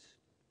 years.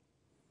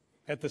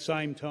 At the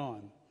same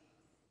time,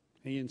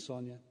 he and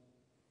Sonia,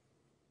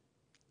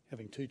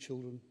 having 2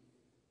 children,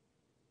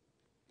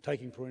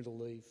 taking parental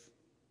leave,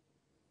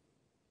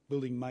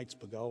 building mates'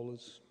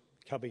 pergolas,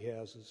 cubby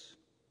houses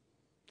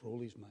for all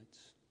his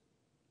mates,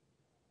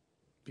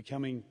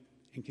 becoming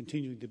and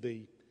continuing to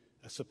be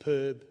a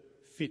superb,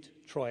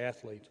 fit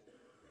triathlete,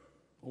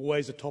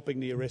 always topping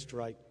the arrest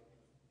rate,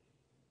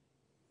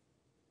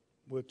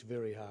 worked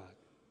very hard.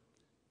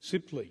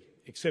 Simply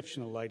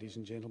exceptional, ladies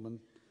and gentlemen,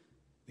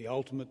 the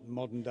ultimate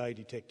modern-day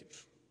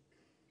detective.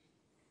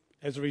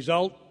 As a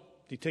result,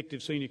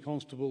 Detective Senior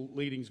Constable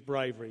Leeding's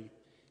bravery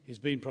has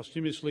been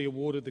posthumously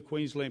awarded the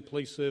Queensland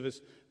Police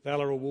Service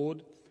Valour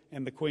Award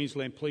and the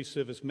Queensland Police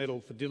Service Medal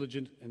for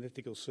Diligent and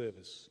Ethical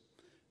Service.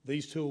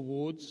 These 2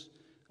 awards,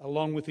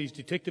 along with his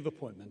detective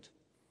appointment,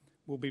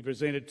 will be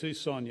presented to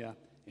Sonia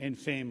and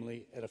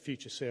family at a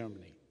future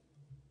ceremony.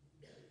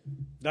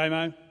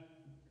 Damo,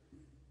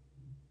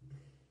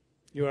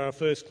 you are a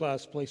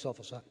first-class police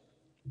officer.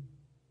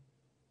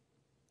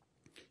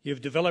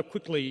 You've developed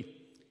quickly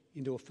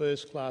into a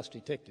first-class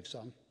detective,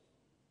 son.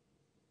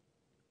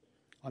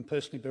 I'm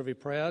personally very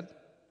proud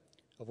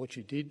of what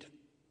you did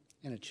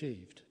and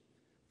achieved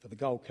for the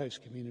Gold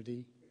Coast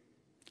community,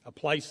 a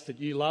place that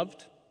you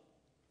loved,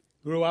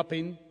 grew up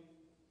in,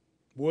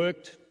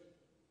 worked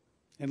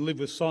and lived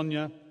with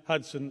Sonia,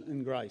 Hudson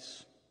and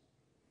Grace.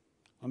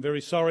 I'm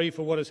very sorry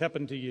for what has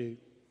happened to you,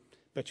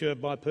 but you have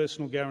my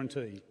personal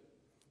guarantee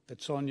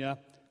that Sonia,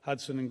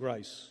 Hudson and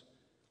Grace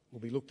will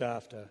be looked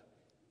after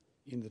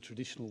in the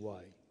traditional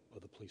way by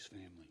the police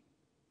family.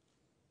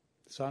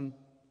 Son,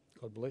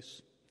 God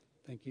bless.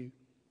 Thank you.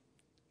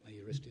 May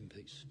you rest in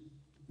peace.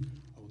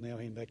 I will now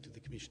hand back to the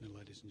Commissioner,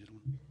 ladies and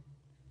gentlemen.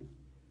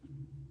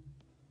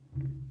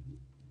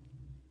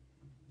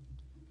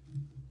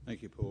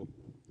 Thank you, Paul.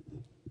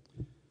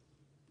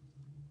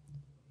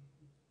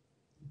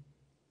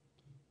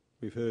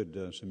 We've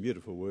heard some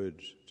beautiful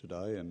words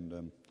today, and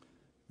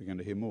we're going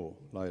to hear more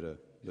later.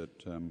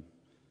 That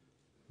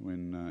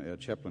when our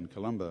chaplain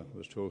Columba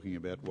was talking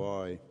about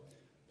why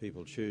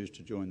people choose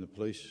to join the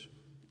police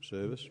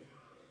service,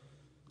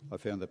 I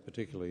found that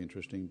particularly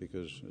interesting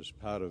because as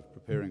part of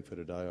preparing for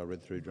today, I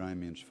read through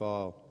Damian's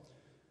file,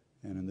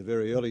 and in the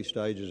very early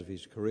stages of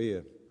his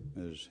career,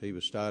 as he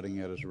was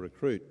starting out as a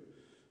recruit,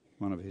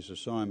 one of his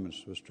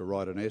assignments was to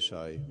write an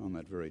essay on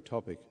that very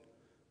topic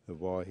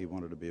of why he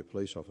wanted to be a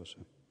police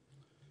officer.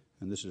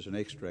 And this is an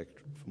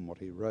extract from what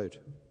he wrote.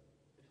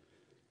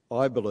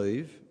 I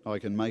believe I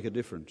can make a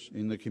difference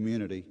in the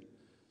community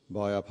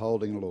by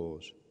upholding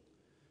laws.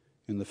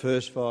 In the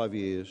first 5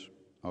 years,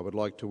 I would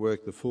like to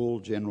work the full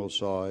general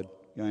side,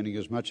 gaining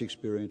as much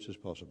experience as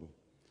possible.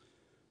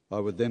 I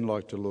would then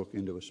like to look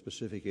into a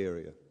specific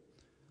area.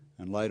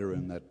 And later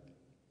in that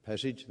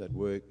passage, that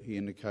work, he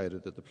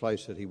indicated that the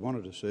place that he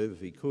wanted to serve,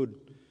 if he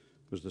could,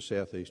 was the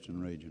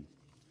southeastern region.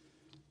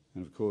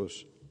 And of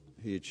course,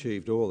 he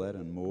achieved all that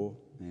and more,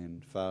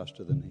 and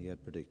faster than he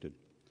had predicted.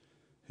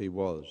 He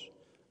was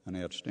an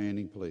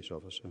outstanding police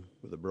officer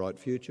with a bright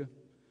future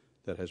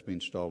that has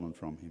been stolen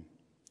from him.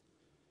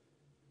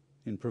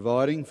 In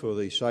providing for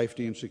the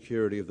safety and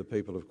security of the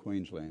people of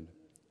Queensland,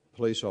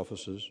 police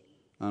officers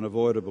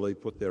unavoidably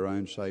put their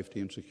own safety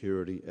and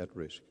security at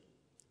risk.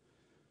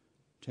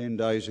 10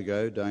 days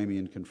ago,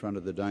 Damian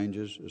confronted the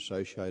dangers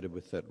associated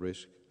with that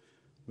risk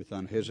with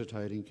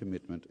unhesitating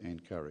commitment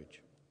and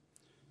courage.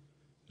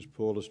 As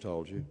Paul has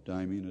told you,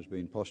 Damian has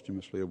been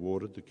posthumously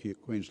awarded the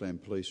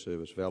Queensland Police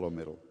Service Valour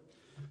Medal.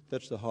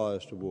 That's the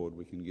highest award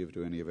we can give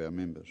to any of our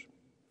members.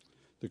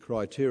 The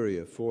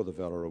criteria for the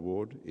Valour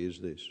Award is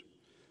this: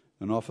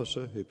 an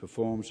officer who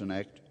performs an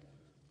act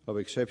of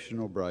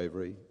exceptional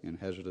bravery in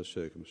hazardous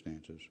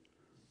circumstances.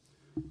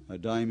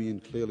 Damian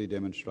clearly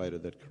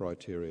demonstrated that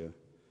criteria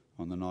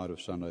on the night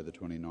of Sunday the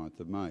 29th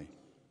of May.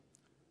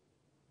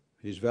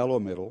 His Valour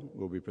Medal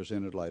will be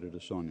presented later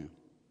to Sonia.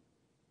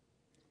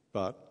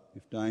 But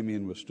if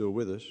Damian was still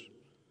with us,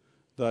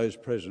 Those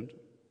present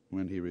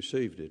when he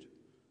received it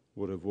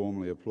would have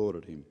warmly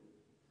applauded him.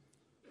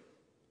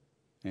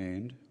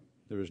 And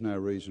there is no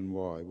reason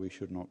why we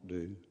should not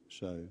do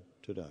so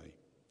today.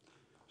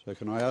 So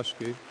can I ask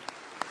you?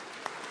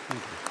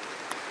 Thank you.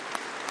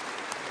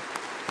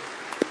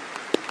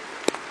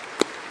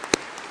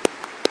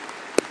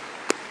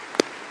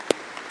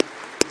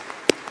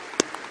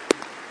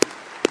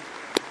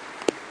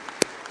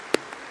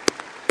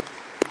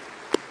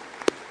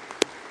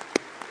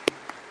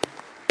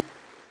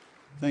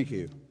 Thank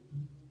you.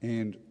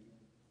 And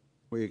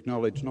we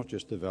acknowledge not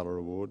just the Valour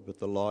Award, but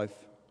the life,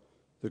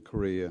 the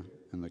career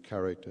and the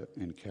character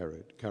and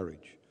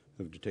courage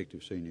of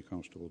Detective Senior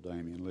Constable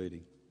Damian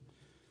Leeding.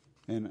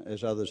 And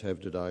as others have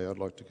today, I'd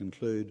like to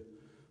conclude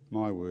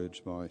my words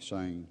by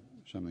saying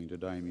something to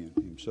Damian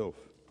himself.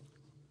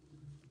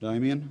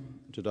 Damian,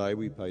 today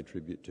we pay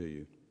tribute to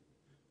you.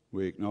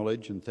 We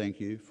acknowledge and thank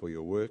you for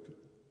your work,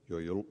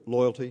 your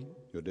loyalty,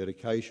 your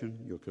dedication,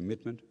 your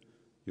commitment,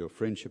 your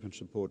friendship and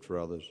support for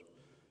others,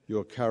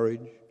 your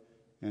courage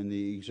and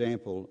the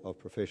example of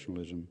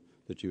professionalism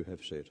that you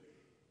have set.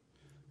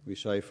 We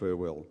say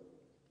farewell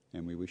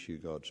and we wish you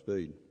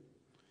Godspeed.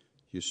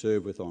 You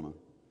serve with honour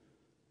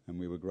and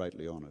we were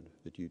greatly honoured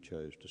that you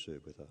chose to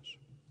serve with us.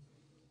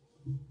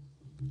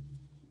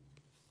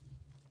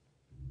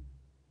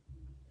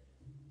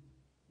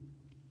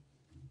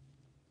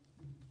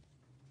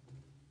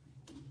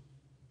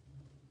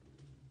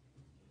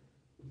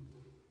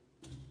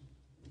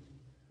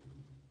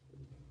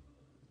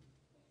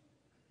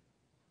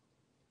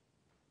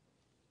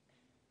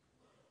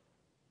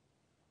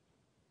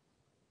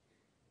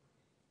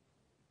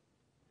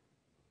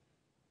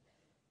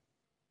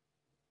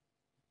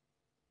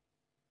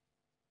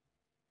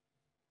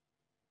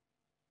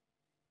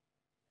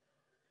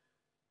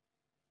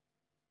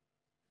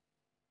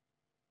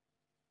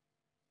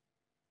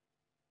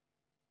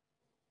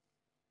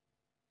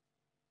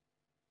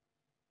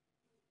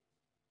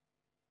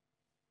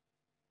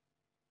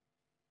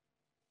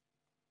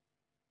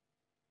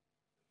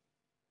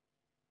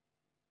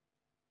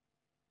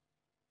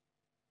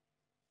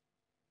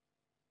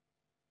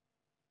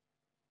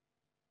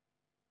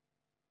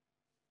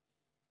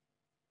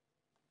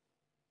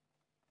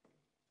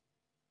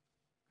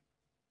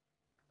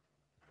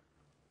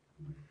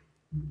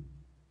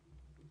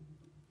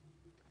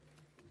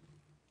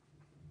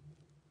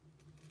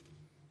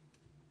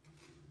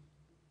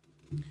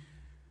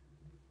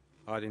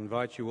 I'd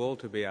invite you all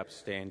to be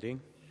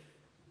upstanding.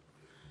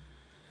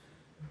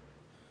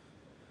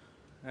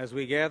 As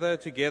we gather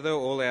together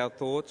all our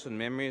thoughts and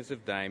memories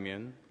of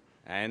Damian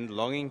and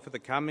longing for the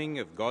coming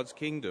of God's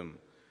kingdom,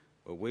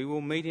 where we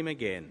will meet him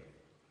again,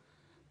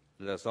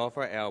 let us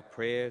offer our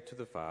prayer to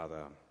the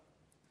Father.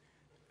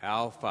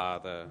 Our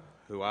Father,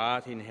 who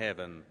art in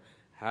heaven,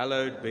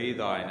 hallowed be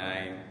thy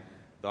name.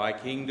 Thy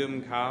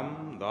kingdom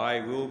come,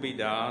 thy will be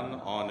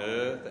done on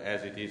earth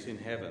as it is in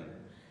heaven.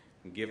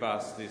 Give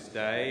us this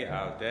day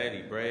our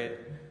daily bread,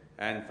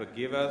 and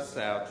forgive us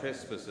our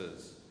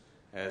trespasses,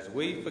 as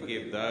we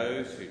forgive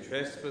those who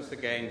trespass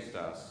against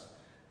us.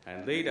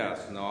 And lead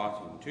us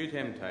not into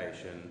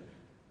temptation,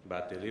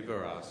 but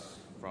deliver us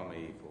from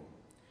evil.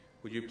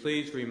 Would you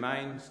please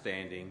remain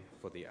standing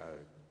for the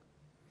oath?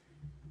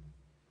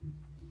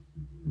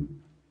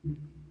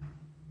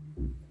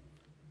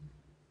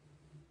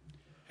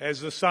 As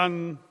the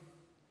sun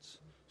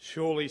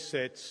surely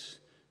sets,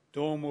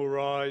 dawn will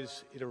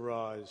rise, it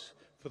arise,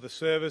 for the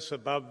service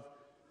above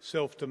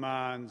self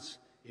demands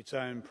its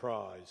own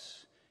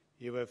prize.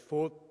 You have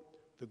fought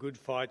the good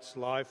fight's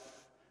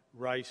life,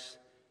 race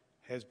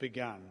has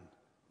begun.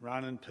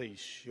 Run in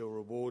peace, your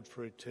reward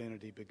for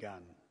eternity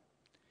begun.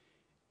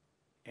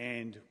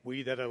 And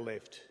we that are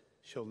left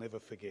shall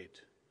never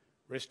forget.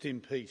 Rest in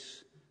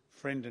peace,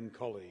 friend and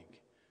colleague,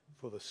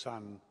 for the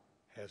sun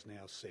has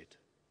now set.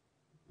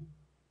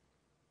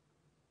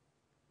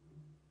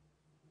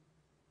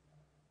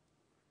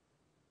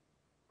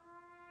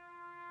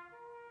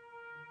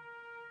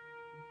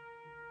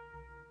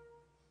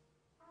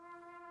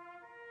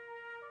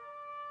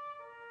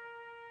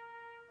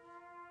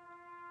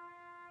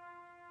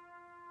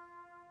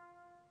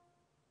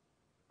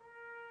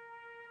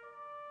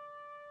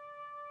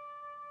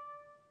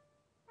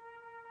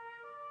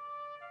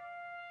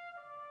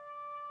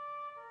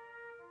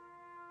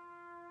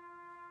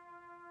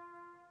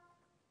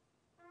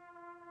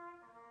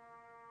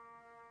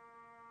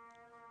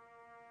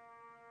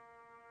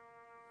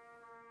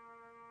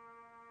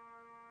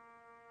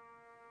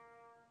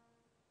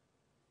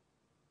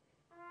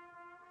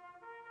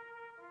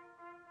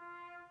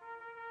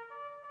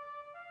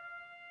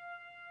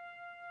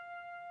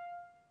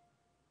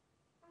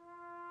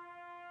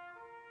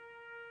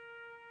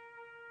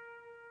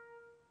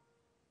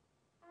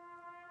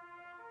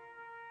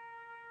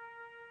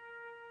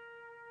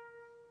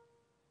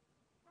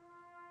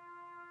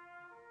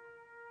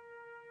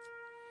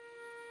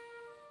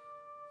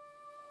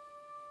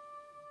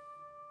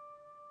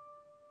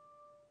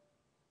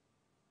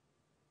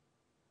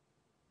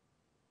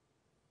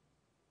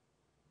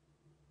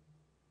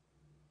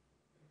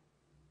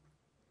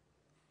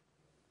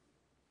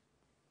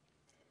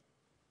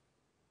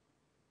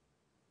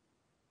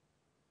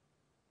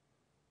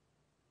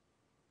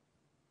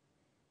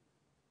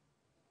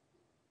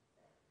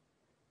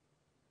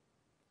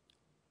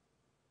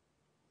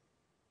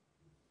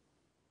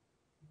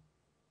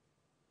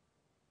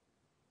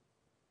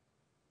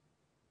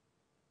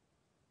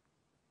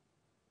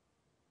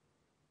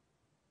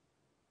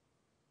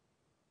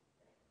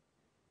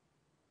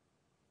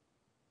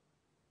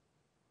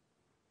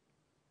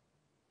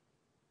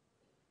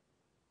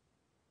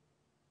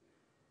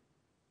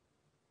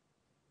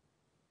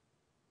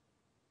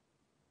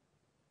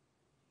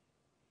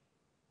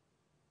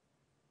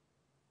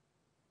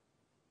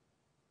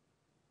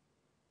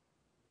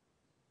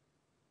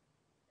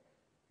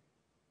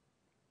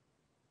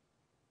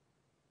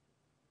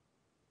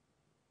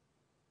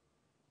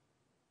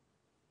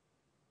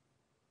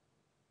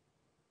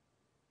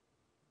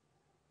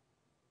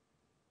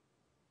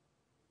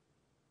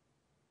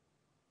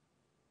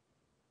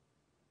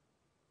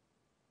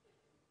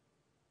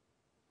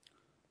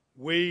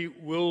 We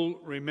will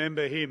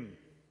remember him.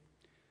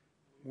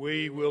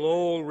 We will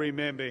all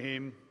remember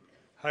him.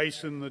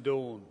 Hasten the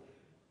dawn.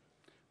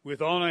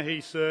 With honour he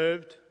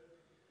served.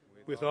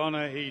 With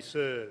honour he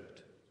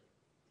served.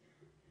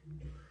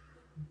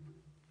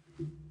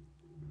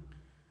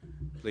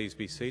 Please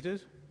be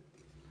seated.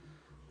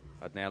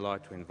 I'd now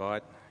like to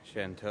invite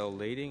Constable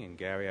Leeding and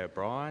Gary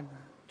O'Brien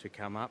to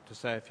come up to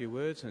say a few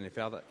words, and if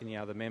any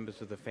other members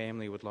of the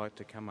family would like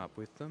to come up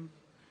with them,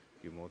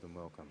 you're more than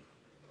welcome.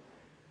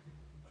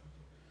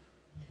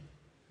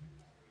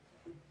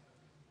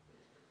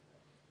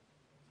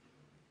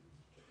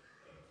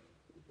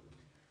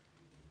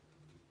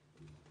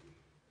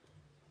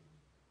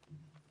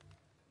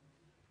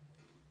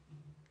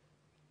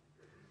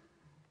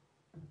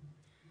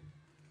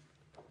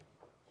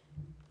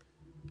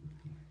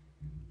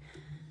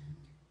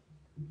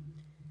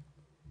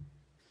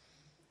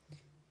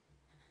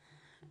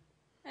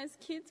 As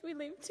kids, we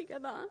lived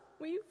together.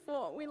 We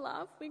fought, we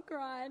laughed, we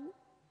cried.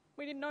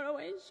 We did not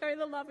always show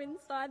the love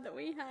inside that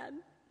we had.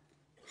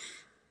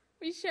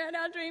 We shared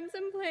our dreams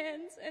and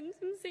plans and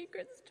some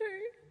secrets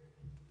too.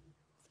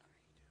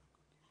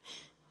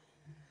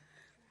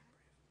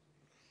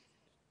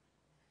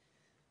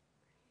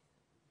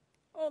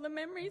 All the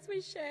memories we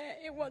share,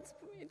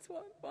 it's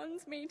what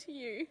bonds me to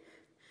you.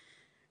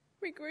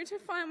 We grew to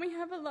find we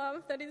have a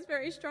love that is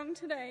very strong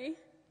today.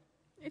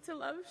 It's a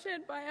love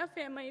shared by our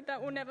family that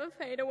will never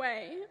fade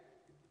away.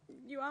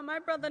 You are my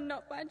brother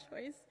not by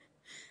choice,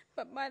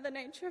 but by the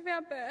nature of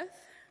our birth.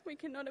 We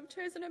could not have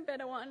chosen a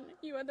better one.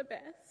 You are the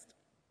best.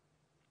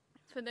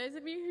 For those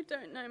of you who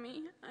don't know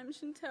me, I'm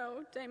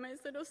Chantel, Damo's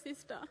little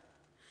sister.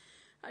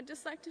 I'd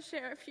just like to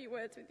share a few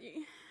words with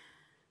you.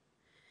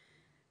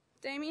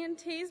 Damian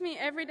teased me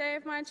every day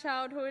of my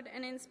childhood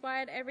and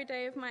inspired every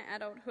day of my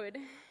adulthood.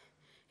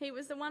 He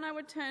was the one I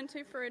would turn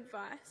to for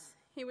advice.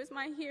 He was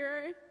my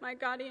hero, my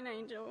guardian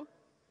angel.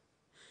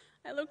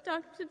 I looked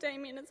up to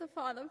Damian as a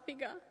father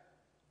figure.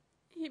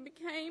 He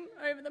became,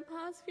 over the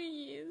past few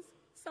years,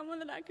 someone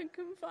that I could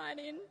confide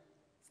in,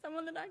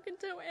 someone that I could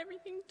tell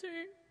everything to.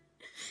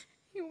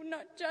 He would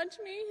not judge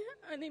me,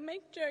 only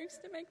make jokes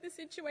to make the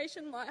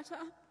situation lighter.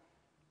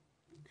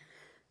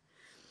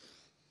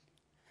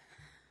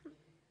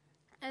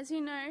 As you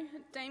know,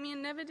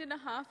 Damian never did a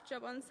half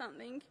job on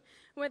something,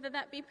 whether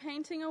that be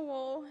painting a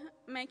wall,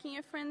 making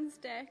a friend's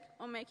deck,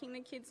 or making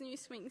the kids' new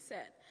swing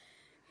set.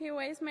 He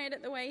always made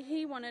it the way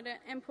he wanted it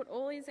and put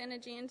all his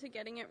energy into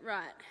getting it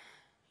right.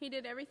 He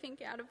did everything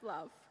out of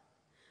love.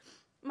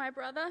 My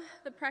brother,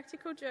 the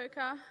practical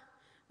joker,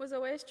 was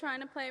always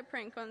trying to play a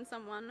prank on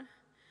someone,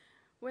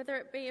 whether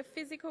it be a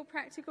physical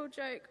practical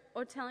joke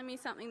or telling me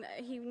something that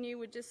he knew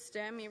would just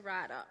stir me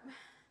right up.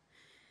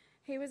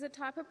 He was the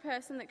type of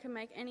person that could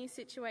make any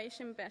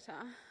situation better.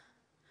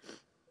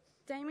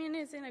 Damian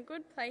is in a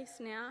good place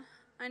now.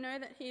 I know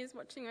that he is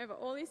watching over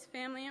all his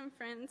family and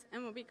friends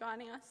and will be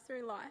guiding us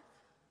through life.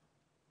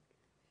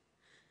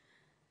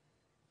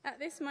 At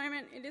this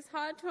moment, it is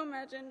hard to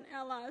imagine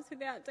our lives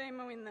without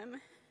Damo in them.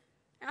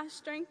 Our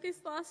strength this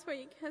last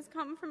week has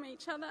come from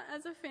each other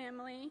as a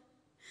family.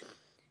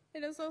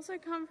 It has also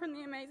come from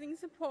the amazing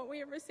support we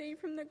have received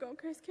from the Gold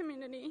Coast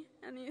community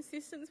and the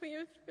assistance we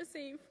have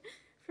received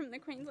from the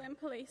Queensland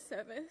Police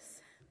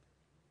Service.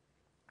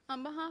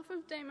 On behalf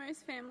of Damo's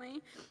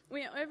family,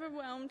 we are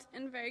overwhelmed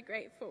and very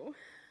grateful.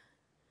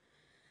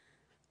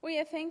 We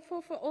are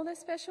thankful for all the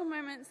special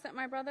moments that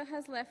my brother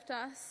has left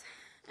us,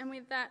 and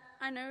with that,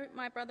 I know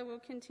my brother will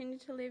continue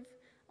to live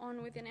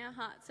on within our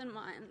hearts and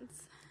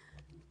minds.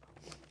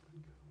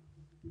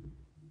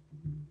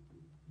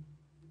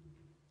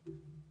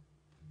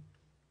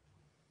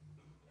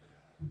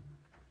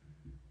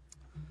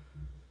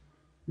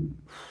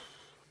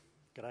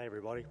 G'day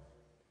everybody.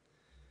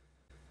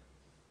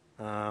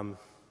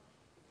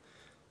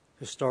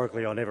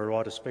 Historically, I never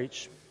write a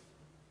speech.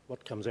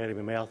 What comes out of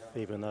my mouth,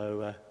 even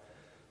though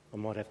I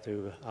might have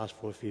to ask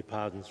for a few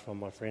pardons from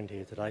my friend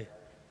here today,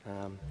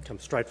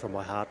 comes straight from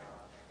my heart.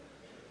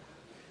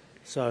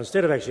 So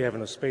instead of actually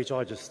having a speech,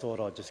 I just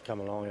thought I'd just come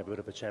along and have a bit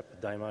of a chat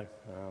with Damo.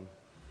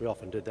 We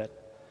often did that.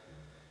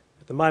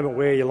 At the moment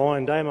where you're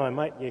lying, Damo,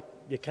 mate,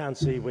 you can't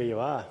see where you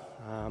are.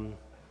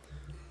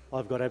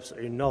 I've got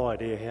absolutely no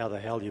idea how the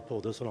hell you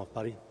pulled this one off,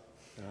 buddy.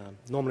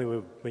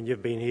 Normally when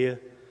you've been here,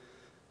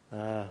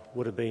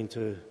 would have been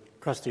to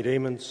Crusty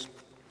Demons,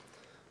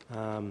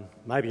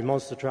 maybe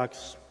Monster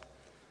Trucks.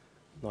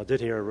 And I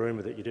did hear a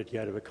rumour that you did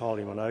go to a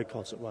Kylie Minogue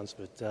concert once,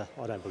 but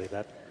I don't believe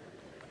that.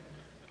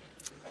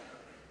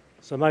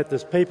 So, mate,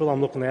 there's people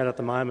I'm looking at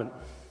the moment.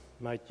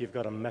 Mate, you've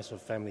got a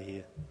massive family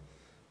here.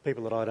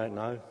 People that I don't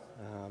know,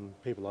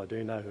 people I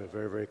do know who are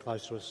very, very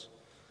close to us.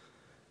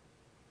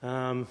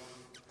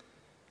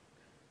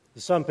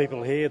 There's some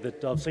people here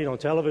that I've seen on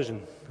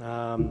television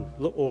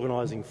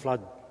organising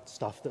flood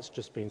stuff that's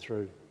just been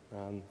through.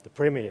 The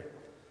Premier,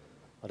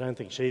 I don't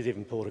think she's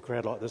even pulled a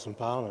crowd like this in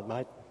Parliament,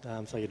 mate,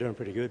 so you're doing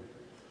pretty good.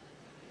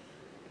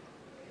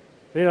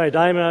 But anyway,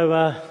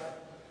 Damo,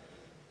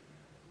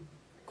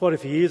 quite a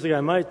few years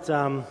ago, mate,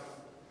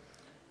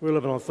 we were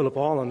living on Phillip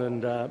Island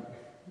and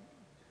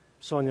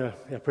Sonia,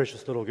 our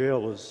precious little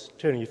girl, was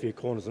turning a few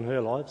corners in her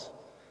lives,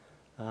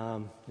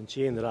 and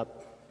she ended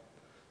up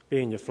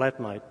being your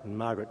flatmate. And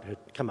Margaret had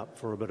come up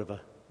for a bit of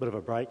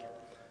a break,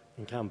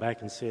 and come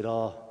back and said,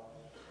 "Oh,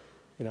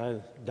 you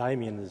know,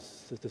 Damian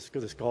is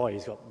this guy.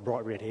 He's got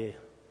bright red hair,"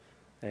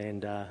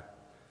 and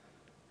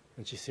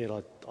she said,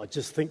 "I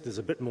just think there's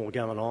a bit more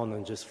going on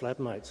than just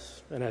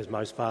flatmates." And as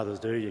most fathers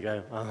do, you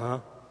go, "Uh-huh."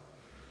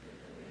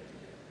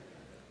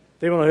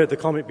 Then when I heard the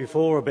comment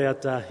before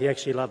about he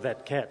actually loved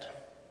that cat.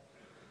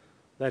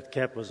 That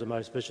cat was the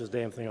most vicious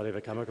damn thing I'd ever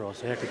come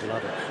across. How could you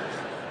love it?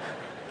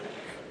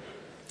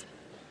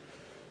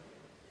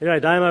 Anyway,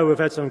 Damo, we've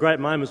had some great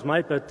moments,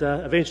 mate, but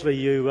eventually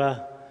you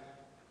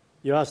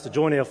asked to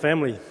join our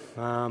family.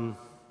 A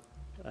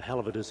hell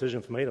of a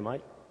decision for me to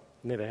make.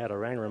 Never had a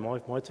ranger in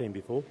my team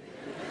before.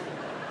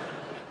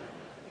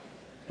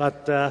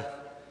 But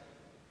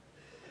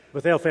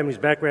with our family's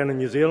background in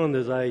New Zealand,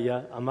 there's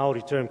a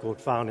Māori term called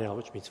whānau,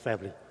 which means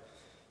family.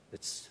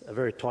 It's a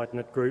very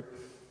tight-knit group.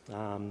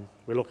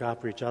 We look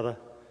after each other.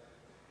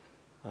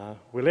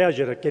 We allowed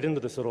you to get into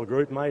this little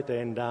group, mate,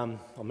 and I'm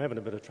having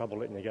a bit of trouble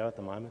letting you go at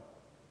the moment.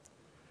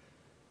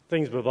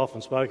 Things we've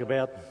often spoke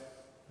about,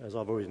 as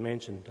I've always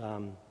mentioned,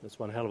 it's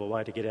one hell of a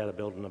way to get out of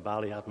building a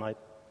barley hut, mate.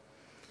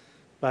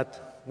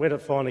 But when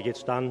it finally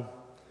gets done,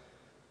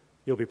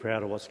 you'll be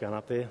proud of what's going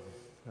up there.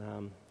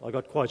 I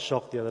got quite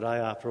shocked the other day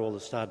after all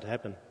this started to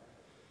happen,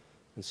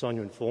 and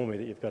Sonia informed me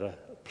that you've got a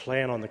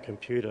plan on the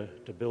computer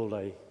to build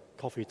a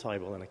coffee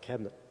table and a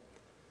cabinet.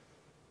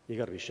 You've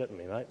got to be shitting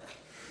me, mate.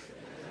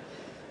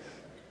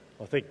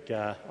 I think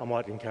I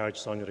might encourage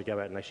Sonia to go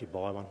out and actually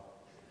buy one.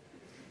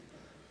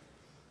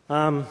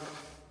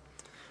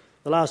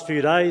 The last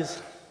few days,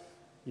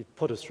 you've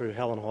put us through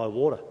hell and high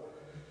water.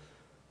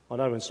 I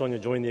know when Sonia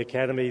joined the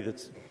academy,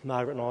 that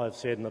Margaret and I have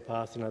said in the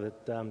past, you know,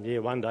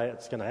 that one day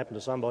it's going to happen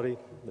to somebody.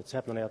 It's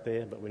happening out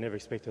there, but we never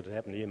expected it to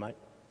happen to you, mate.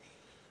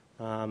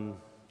 I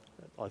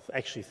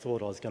actually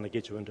thought I was going to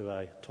get you into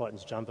a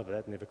Titans jumper, but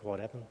that never quite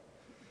happened.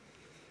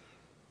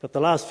 But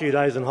the last few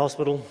days in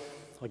hospital,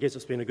 I guess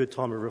it's been a good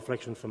time of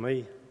reflection for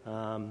me.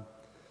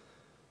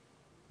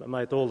 But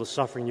mate, all the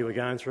suffering you were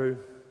going through,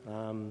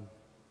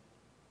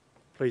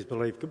 please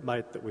believe,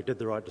 mate, that we did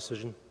the right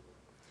decision.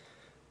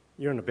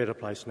 You're in a better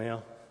place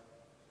now.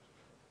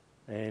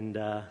 And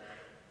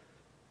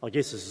I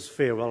guess this is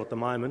farewell at the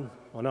moment.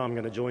 I know I'm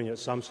going to join you at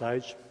some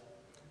stage.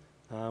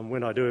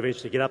 When I do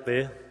eventually get up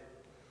there,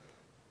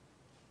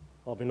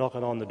 I'll be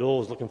knocking on the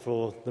doors looking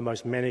for the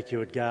most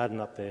manicured garden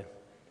up there.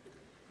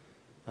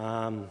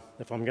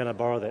 If I'm going to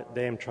borrow that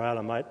damn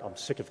trailer, mate, I'm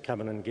sick of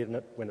coming and getting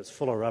it when it's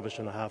full of rubbish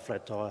and a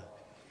half-flat tyre.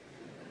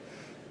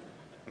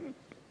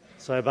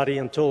 So, buddy,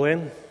 until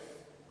then,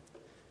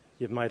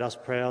 you've made us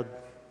proud.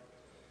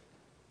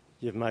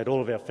 You've made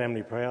all of our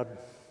family proud.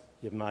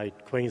 You've made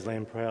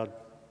Queensland proud.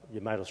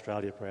 You've made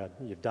Australia proud.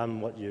 You've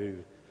done what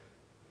you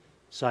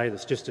say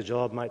that's just a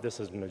job, mate. This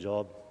isn't a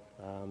job.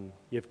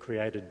 You've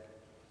created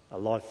a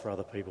life for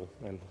other people,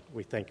 and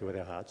we thank you with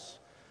our hearts.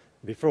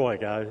 Before I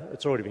go,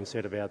 it's already been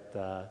said about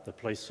the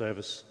police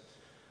service.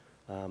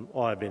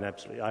 I have been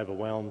absolutely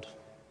overwhelmed.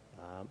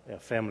 Our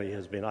family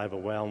has been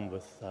overwhelmed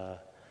with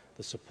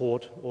the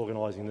support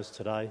organising this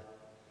today.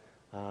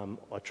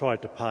 I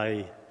tried to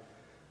pay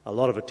a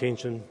lot of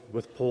attention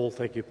with Paul,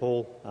 thank you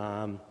Paul,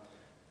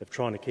 of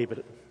trying to keep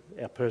it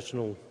our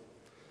personal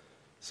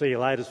see you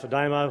laters for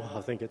Damo.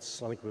 I think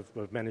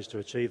we've managed to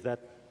achieve that.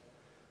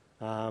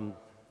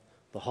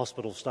 The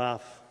hospital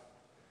staff,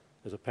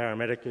 as a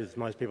paramedic, as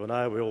most people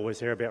know, we always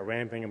hear about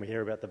ramping and we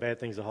hear about the bad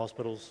things at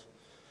hospitals.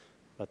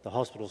 But the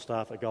hospital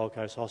staff at Gold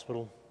Coast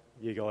Hospital,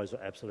 you guys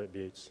are absolute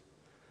beauts.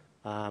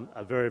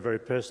 A very, very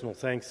personal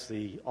thanks to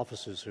the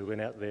officers who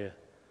went out there,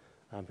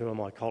 who are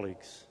my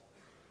colleagues.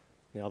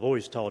 Now, I've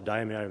always told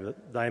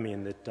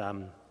Damian that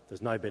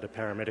there's no better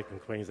paramedic in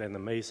Queensland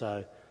than me,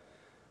 so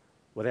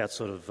without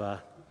sort of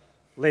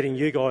letting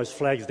you guys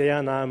flags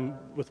down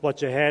with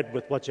what you had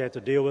to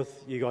deal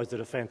with, you guys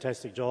did a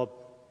fantastic job.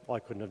 I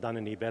couldn't have done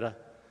any better.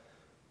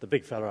 The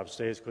big fella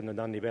upstairs couldn't have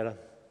done any better.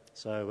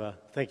 So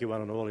thank you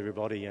one and all,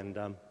 everybody, and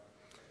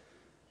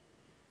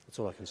that's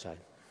all I can say.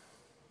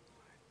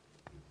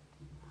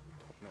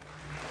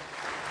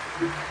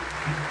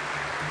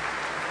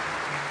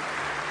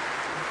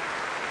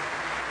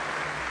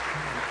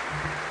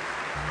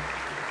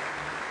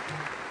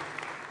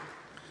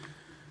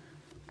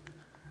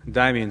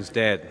 Damian's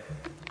dad,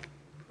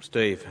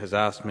 Steve, has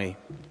asked me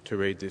to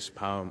read this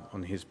poem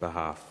on his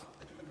behalf.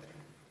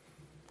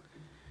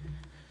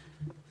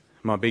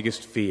 My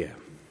biggest fear.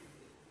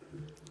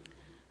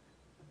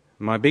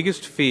 My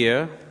biggest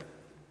fear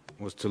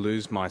was to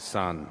lose my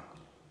son.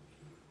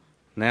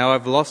 Now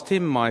I've lost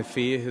him, my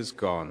fear has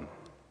gone.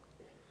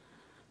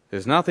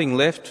 There's nothing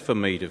left for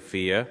me to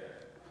fear.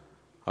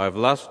 I've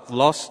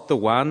lost the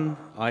one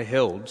I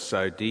held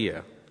so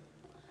dear.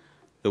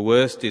 The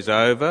worst is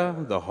over,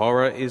 the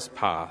horror is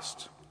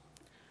past.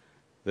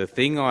 The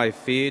thing I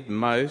feared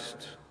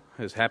most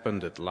has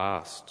happened at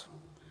last.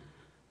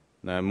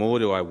 No more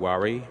do I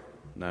worry,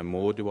 no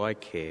more do I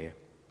care.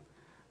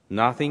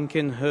 Nothing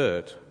can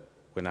hurt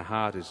when when a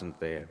heart isn't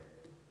there.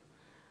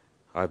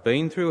 I've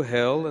been through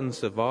hell and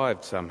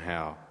survived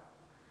somehow.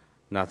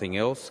 Nothing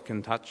else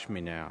can touch me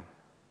now.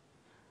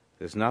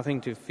 There's nothing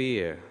to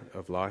fear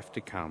of life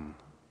to come.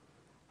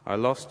 I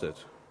lost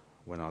it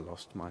when I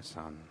lost my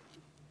son.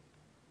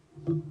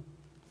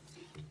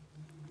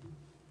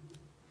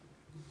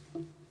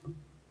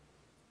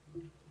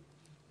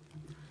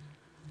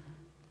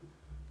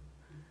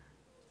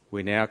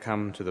 We now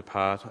come to the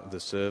part of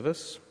the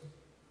service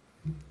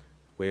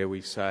where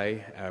we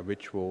say our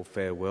ritual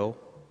farewell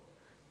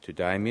to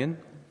Damian.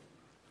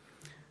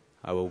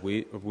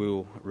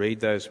 We'll read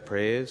those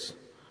prayers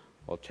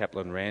while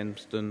Chaplain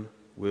Ramsden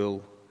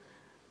will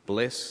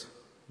bless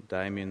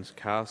Damian's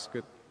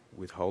casket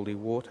with holy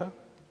water.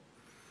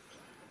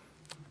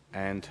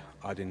 And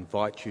I'd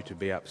invite you to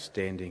be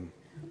upstanding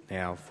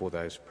now for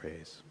those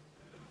prayers.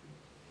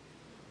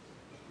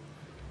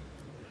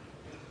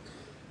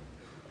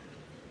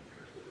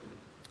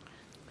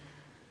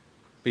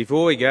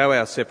 Before we go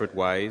our separate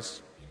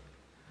ways,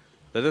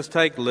 let us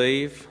take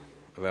leave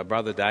of our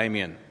brother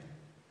Damian.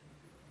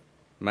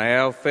 May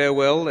our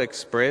farewell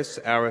express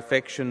our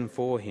affection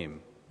for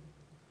him.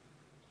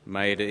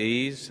 May it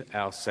ease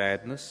our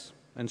sadness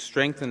and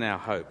strengthen our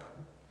hope.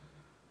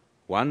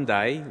 One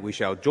day we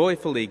shall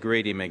joyfully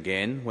greet him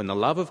again when the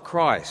love of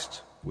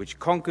Christ, which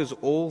conquers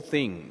all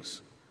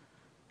things,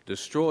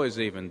 destroys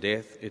even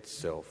death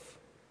itself.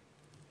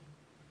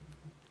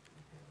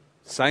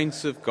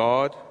 Saints of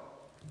God,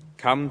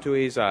 come to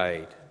his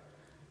aid.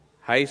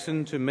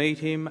 Hasten to meet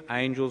him,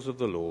 angels of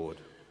the Lord.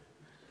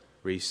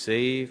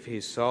 Receive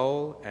his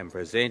soul and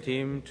present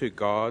him to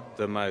God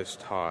the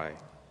Most High.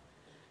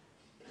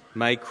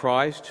 May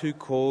Christ, who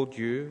called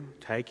you,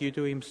 take you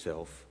to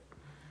himself.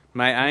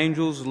 May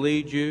angels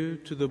lead you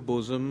to the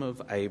bosom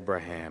of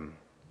Abraham.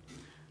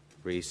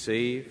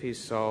 Receive his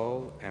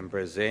soul and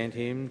present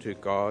him to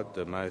God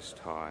the Most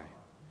High.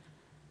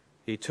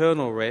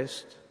 Eternal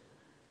rest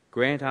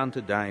grant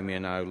unto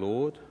Damian, O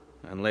Lord,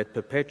 and let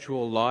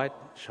perpetual light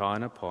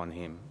shine upon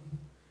him.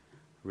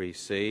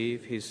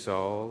 Receive his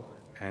soul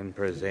and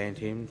present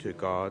him to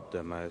God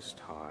the Most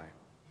High.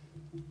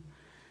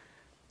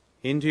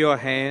 Into your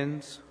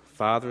hands,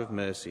 Father of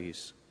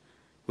mercies,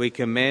 we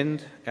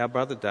commend our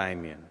brother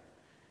Damian,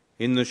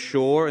 in the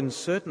sure and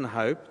certain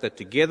hope that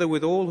together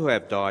with all who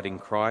have died in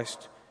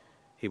Christ,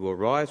 he will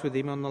rise with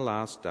him on the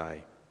last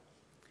day.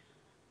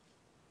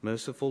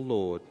 Merciful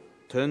Lord,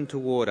 turn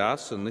toward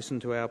us and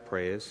listen to our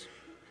prayers.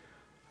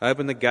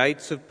 Open the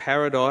gates of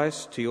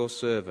paradise to your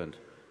servant,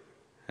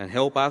 and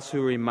help us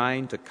who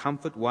remain to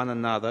comfort one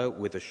another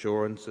with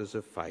assurances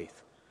of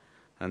faith,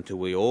 until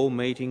we all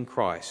meet in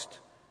Christ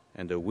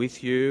and are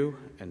with you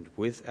and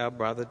with our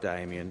brother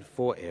Damian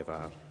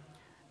forever.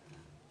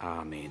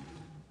 Amen.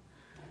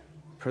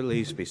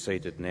 Please be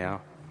seated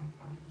now.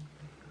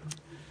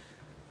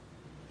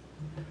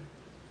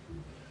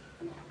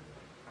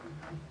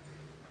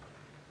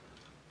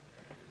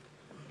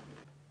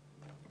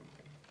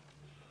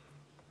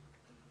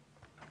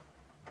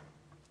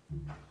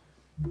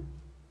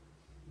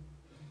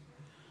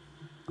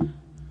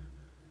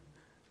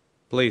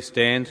 Please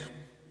stand,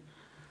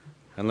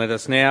 and let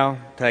us now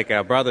take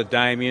our brother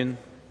Damian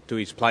to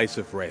his place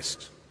of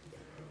rest.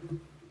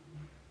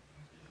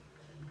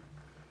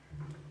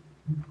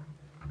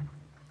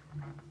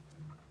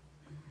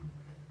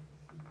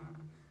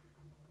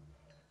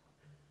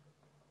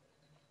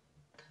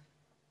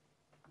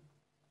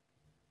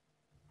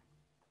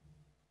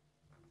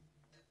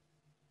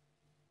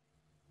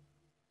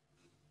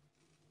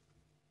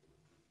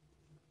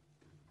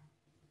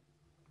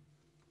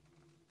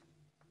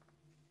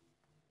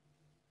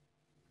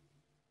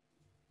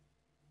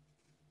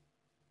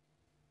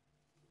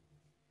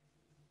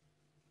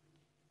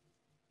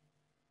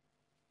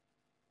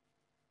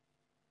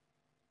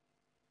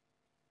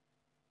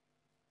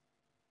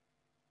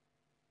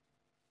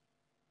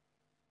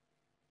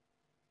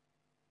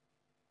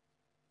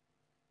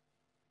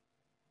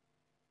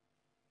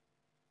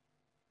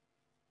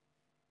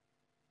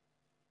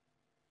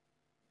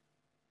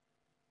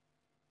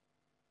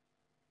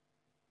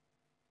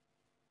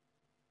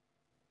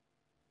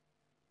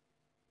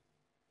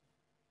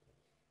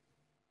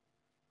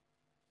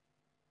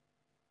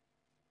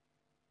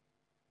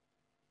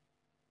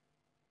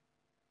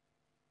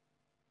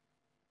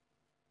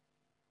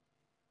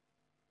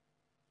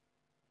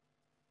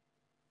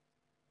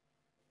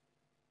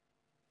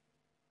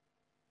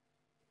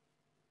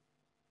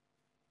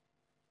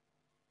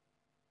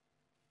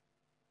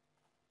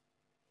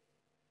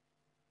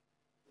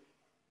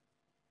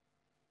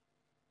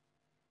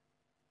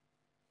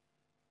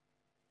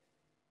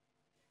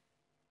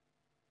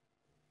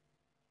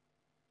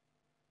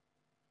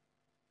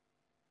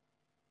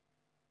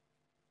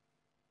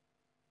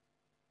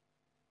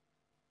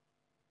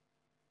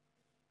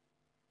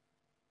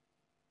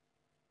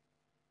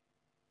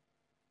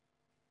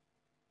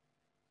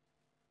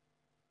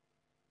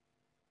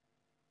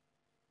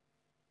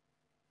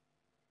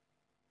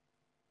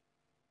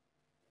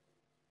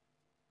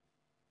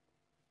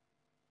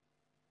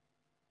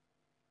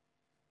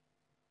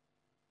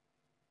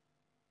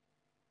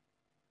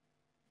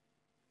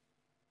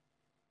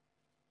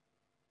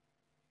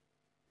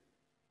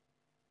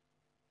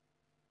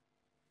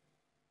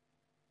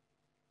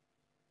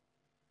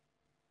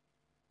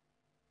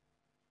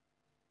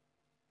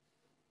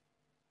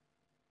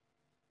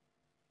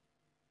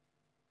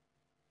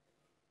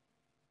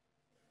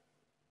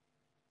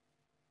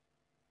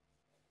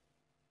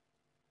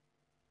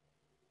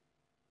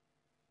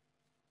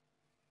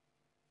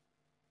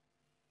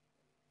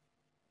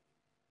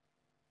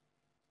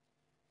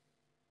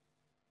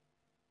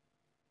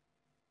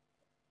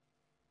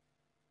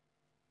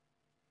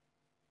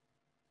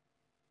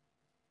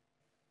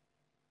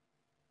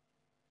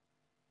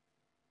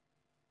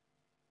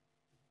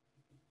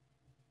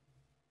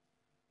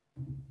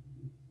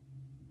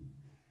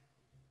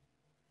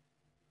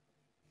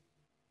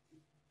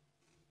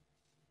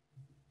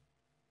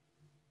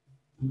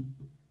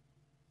 Amen.